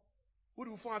 Who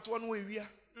do you find one way we are?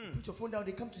 Put your phone down.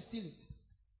 They come to steal it.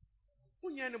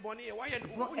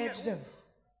 Not edge them.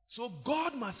 So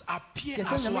God must appear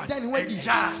as one. I don't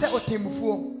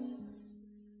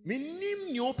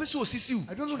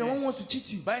know the one wants to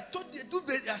cheat you. But I thought they do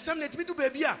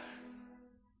baby.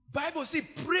 Bible says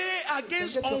pray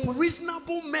against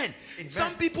unreasonable men. Amen.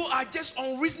 Some people are just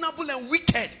unreasonable and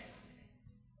wicked.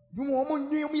 Put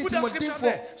that scripture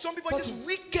there. Some people are just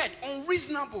wicked,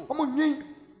 unreasonable.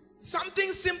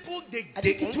 Something simple they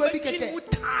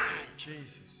time.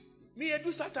 Jesus. Me, I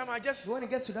do that time. I just when it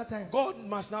gets to that time, God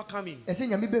must now come in.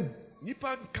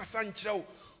 Nipa kasanchirao.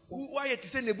 Why it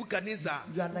is Nebuchadnezzar?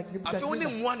 You are like Nebuchadnezzar.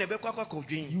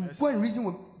 You go and reason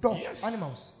with dogs,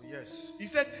 animals. Yes. He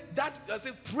said that. I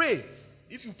said pray.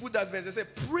 If you put that verse, I said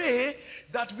pray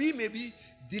that we may be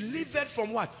delivered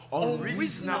from what?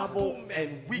 Unreasonable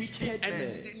and wicked men.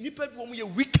 And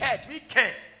wicked.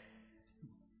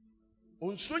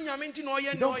 You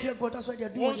don't fear God, that's why they are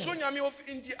doing it.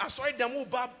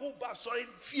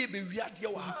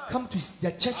 Come to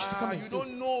the church to come and you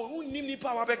don't know. You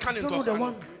don't know the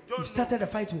one you started the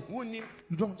fight with. You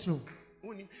don't know.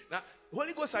 Now,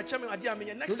 Holy Ghost are chiming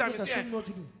next time you say,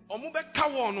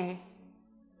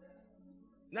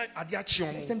 next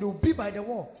time they will be by the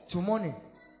wall till morning.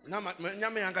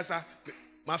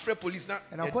 My friend police now.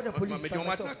 And I'll call the police.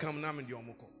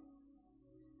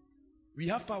 We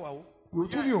have power.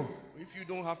 If you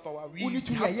don't have power, we have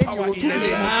power in the name of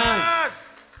Jesus.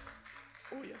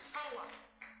 Oh yes.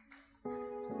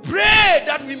 Pray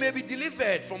that we may be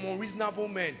delivered from unreasonable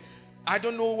men. I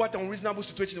don't know what unreasonable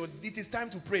situation is. It is time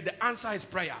to pray. The answer is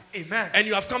prayer. Amen. And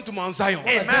you have come to Mount Zion.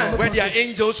 Amen. Where there are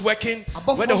angels working,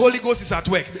 where the Holy Ghost is at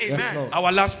work. Amen.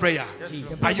 Our last prayer. Yes,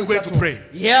 are you going to pray?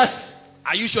 Yes.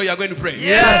 Are you sure you are going to pray?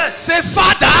 Yes. Say,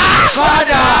 Father,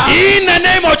 Father, in the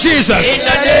name of Jesus, in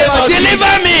the name of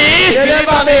deliver me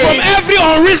from every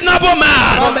unreasonable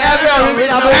man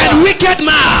and wicked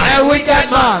man,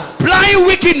 applying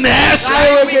wickedness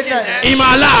in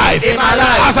my life.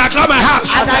 As I clap my hands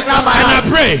and I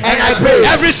pray,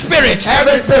 every spirit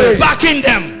backing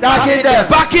them,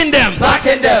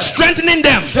 strengthening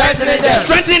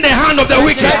the hand of the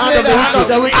wicked.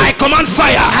 I command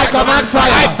fire.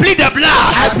 I plead the blood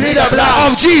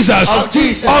of Jesus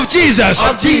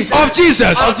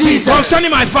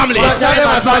concerning my family,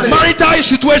 marital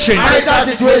situation,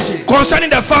 concerning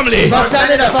the family.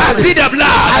 I plead the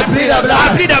blood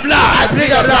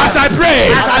as I pray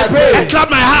and clap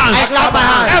my hands.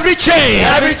 Every chain,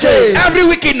 every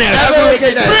wickedness,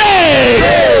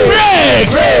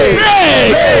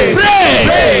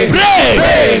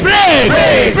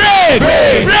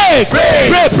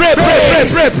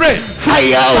 break.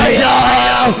 Fire,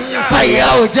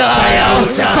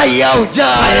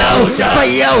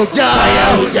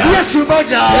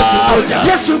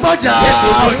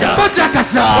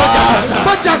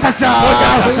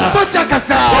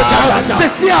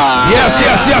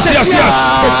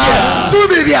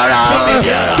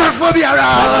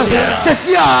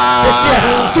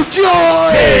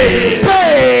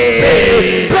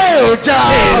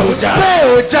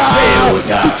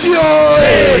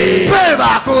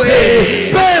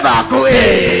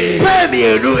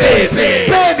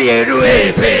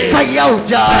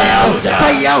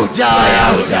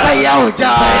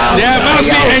 There must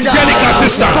be angelic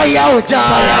assistance.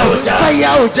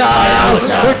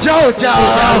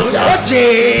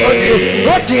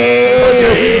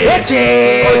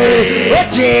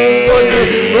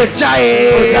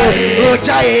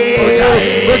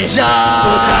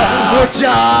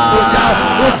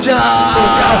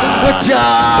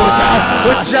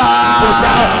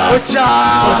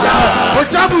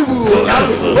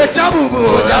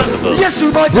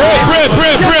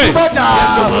 Pray.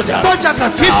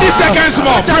 50 seconds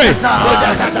more. Pray.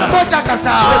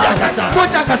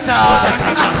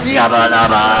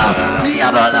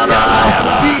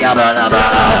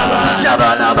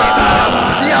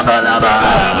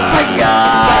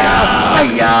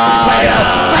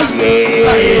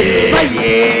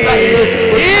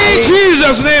 In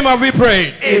Jesus' name have we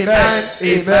prayed. Amen.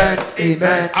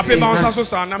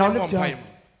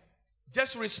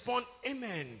 Just respond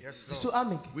amen.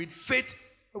 With faith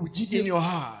in your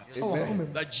heart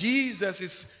that Jesus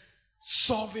is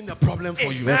solving the problem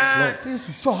for you.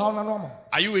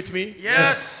 Are you with me?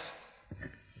 Yes.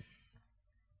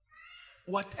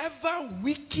 Whatever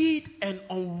wicked and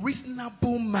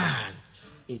unreasonable man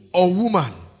or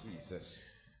woman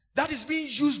that is being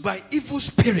used by evil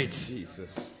spirits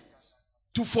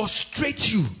to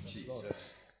frustrate you.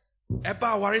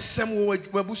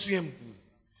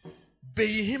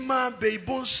 Beihima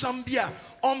beibon sambia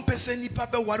ompese nipa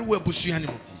be ware wabusua ni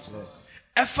mo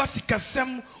efa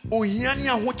sikasem ohiani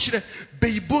ahokyere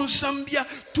beibon sambia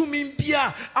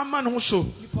tumimbia ama no so.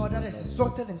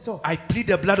 I plead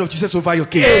the blood of Jesus over your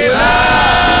case. Amen.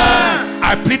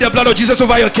 I plead the blood of Jesus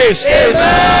over your case. Amen.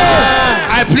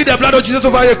 I plead the blood of Jesus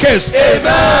over your case.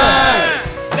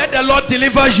 Amen. Let the Lord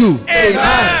deliver you.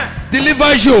 Amen.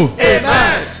 Deliver you.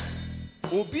 Amen.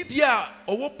 Obibia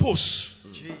owo post.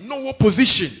 No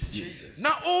position.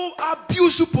 Now all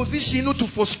abuse position to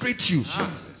frustrate you.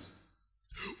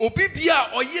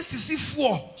 Obibia or yes Jesus.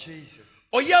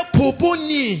 Or ya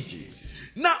poboni.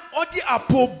 Na odi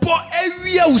apobo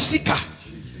area usika.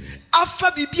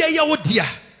 Afa bibia ya odia.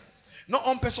 No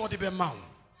on person de be man.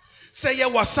 Say ya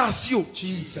wasasio.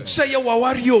 Say ya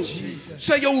wawario.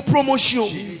 Say ya promotion.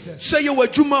 Say ya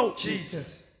wajuma.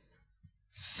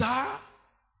 Sa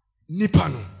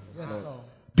nipano.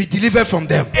 Be delivered from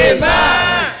them.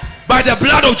 Amen. By the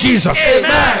blood of Jesus.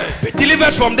 Amen. Be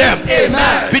delivered from them.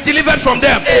 Amen. Be delivered from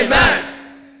them. Amen.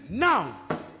 Now,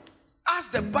 as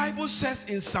the Bible says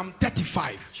in Psalm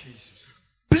 35,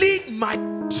 plead my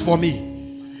cause for me.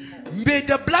 May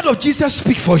the blood of Jesus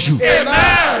speak for you.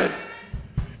 Amen.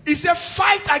 He said,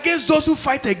 fight against those who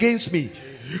fight against me.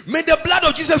 May the blood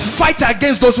of Jesus fight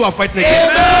against those who are fighting against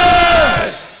me.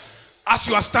 Amen. As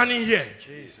you are standing here,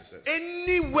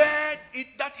 anywhere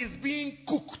that is being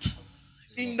cooked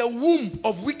in the womb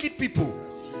of wicked people,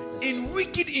 in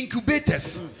wicked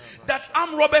incubators, That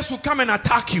armed robbers will come and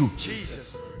attack you.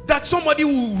 Jesus. That somebody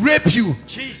will rape you.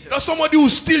 Jesus. That somebody will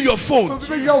steal your phone.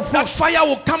 That fire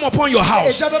will come upon your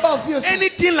house.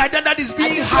 Anything like that is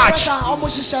being hatched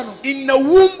in the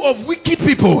womb of wicked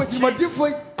people.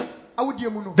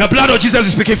 The blood of Jesus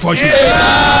is speaking for you.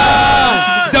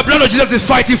 Amen. The blood of Jesus is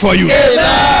fighting for you.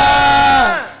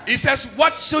 Amen. He says,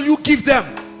 what shall you give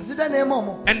them?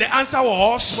 And the answer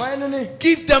was,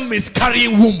 give them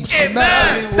miscarrying wombs.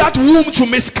 Amen. That womb should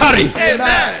miscarry.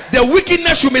 Amen. The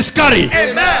wickedness should miscarry.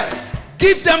 Amen.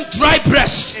 Give them dry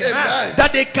breasts. Amen.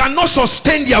 That they cannot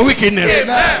sustain their wickedness.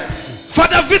 Amen.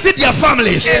 Father, visit their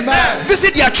families. Amen.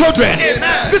 Visit their children.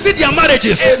 Amen. Visit their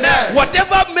marriages. Amen.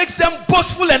 Whatever makes them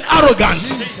boastful and arrogant,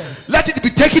 Jesus, let it be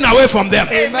taken away from them.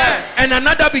 Amen. And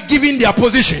another be given their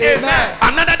position. Amen.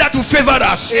 Another that will favor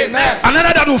us. Amen.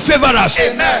 Another that will favor us.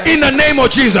 Amen. In the name of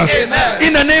Jesus. Amen.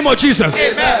 In the name of Jesus.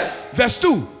 Amen. Verse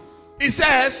 2. It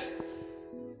says,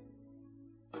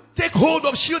 take hold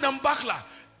of shield and buckler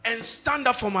and stand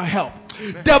up for my help.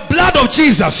 Amen. The blood of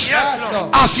Jesus, yes,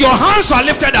 as your hands are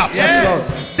lifted up,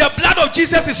 yes, the blood of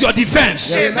Jesus is your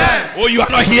defense. Amen. Oh, you are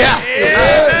not here.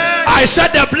 Amen. I said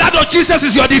the blood of Jesus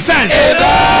is your defense. Amen.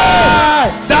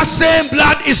 That same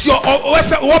blood is your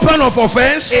weapon of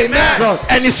offense. Amen.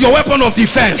 And it's your weapon of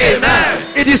defense.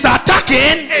 Amen. It is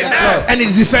attacking. Amen. And it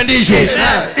is defending you.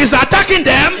 Amen. It's attacking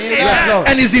them. Amen.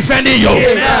 And it's defending you.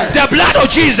 Amen. The blood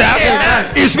of Jesus,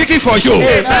 amen, is speaking for you.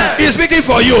 Amen. Is speaking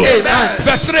for you. Amen.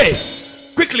 Verse 3.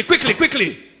 Quickly.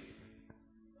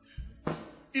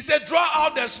 He said, draw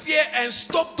out the spear and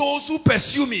stop those who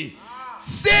pursue me.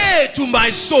 Say to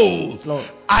my soul, Lord,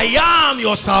 I am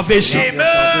your salvation.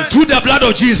 Amen. Through the blood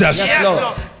of Jesus. Yes,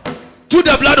 Lord. Through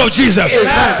the blood of Jesus.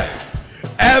 Amen.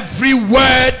 Every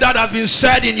word that has been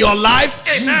said in your life,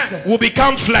 amen, will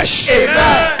become flesh.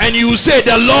 Amen. And you will say,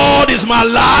 the Lord is my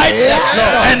light,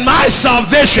 amen, and my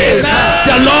salvation. Amen.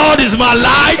 The Lord is my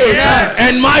light, amen,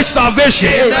 and my salvation.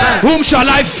 Amen. Whom shall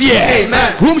I fear?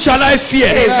 Amen. Whom shall I fear?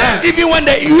 Amen. Even when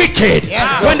the wicked,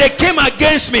 yes, when they came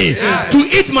against me, yes, to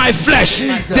eat my flesh,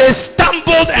 Jesus, they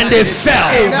stumbled and they fell.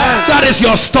 Amen. That is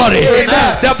your story.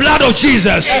 Amen. The blood of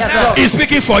Jesus, yes, is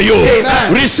speaking for you.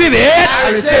 Amen. Receive it.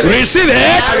 Receive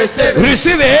it.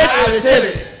 Receive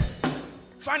it.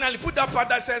 Finally, put that part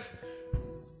that says,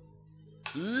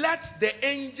 let the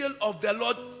angel of the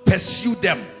Lord pursue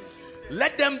them.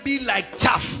 Let them be like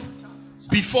chaff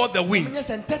before the wind,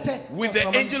 with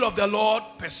the angel of the Lord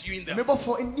pursuing them.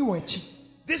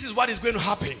 This is what is going to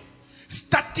happen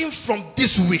starting from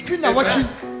this week. Amen.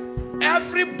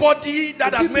 Everybody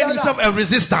that has made himself a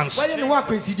resistance,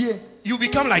 you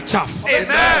become like chaff.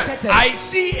 Amen. I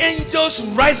see angels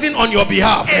rising on your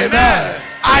behalf. Amen.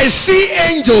 I see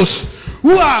angels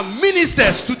who are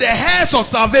ministers to the heirs of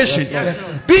salvation, yes,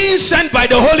 being sent by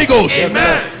the Holy Ghost.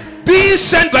 Amen. Being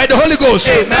sent by the Holy Ghost.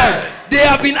 Amen. They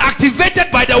have been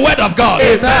activated by the word of God.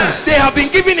 Amen. They have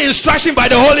been given instruction by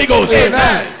the Holy Ghost.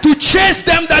 Amen. To chase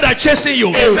them that are chasing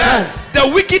you. Amen. The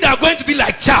wicked are going to be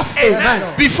like chaff,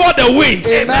 amen, before the wind.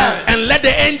 Amen. And let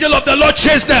the angel of the Lord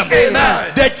chase them.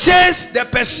 Amen. The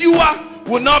pursuer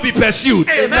will not be pursued.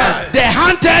 Amen. The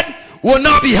hunted will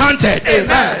not be hunted.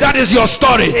 Amen. That is your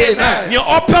story. Amen. He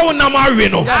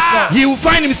will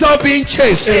find himself being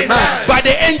chased, amen, by the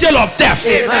angel of death.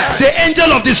 Amen. The angel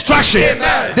of destruction.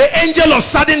 Amen. The angel of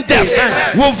sudden death.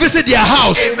 Amen. Will visit their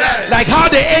house. Amen. Like how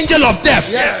the angel of death,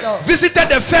 yes, visited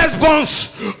the firstborns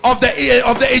of the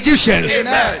Egyptians.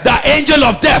 Amen. The angel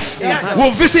of death, yes, will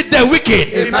visit the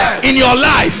wicked. Amen. In your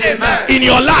life. Amen. In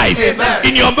your life. Amen.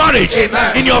 In your marriage.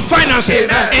 Amen. In your finances.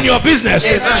 Amen. In your business.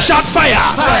 Amen. Shout fire.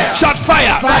 Shout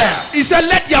fire. He said,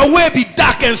 let their way be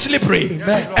dark and slippery.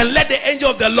 Amen. And let the angel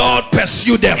of the Lord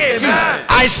pursue them. Amen.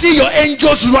 I see your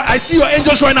angels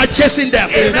right now chasing them.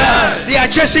 Amen. They are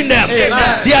chasing them.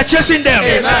 Amen. They are chasing them.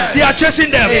 Amen. They are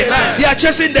chasing them. Amen. They are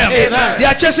chasing them. Amen. They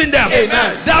are chasing them.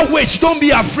 Amen. That witch, don't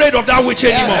be afraid of that witch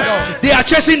anymore. Amen. They are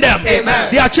chasing them.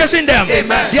 Amen. They are chasing them.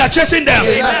 Amen. They are chasing them.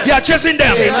 Amen. They are chasing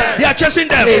them. Amen. They are chasing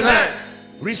them. Amen.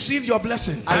 Receive your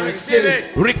blessing. I receive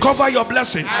it. Recover your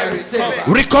blessing. I receive it.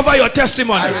 Recover your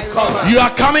testimony. I recover. You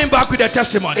are coming back with a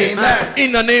testimony. Amen.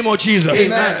 In the name of Jesus.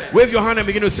 Amen. Wave your hand and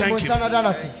begin to thank Him.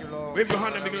 Wave your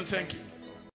hand and begin to thank Him.